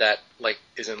Jordan that like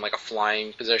is in like a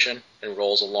flying position and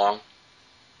rolls along.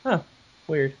 Huh.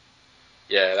 Weird.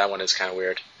 Yeah, that one is kind of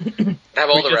weird. I have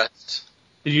all the rest.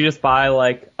 Did you just buy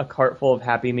like a cart full of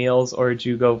Happy Meals, or did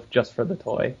you go just for the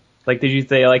toy? Like, did you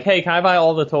say like, "Hey, can I buy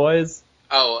all the toys?"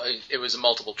 Oh, it was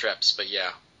multiple trips, but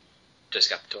yeah, just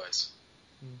got the toys.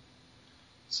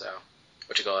 So,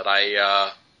 what you call it?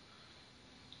 I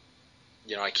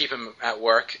keep them at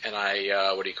work, and I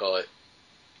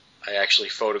I actually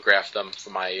photograph them for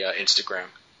my Instagram.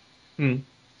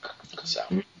 So,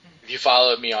 if you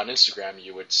followed me on Instagram,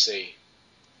 you would see.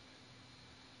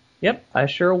 Yep, I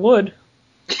sure would.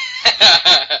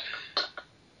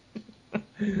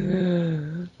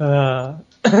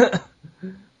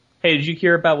 Hey, did you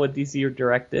hear about what DC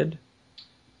Direct did?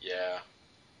 Yeah.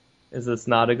 Is this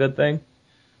not a good thing?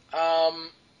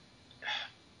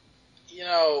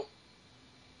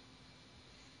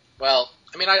 Well,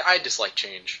 I mean, I dislike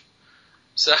change.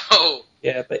 So.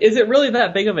 Yeah, but is it really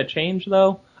that big of a change,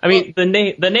 though? I mean, the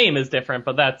name is different,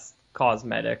 but that's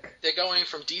cosmetic. They're going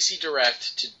from DC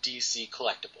Direct to DC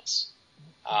Collectibles.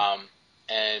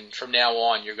 And from now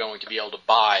on, you're going to be able to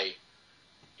buy,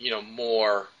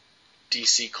 more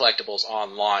DC Collectibles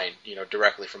online,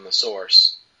 directly from the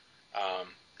source.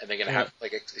 And they're going to have,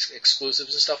 like,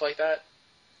 exclusives and stuff like that.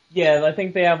 Yeah, I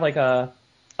think they have, like, a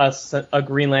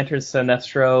Green Lantern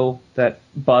Sinestro that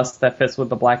fits with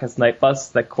the Blackest Night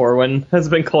bust that Corwin has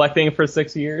been collecting for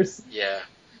 6 years. Yeah.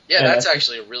 Yeah, that's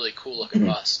actually a really cool looking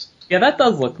bust. Yeah, that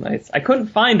does look nice. I couldn't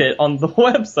find it on the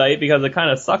website because it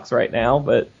kind of sucks right now,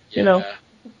 but, Yeah,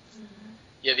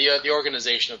 the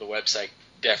organization of the website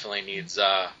definitely needs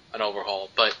an overhaul.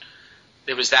 But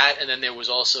there was that, and then there was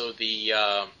also the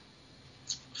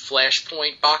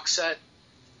Flashpoint box set,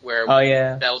 where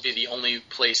that'll be the only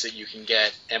place that you can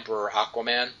get Emperor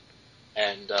Aquaman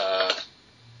and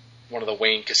one of the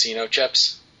Wayne Casino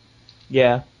chips.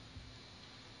 Yeah.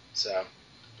 So,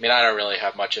 I mean, I don't really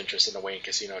have much interest in the Wayne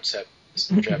Casino chip,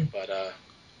 but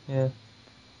yeah.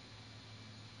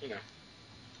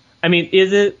 I mean,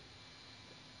 is it?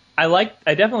 I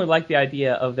definitely like the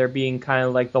idea of there being kind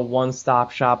of like the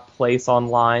one-stop shop place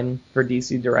online for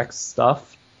DC Direct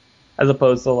stuff, as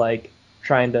opposed to like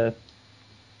trying to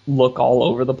look all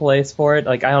over the place for it.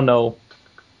 Like, I don't know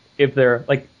if their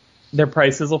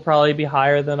prices will probably be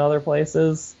higher than other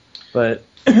places, but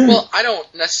well, I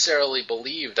don't necessarily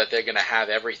believe that they're going to have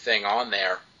everything on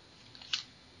there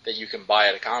that you can buy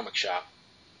at a comic shop.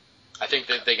 I think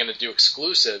that they're going to do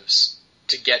exclusives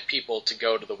to get people to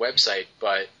go to the website,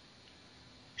 but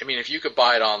I mean, if you could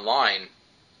buy it online,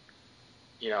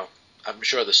 I'm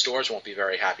sure the stores won't be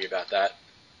very happy about that.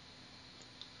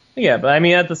 Yeah, but I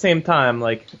mean, at the same time,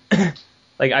 like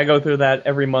I go through that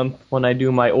every month when I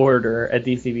do my order at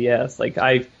DCBS.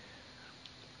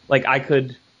 I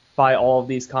could buy all of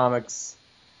these comics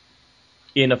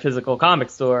in a physical comic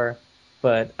store,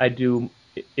 but I do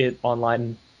it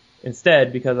online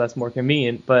instead because that's more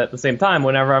convenient. But at the same time,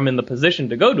 whenever I'm in the position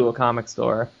to go to a comic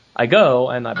store, I go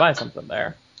and I buy something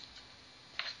there.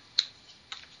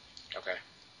 Okay.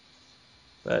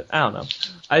 But I don't know.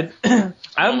 I'm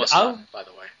almost done, by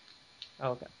the way.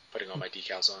 Oh, okay. Putting all my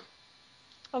decals on.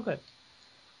 Oh, good.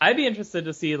 I'd be interested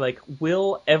to see, like,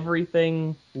 will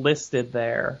everything listed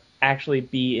there actually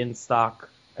be in stock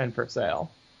and for sale?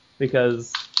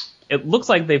 Because it looks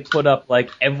like they put up,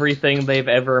 like, everything they've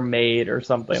ever made or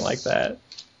something like that.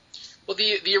 Well,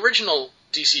 the original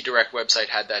DC Direct website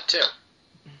had that, too.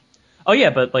 Oh,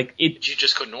 yeah, but, like, You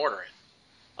just couldn't order it.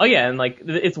 Oh, yeah, and, like,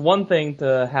 it's one thing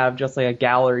to have just, like, a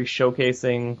gallery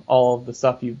showcasing all of the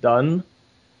stuff you've done.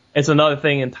 It's another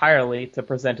thing entirely to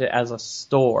present it as a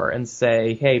store and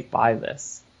say, hey, buy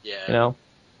this. Yeah.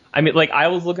 I mean, like, I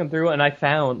was looking through and I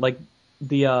found, like,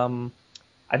 the,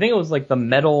 I think it was, like, the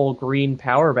metal green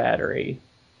power battery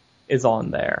is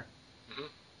on there. Mm-hmm.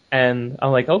 And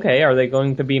I'm like, okay, are they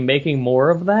going to be making more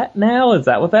of that now? Is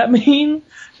that what that means?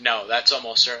 No, that's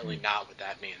almost certainly not what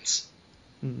that means.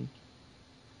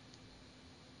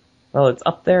 Well, it's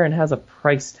up there and has a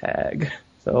price tag,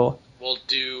 so... Well,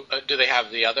 do they have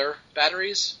the other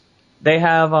batteries? They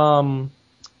have,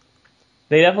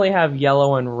 they definitely have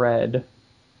yellow and red.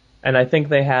 And I think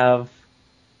they have,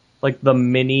 like, the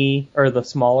mini, or the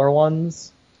smaller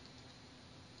ones.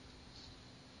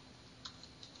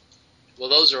 Well,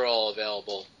 those are all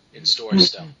available in stores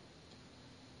still.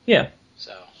 Yeah.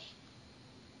 So,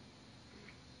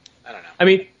 I don't know. I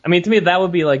mean, to me, that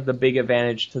would be, like, the big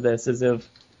advantage to this, is if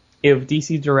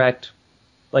DC Direct,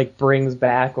 like, brings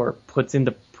back or puts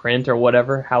into print or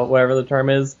whatever the term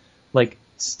is, like,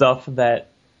 stuff that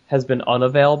has been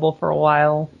unavailable for a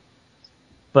while,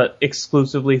 but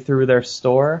exclusively through their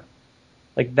store,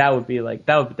 Like that would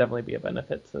definitely be a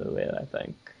benefit to it, I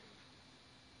think.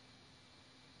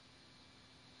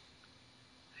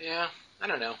 Yeah, I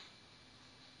don't know.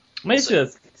 Let me ask you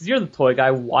this, because you're the toy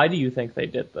guy. Why do you think they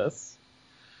did this?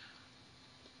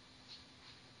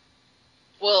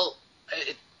 Well,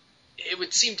 it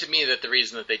would seem to me that the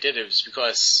reason that they did it was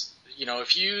because,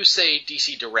 if you say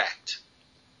DC Direct,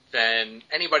 then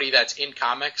anybody that's in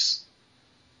comics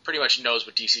pretty much knows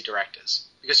what DC Direct is,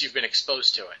 because you've been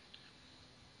exposed to it.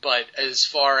 But as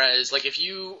far as, like, if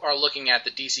you are looking at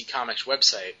the DC Comics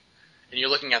website, and you're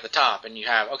looking at the top, and you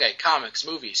have, okay, comics,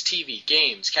 movies, TV,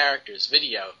 games, characters,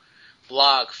 video,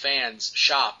 blog, fans,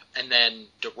 shop, and then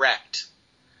direct,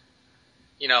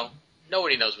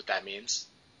 nobody knows what that means.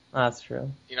 That's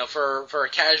true. For a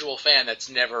casual fan that's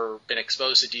never been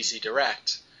exposed to DC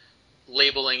Direct,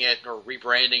 labeling it or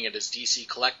rebranding it as DC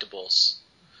Collectibles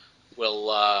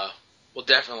will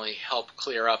definitely help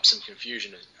clear up some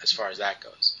confusion as far as that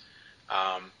goes.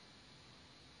 Now,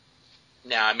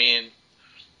 I mean,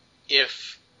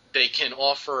 if they can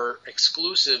offer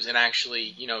exclusives and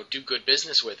actually, do good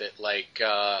business with it, like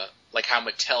how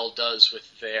Mattel does with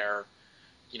their,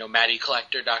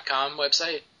 MattyCollector.com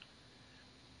website,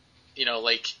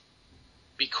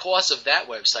 because of that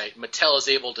website, Mattel is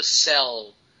able to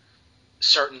sell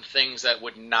certain things that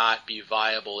would not be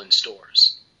viable in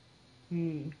stores.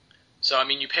 So, I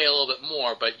mean, you pay a little bit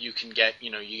more, but you can get,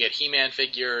 you get He-Man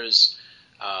figures.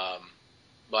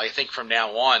 Well, I think from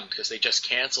now on, because they just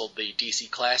canceled the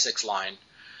DC Classics line,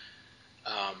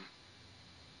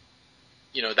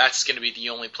 that's going to be the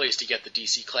only place to get the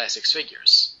DC Classics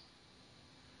figures.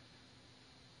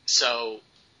 So,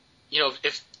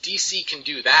 if DC can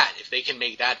do that, if they can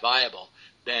make that viable,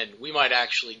 then we might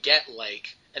actually get,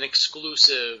 like, an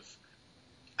exclusive,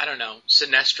 I don't know,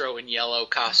 Sinestro in yellow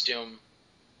costume,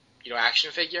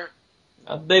 action figure.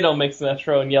 They don't make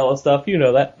Sinestro in yellow stuff, you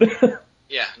know that.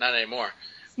 Yeah, not anymore.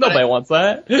 Nobody wants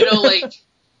that.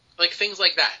 Like things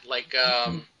like that. Like,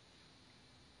 I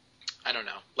don't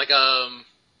know. Like,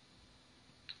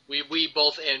 we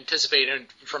both anticipated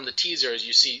from the teasers,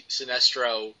 you see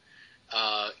Sinestro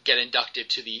get inducted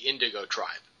to the Indigo tribe.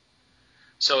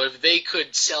 So if they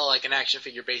could sell like an action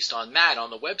figure based on that on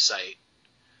the website,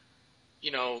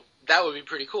 that would be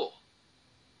pretty cool.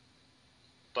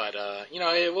 But,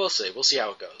 we'll see. We'll see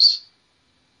how it goes.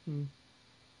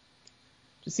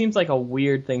 Just seems like a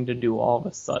weird thing to do all of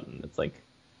a sudden. It's like...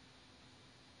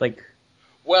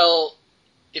 Well,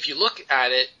 if you look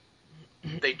at it,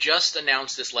 they just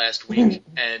announced this last week,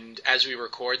 and as we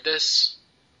record this,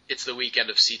 it's the weekend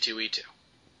of C2E2.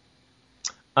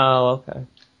 Oh, okay.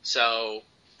 So,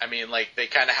 I mean, like, they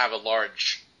kind of have a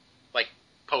large, like,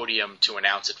 podium to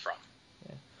announce it from.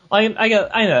 Yeah.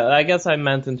 I guess I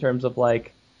meant in terms of,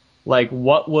 like,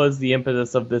 what was the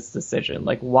impetus of this decision?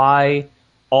 Like, why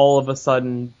all of a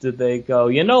sudden did they go,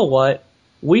 you know what?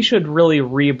 We should really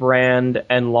rebrand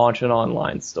and launch an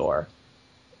online store.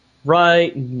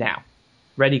 Right now.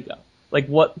 Ready, go.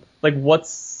 What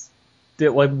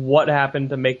happened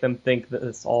to make them think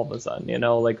this all of a sudden,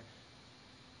 Well,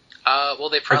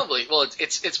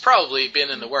 it's probably been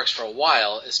in the works for a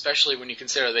while, especially when you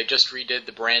consider they just redid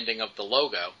the branding of the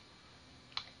logo.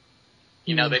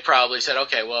 They probably said,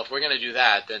 okay, well, if we're going to do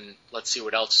that, then let's see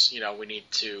what else, we need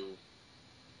to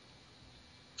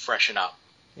freshen up.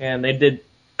 And they did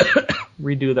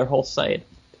redo their whole site,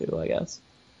 too, I guess.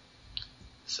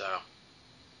 So,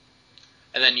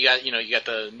 and then you got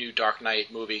the new Dark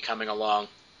Knight movie coming along.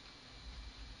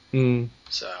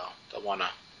 So, they'll want to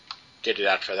get it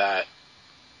out for that.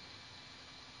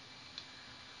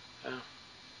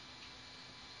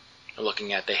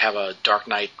 Looking at, they have a Dark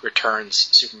Knight Returns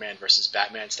Superman versus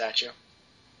Batman statue.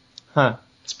 Huh.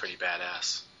 It's pretty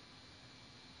badass.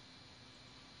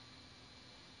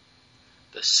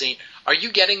 The Saint. Are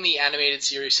you getting the animated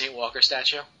series Saint Walker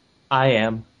statue? I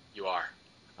am. You are.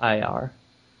 I are.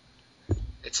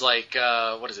 It's like,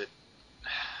 what is it?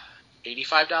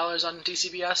 $85 on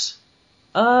DCBS?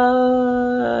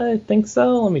 I think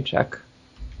so. Let me check.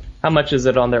 How much is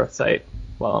it on their site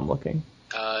while I'm looking?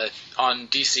 On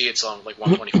DC, it's on like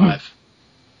 $125.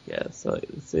 Yeah, so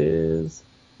this is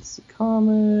DC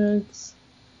Comics,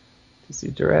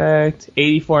 DC Direct,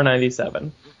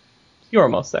 $84.97. You're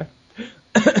almost there.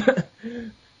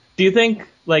 Do you think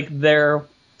like their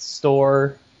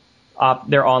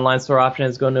online store option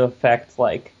is going to affect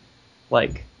like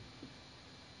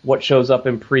what shows up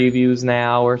in previews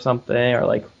now or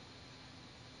something,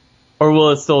 or will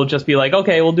it still just be like,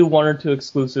 okay, we'll do one or two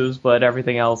exclusives, but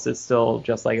everything else is still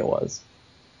just like it was?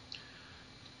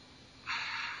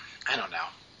 I don't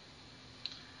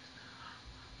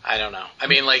know. I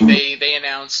mean, like, they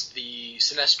announced the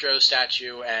Sinestro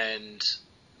statue and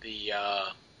the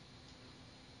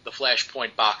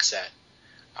Flashpoint box set.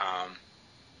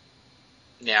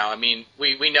 Now, I mean,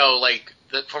 we know, like,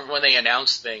 that from when they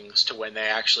announce things to when they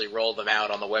actually roll them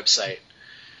out on the website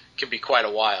can be quite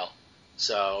a while.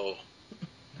 So...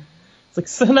 It's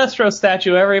like, Sinestro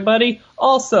statue, everybody.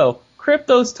 Also,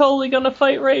 Crypto's totally gonna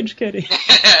fight Rage Kitty.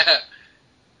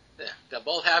 They'll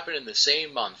both happen in the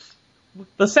same month.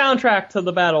 The soundtrack to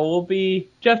the battle will be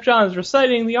Jeff Johns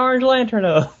reciting the Orange Lantern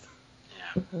Oath.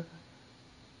 Yeah.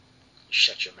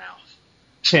 Shut your mouth.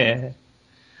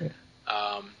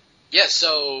 Yeah,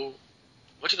 so,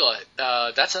 what you call it?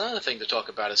 That's another thing to talk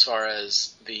about as far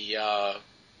as the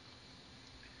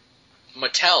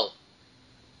Mattel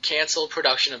canceled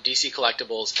production of DC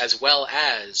collectibles as well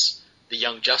as the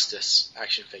Young Justice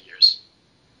action figures.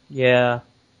 Yeah.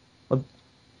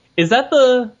 Is that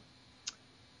the...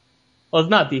 Well, it's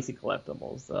not DC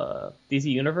Collectibles. DC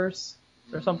Universe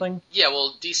or something? Yeah,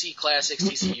 well, DC Classics,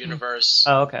 DC Universe.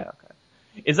 Oh, okay.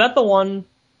 Is that the one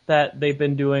that they've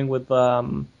been doing with,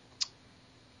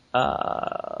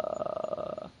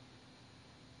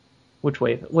 which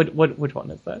wave? Which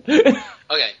one is that?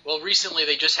 Okay, well, recently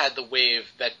they just had the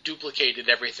wave that duplicated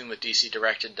everything that DC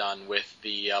Direct had done with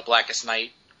the Blackest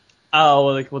Night. Oh,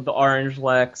 like with the orange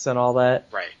Lex and all that?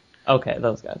 Right. Okay,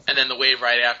 those guys. And then the wave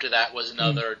right after that was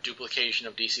another duplication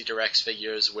of DC Direct's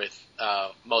figures with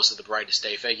most of the Brightest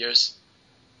Day figures.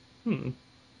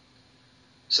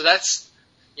 So that's,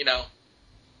 you know,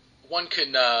 one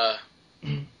can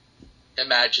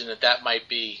imagine that might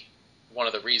be one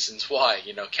of the reasons why,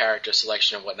 you know, character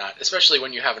selection and whatnot, especially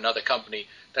when you have another company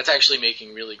that's actually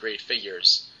making really great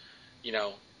figures, you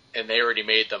know, and they already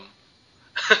made them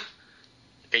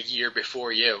a year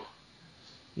before you.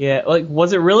 Yeah, like,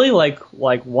 was it really like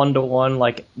 1-to-1,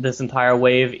 like, this entire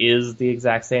wave is the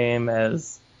exact same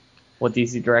as what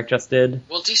DC Direct just did?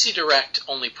 Well, DC Direct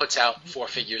only puts out 4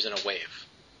 figures in a wave.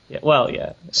 Yeah, well,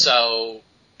 yeah. So,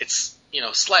 it's, you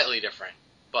know, slightly different.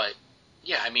 But,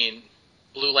 yeah, I mean,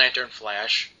 Blue Lantern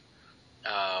Flash,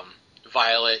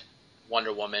 Violet,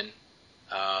 Wonder Woman,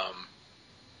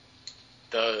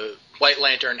 the White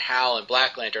Lantern Hal and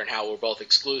Black Lantern Hal were both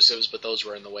exclusives, but those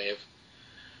were in the wave.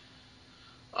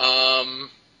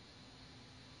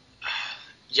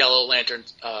 Yellow Lantern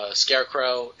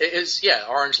Scarecrow. It is, yeah,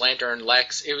 Orange Lantern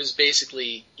Lex. It was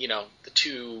basically, you know, the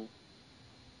two,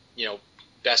 you know,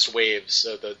 best waves.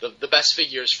 So the best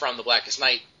figures from the Blackest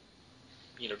Night,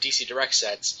 you know, DC Direct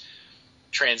sets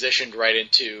transitioned right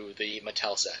into the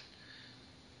Mattel set.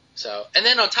 So, and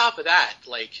then on top of that,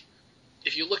 like,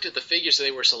 if you looked at the figures that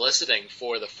they were soliciting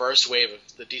for the first wave of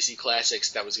the DC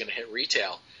Classics that was going to hit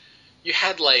retail, you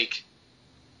had, like,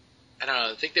 I don't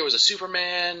know, I think there was a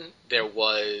Superman, there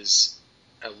was,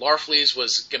 Larfleeze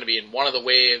was going to be in one of the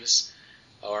waves,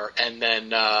 and then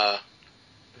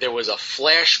there was a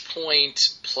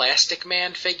Flashpoint Plastic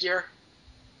Man figure,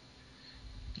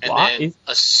 and then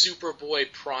a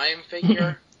Superboy Prime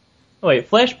figure. Wait,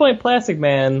 Flashpoint Plastic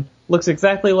Man looks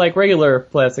exactly like regular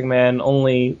Plastic Man,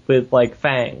 only with, like,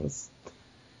 fangs.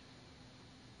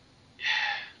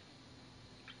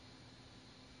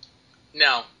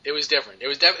 No, it was different. It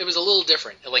was a little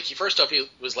different. Like, first off, he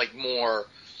was, like, more,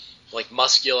 like,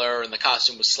 muscular, and the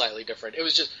costume was slightly different. It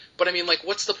was just, but I mean, like,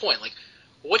 what's the point? Like,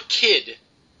 what kid,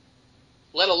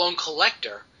 let alone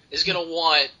collector, is gonna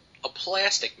want a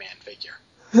Plastic Man figure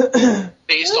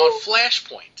based on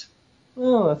Flashpoint?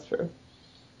 Oh, that's true.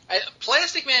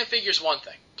 Plastic Man figure's one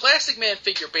thing. Plastic Man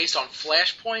figure based on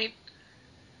Flashpoint,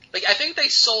 like, I think they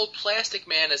sold Plastic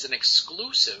Man as an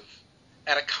exclusive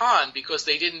at a con because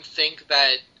they didn't think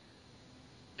that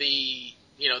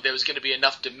there was going to be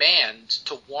enough demand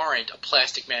to warrant a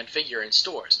Plastic Man figure in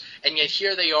stores. And yet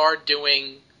here they are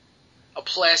doing a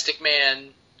Plastic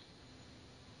Man,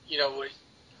 you know,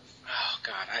 oh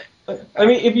god, I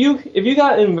mean, if you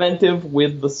got inventive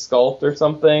with the sculpt or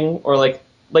something, or like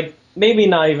maybe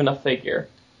not even a figure,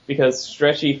 because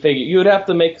stretchy figure, you would have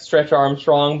to make Stretch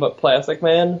Armstrong, but Plastic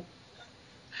Man.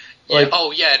 Yeah. Like,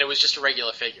 oh yeah, and it was just a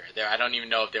regular figure. There, I don't even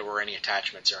know if there were any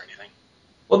attachments or anything.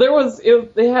 Well,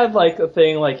 they had like a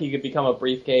thing like he could become a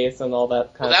briefcase and all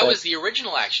that kind of stuff. That was the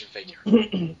original action figure.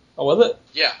 Oh, was it?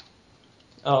 Yeah.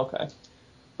 Oh, okay.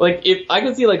 Like, if I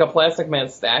could see like a Plastic Man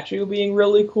statue being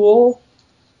really cool,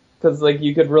 because like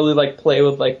you could really like play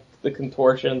with like the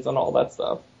contortions and all that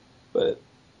stuff. But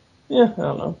yeah, I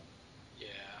don't know. Yeah.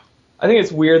 I think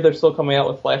it's weird they're still coming out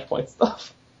with Flashpoint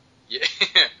stuff. Yeah.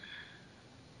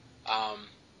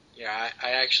 Yeah,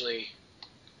 I actually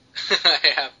I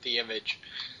have the image.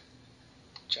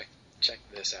 Check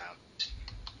this out.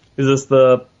 Is this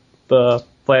the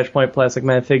Flashpoint Plastic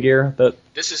Man figure.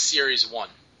 This is Series 1.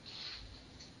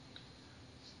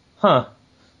 Huh.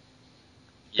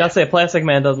 Yeah. Gotta say, Plastic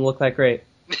Man doesn't look that great.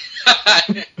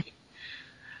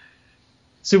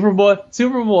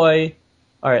 Superboy.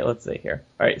 Alright, let's see here.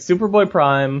 Alright, Superboy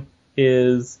Prime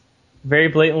is very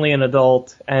blatantly an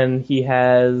adult, and he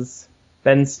has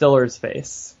Ben Stiller's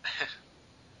face.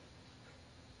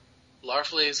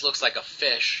 Larfleeze looks like a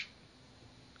fish.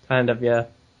 Kind of, yeah.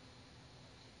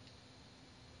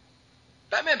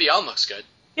 Batman Beyond looks good.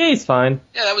 Yeah, he's fine.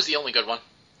 Yeah, that was the only good one.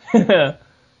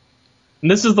 And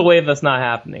this is the wave that's not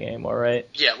happening anymore, right?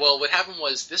 Yeah, well, what happened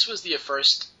was, this was the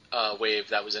first wave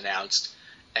that was announced,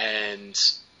 and,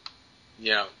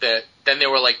 you know, then there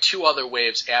were like 2 other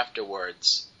waves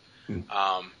afterwards. And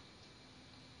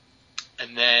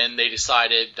then they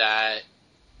decided that,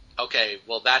 okay,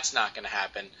 well, that's not going to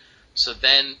happen. So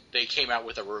then they came out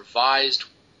with a revised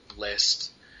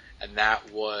list, and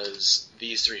that was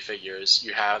these 3 figures.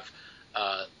 You have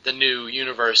the new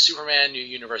Universe Superman, new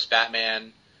Universe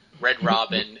Batman, Red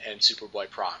Robin, and Superboy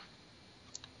Prime.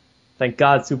 Thank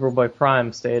God Superboy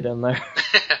Prime stayed in there.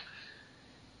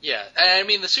 Yeah, I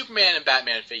mean, the Superman and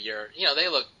Batman figure, you know, they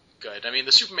look good. I mean,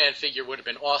 the Superman figure would have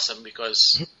been awesome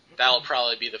because that'll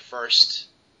probably be the first,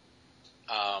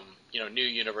 new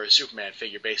Universe Superman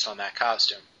figure based on that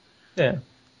costume. Yeah.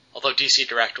 Although DC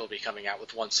Direct will be coming out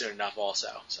with one soon enough also,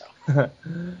 so.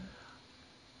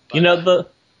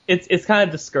 But, it's kind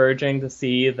of discouraging to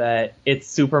see that it's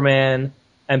Superman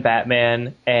and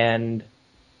Batman and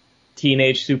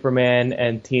Teenage Superman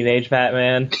and Teenage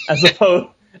Batman as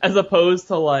opposed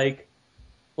to like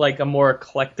a more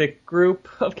eclectic group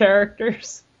of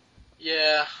characters.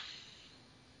 Yeah.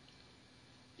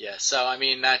 Yeah, so I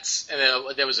mean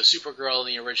and there was a Supergirl in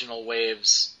the original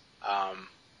waves.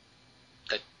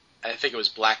 That I think it was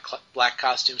black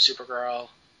costume Supergirl.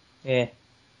 Yeah.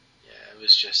 Yeah, it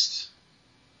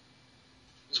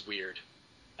was weird,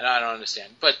 and I don't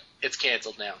understand. But it's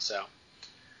canceled now, so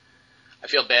I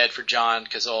feel bad for John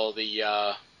because all the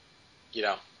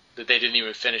that they didn't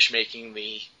even finish making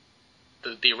the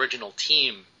original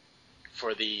team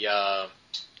for the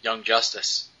Young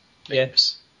Justice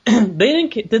figures. Yeah.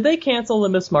 Did they cancel the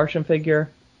Miss Martian figure?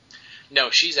 No,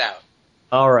 she's out.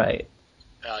 All right.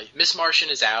 Miss Martian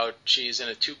is out. She's in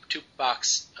a two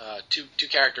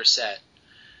character set.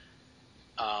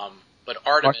 But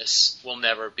Artemis will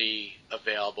never be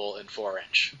available in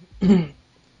 4-inch.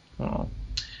 Oh.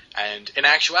 And in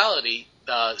actuality,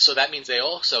 so that means they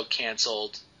also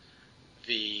canceled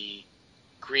the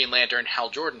Green Lantern Hal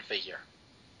Jordan figure.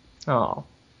 Oh.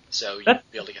 So you'll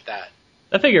be able to get that.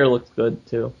 That figure looks good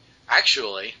too.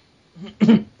 Actually,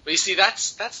 but you see,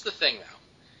 that's the thing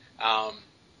though.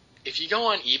 If you go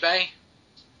on eBay,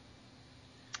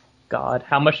 God,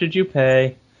 how much did you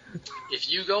pay?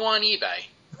 If you go on eBay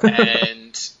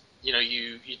and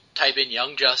you type in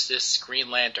Young Justice Green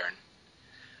Lantern,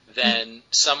 then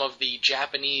some of the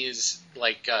Japanese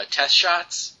test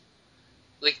shots,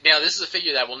 now this is a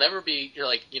figure that will never be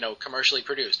commercially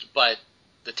produced, but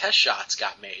the test shots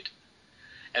got made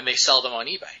and they sell them on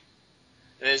eBay.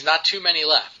 And there's not too many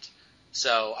left.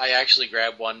 So I actually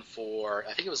grabbed one for,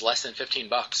 I think it was less than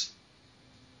 $15.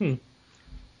 Do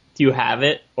you have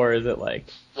it, or is it like...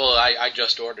 Well, I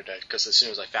just ordered it, because as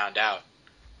soon as I found out.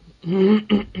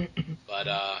 But,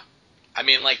 I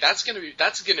mean, that's gonna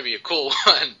be a cool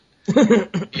one.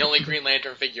 The only Green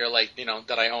Lantern figure,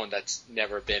 that I own that's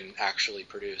never been actually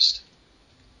produced.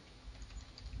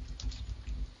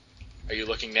 Are you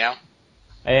looking now?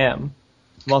 I am.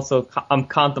 I'm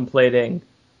contemplating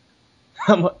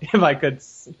if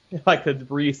I could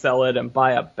resell it and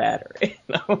buy a battery.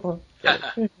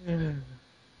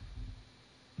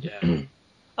 Yeah.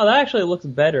 Oh, that actually looks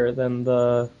better than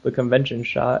the convention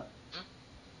shot.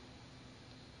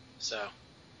 So.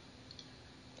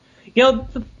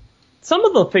 Some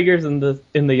of the figures in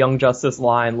the Young Justice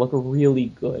line look really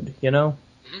good.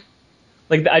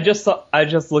 Mm-hmm. I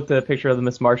just looked at a picture of the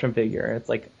Miss Martian figure and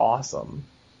it's awesome.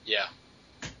 Yeah.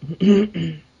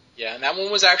 Yeah, and that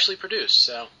one was actually produced,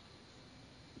 so.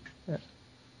 Yeah.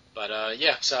 But,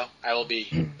 so I will be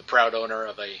the proud owner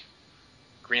of a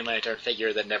Green Lantern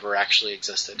figure that never actually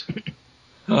existed.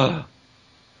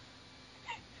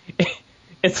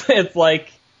 It's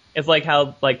like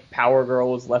how Power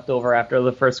Girl was left over after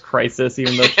the first Crisis,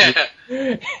 even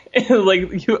though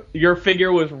your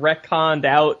figure was retconned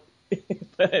out,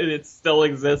 but it still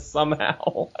exists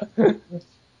somehow.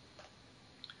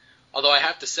 Although I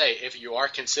have to say, if you are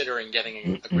considering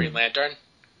getting a Green Lantern,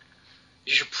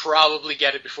 you should probably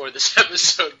get it before this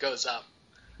episode goes up.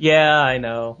 Yeah, I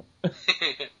know.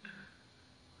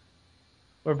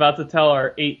 We're about to tell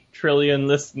our 8 trillion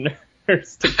listeners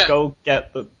characters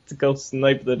to go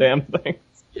snipe the damn things.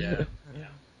 Yeah.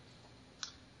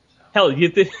 Hell,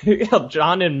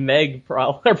 John and Meg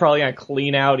are probably gonna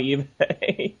clean out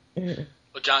eBay.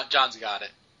 Well, John's got it.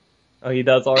 Oh, he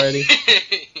does already?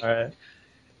 Alright.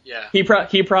 Yeah. He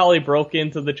probably broke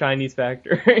into the Chinese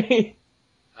factory.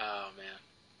 Oh,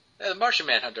 man. The Martian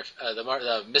Manhunter,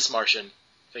 the Miss Martian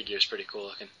figure is pretty cool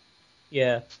looking.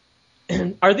 Yeah.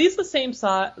 Are these the same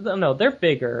size? No, they're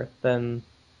bigger than...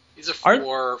 These are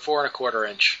 4.25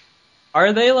 inch.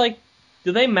 Are they like...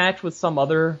 Do they match with some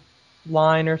other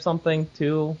line or something,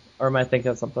 too? Or am I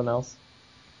thinking of something else?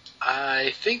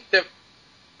 I think they're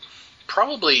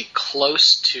probably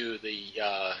close to the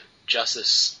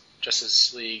Justice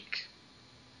League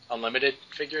Unlimited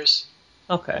figures.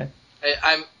 Okay.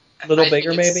 I'm a little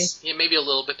bigger, maybe? Yeah, maybe a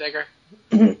little bit bigger.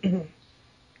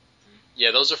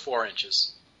 Yeah, those are 4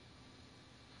 inches.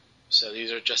 So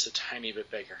these are just a tiny bit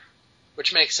bigger.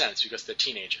 Which makes sense, because they're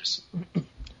teenagers.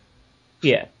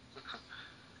 Yeah.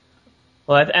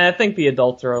 Well, I think the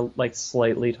adults are, like,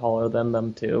 slightly taller than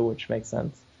them, too, which makes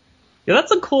sense. Yeah,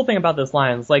 that's the cool thing about this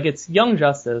line. It's like, it's Young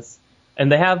Justice,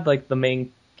 and they have, like, the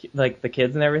main, like, the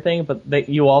kids and everything, but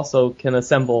you also can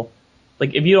assemble,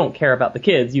 like, if you don't care about the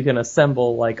kids, you can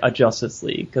assemble, like, a Justice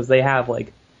League, because they have,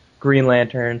 like, Green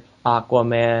Lantern,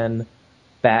 Aquaman,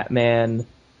 Batman,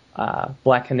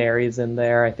 Black Canary's in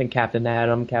there, I think Captain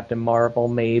Atom, Captain Marvel,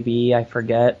 maybe, I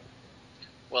forget.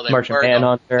 Well, Martian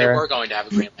Manhunter. They were going to have a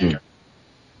Green Lantern.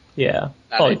 Yeah.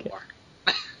 Not anymore.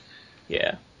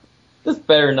 Yeah. This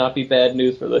better not be bad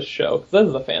news for this show, because this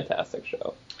is a fantastic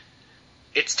show.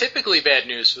 It's typically bad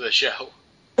news for the show.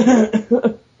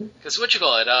 Because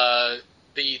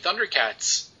the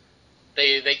Thundercats,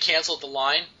 they canceled the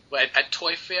line at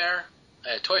Toy Fair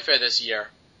this year,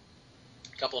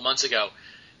 a couple of months ago.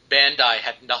 Bandai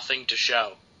had nothing to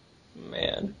show.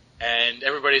 Man. And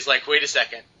everybody's like, wait a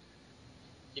second.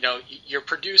 You know, you're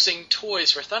producing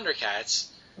toys for Thundercats.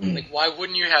 Like, why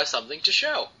wouldn't you have something to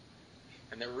show?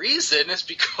 And the reason is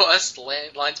because the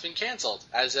line's been canceled,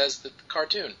 as the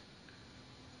cartoon.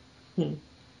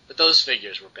 But those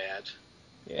figures were bad.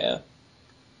 Yeah.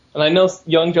 And I know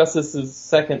Young Justice's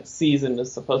second season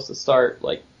is supposed to start,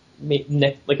 like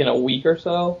in a week or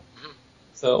so. Mm-hmm.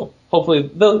 So hopefully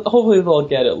they'll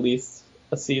get at least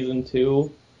a season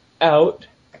 2 out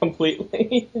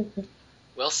completely.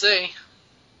 We'll see.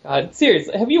 God,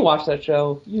 seriously, have you watched that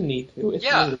show? You need to. It's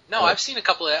yeah, really no, good. I've seen a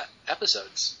couple of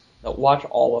episodes. No, watch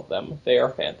all of them. They are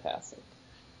fantastic.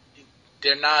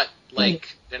 They're not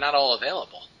all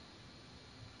available.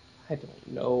 I don't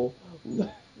know.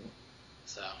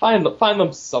 So find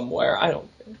them somewhere. I don't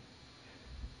care.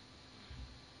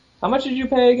 How much did you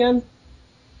pay again?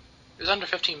 It was under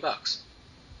 $15.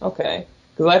 Okay,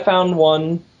 because I found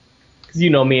one. Because you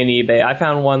know me and eBay, I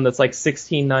found one that's like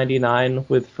 $16.99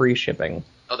 with free shipping.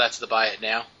 Oh, that's the buy it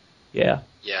now? Yeah.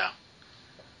 Yeah.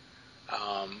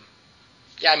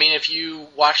 Yeah, I mean, if you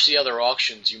watch the other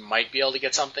auctions, you might be able to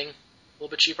get something a little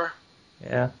bit cheaper.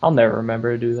 Yeah, I'll never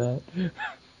remember to do that.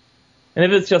 And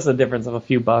if it's just a difference of a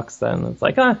few bucks, then it's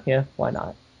like, yeah, why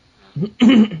not?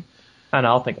 I know,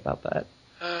 I'll think about that.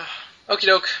 Okie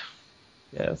doke.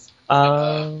 Yes.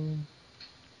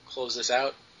 Close this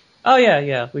out? Oh,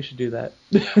 yeah, we should do that.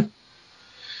 Yeah.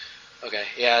 Okay,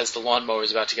 yeah, as the lawnmower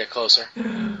is about to get closer.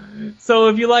 So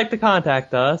if you'd like to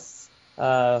contact us,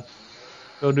 go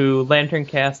to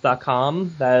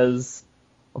LanternCast.com. That is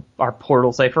our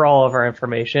portal site for all of our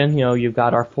information. You know, you've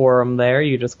got our forum there.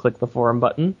 You just click the forum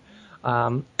button.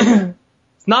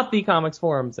 It's not the comics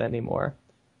forums anymore,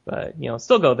 but, you know,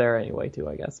 still go there anyway, too,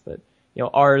 I guess. But, you know,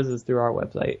 ours is through our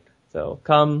website. So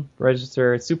come,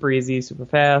 register. It's super easy, super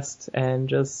fast, and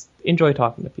just enjoy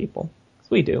talking to people.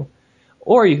 Because we do.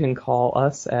 Or you can call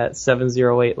us at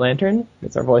 708-LANTERN.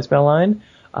 It's our voicemail line.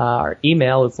 Our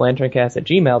email is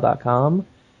lanterncast@gmail.com.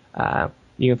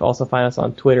 You can also find us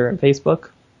on Twitter and Facebook.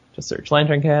 Just search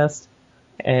LanternCast.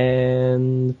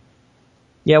 And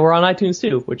yeah, we're on iTunes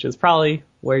too, which is probably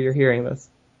where you're hearing this.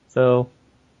 So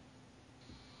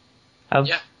have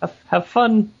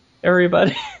fun,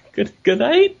 everybody. Good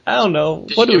night? I don't know.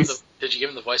 Did you give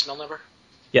him the voicemail number?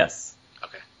 Yes.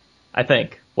 Okay. I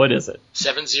think. What is it?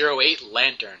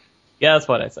 708-LANTERN. Yeah, that's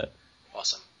what I said.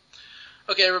 Awesome.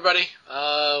 Okay, everybody.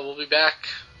 We'll be back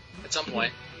at some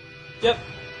point. Yep.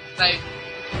 Night.